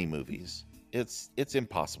too many movies. It's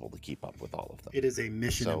impossible to keep up with all of them. It is a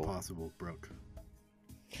mission So- impossible, Brooke.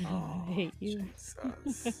 I hate you.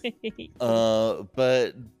 Jesus. I hate you.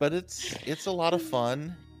 But it's a lot of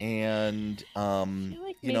fun, and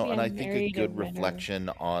like you know, maybe and I I'm think a married a good winner. reflection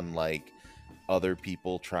on like other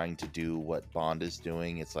people trying to do what Bond is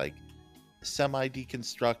doing. It's like semi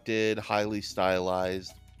deconstructed, highly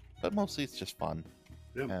stylized, but mostly it's just fun.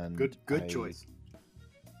 Yeah, And good I choice.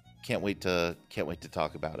 Can't wait to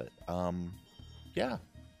talk about it. Yeah.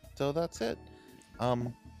 So that's it.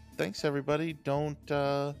 Thanks everybody. Don't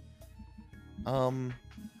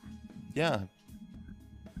yeah.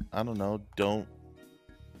 I don't know. Don't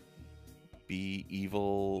be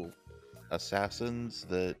evil assassins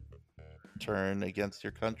that turn against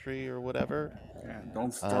your country or whatever. Yeah,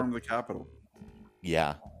 don't storm the Capitol.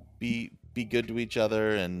 Yeah. Be good to each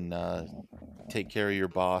other and take care of your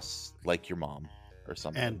boss like your mom or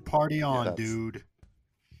something. And party on, That's- dude.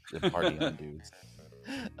 and party on, dudes.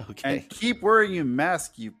 Okay. And keep wearing your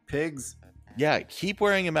mask, you pigs. Yeah, keep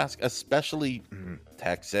wearing a mask, especially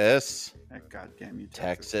Texas. God damn you,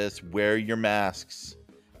 Texas, wear your masks.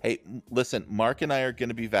 Hey, listen, Mark and I are going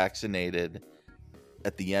to be vaccinated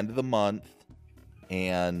at the end of the month,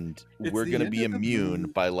 and It's we're the going to end be of the immune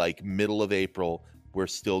month. by like middle of April. We're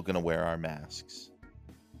still going to wear our masks.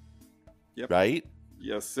 Yep. Right?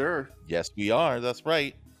 Yes, sir. Yes, we are. That's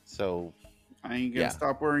right. So, I ain't gonna Yeah.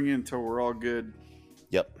 stop wearing it until we're all good.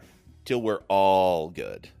 Yep. Till we're all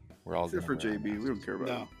good. We're all Except good. for JB, we don't care about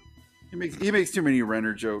No. him. He makes too many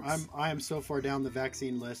Renner jokes. I am so far down the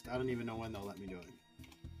vaccine list. I don't even know when they'll let me do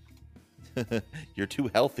it. You're too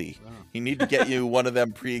healthy. You need to get you one of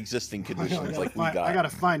them pre-existing conditions like we got. I gotta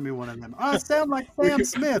find me one of them. I sound like Sam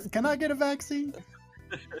Smith. Can I get a vaccine?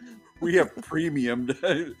 We have premium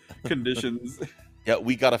conditions. Yeah,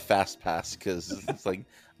 we got a fast pass because it's like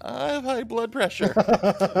I have high blood pressure.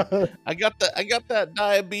 I got that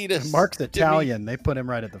diabetes. Mark's Italian. They put him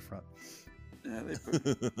right at the front. Yeah,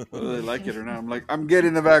 whether they like it or not. I'm like, I'm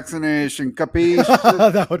getting the vaccination. Capiche?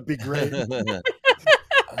 That would be great.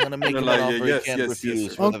 I'm gonna make him an offer he can't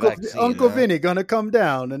refuse for the vaccine. Uncle Vinny gonna come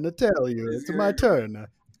down and tell you it's my turn. I'm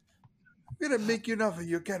gonna make you an offer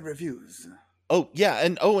you can't refuse. Oh yeah,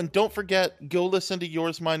 and don't forget, go listen to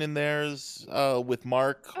Yours, Mine, and Theirs with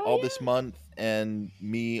Mark this month, and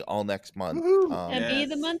me all next month. And me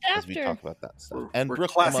the month as we after. talk about that stuff. We're And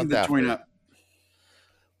Brooke classing the month the joint after. up.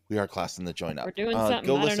 We are classing the joint up. We're doing something.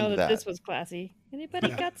 Go I don't listen know to that this was classy. Anybody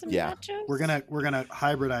got some Yeah. nachos? We're gonna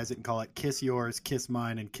hybridize it and call it Kiss Yours, Kiss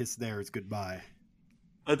Mine, and Kiss Theirs Goodbye.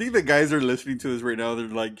 I think the guys are listening to this right now. They're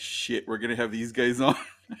like, shit, we're going to have these guys on.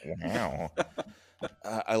 Wow.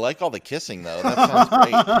 I like all the kissing though. That sounds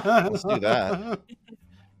great. Let's do that.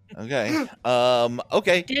 Okay.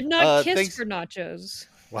 Okay. Did not kiss thanks. for nachos.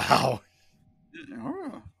 Wow.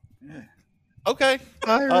 Oh, yeah. Okay.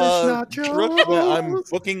 Irish nachos. Brooke, I'm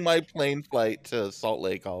booking my plane flight to Salt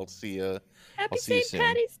Lake. I'll see you. Happy I'll see you St. soon.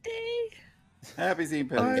 Patty's Day. Happy St.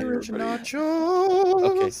 Patrick's Day, Irish everybody. nachos.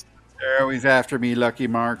 Okay. They're always after me, Lucky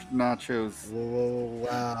Mark. Nachos. Whoa,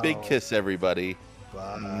 wow. Big kiss, everybody.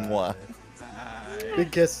 Bye. Mwah.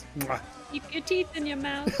 Big kiss. Mwah. Keep your teeth in your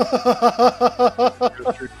mouth.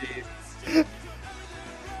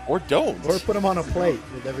 Or don't. Or put them on a plate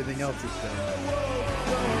with everything else that's done.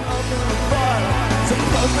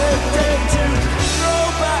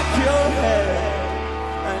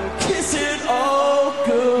 Kiss it all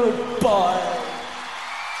goodbye.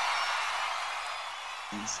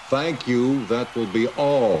 Thank you. That will be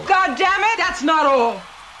all. God damn it, that's not all.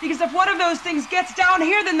 Because if one of those things gets down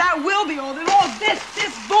here, then that will be all. Then all this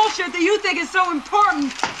bullshit that you think is so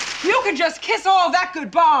important, you can just kiss all that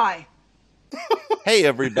goodbye. Hey,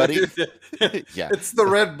 everybody. Yeah. It's the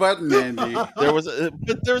red button, Andy.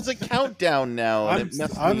 There's a countdown now. And it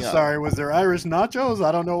messed I'm me up. sorry. Was there Irish nachos?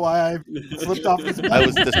 I don't know why I slipped off this. I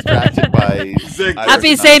was distracted by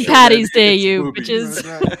Happy St. Patty's Day, you bitches.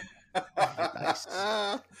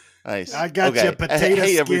 Nice. I got Okay. your potato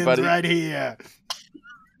Hey, skins everybody. right here.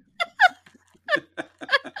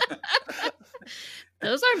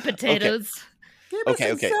 Those aren't potatoes.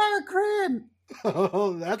 Okay. Sour cream.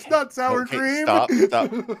 Oh, that's not sour Okay, cream. stop.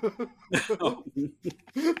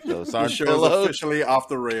 Those The aren't show's pillows. officially off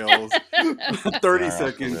the rails. 30 Are off the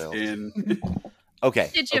seconds rails. in. Okay.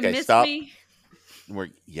 Did you okay, miss stop. me?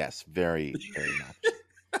 Yes, very, very much.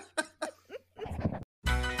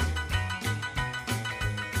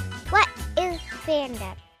 What is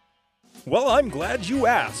fandom? Well, I'm glad you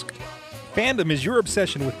asked. Fandom is your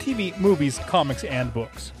obsession with TV, movies, comics, and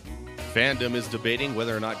books. Fandom is debating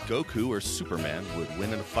whether or not Goku or Superman would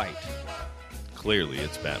win in a fight. Clearly,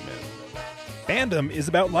 it's Batman. Fandom is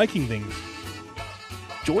about liking things.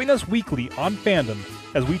 Join us weekly on Fandom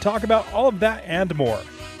as we talk about all of that and more.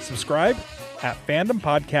 Subscribe at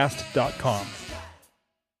fandompodcast.com.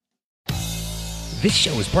 This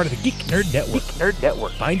show is part of the Geek Nerd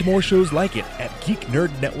Network. Find more shows like it at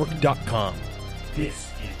geeknerdnetwork.com. This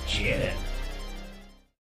is Jen.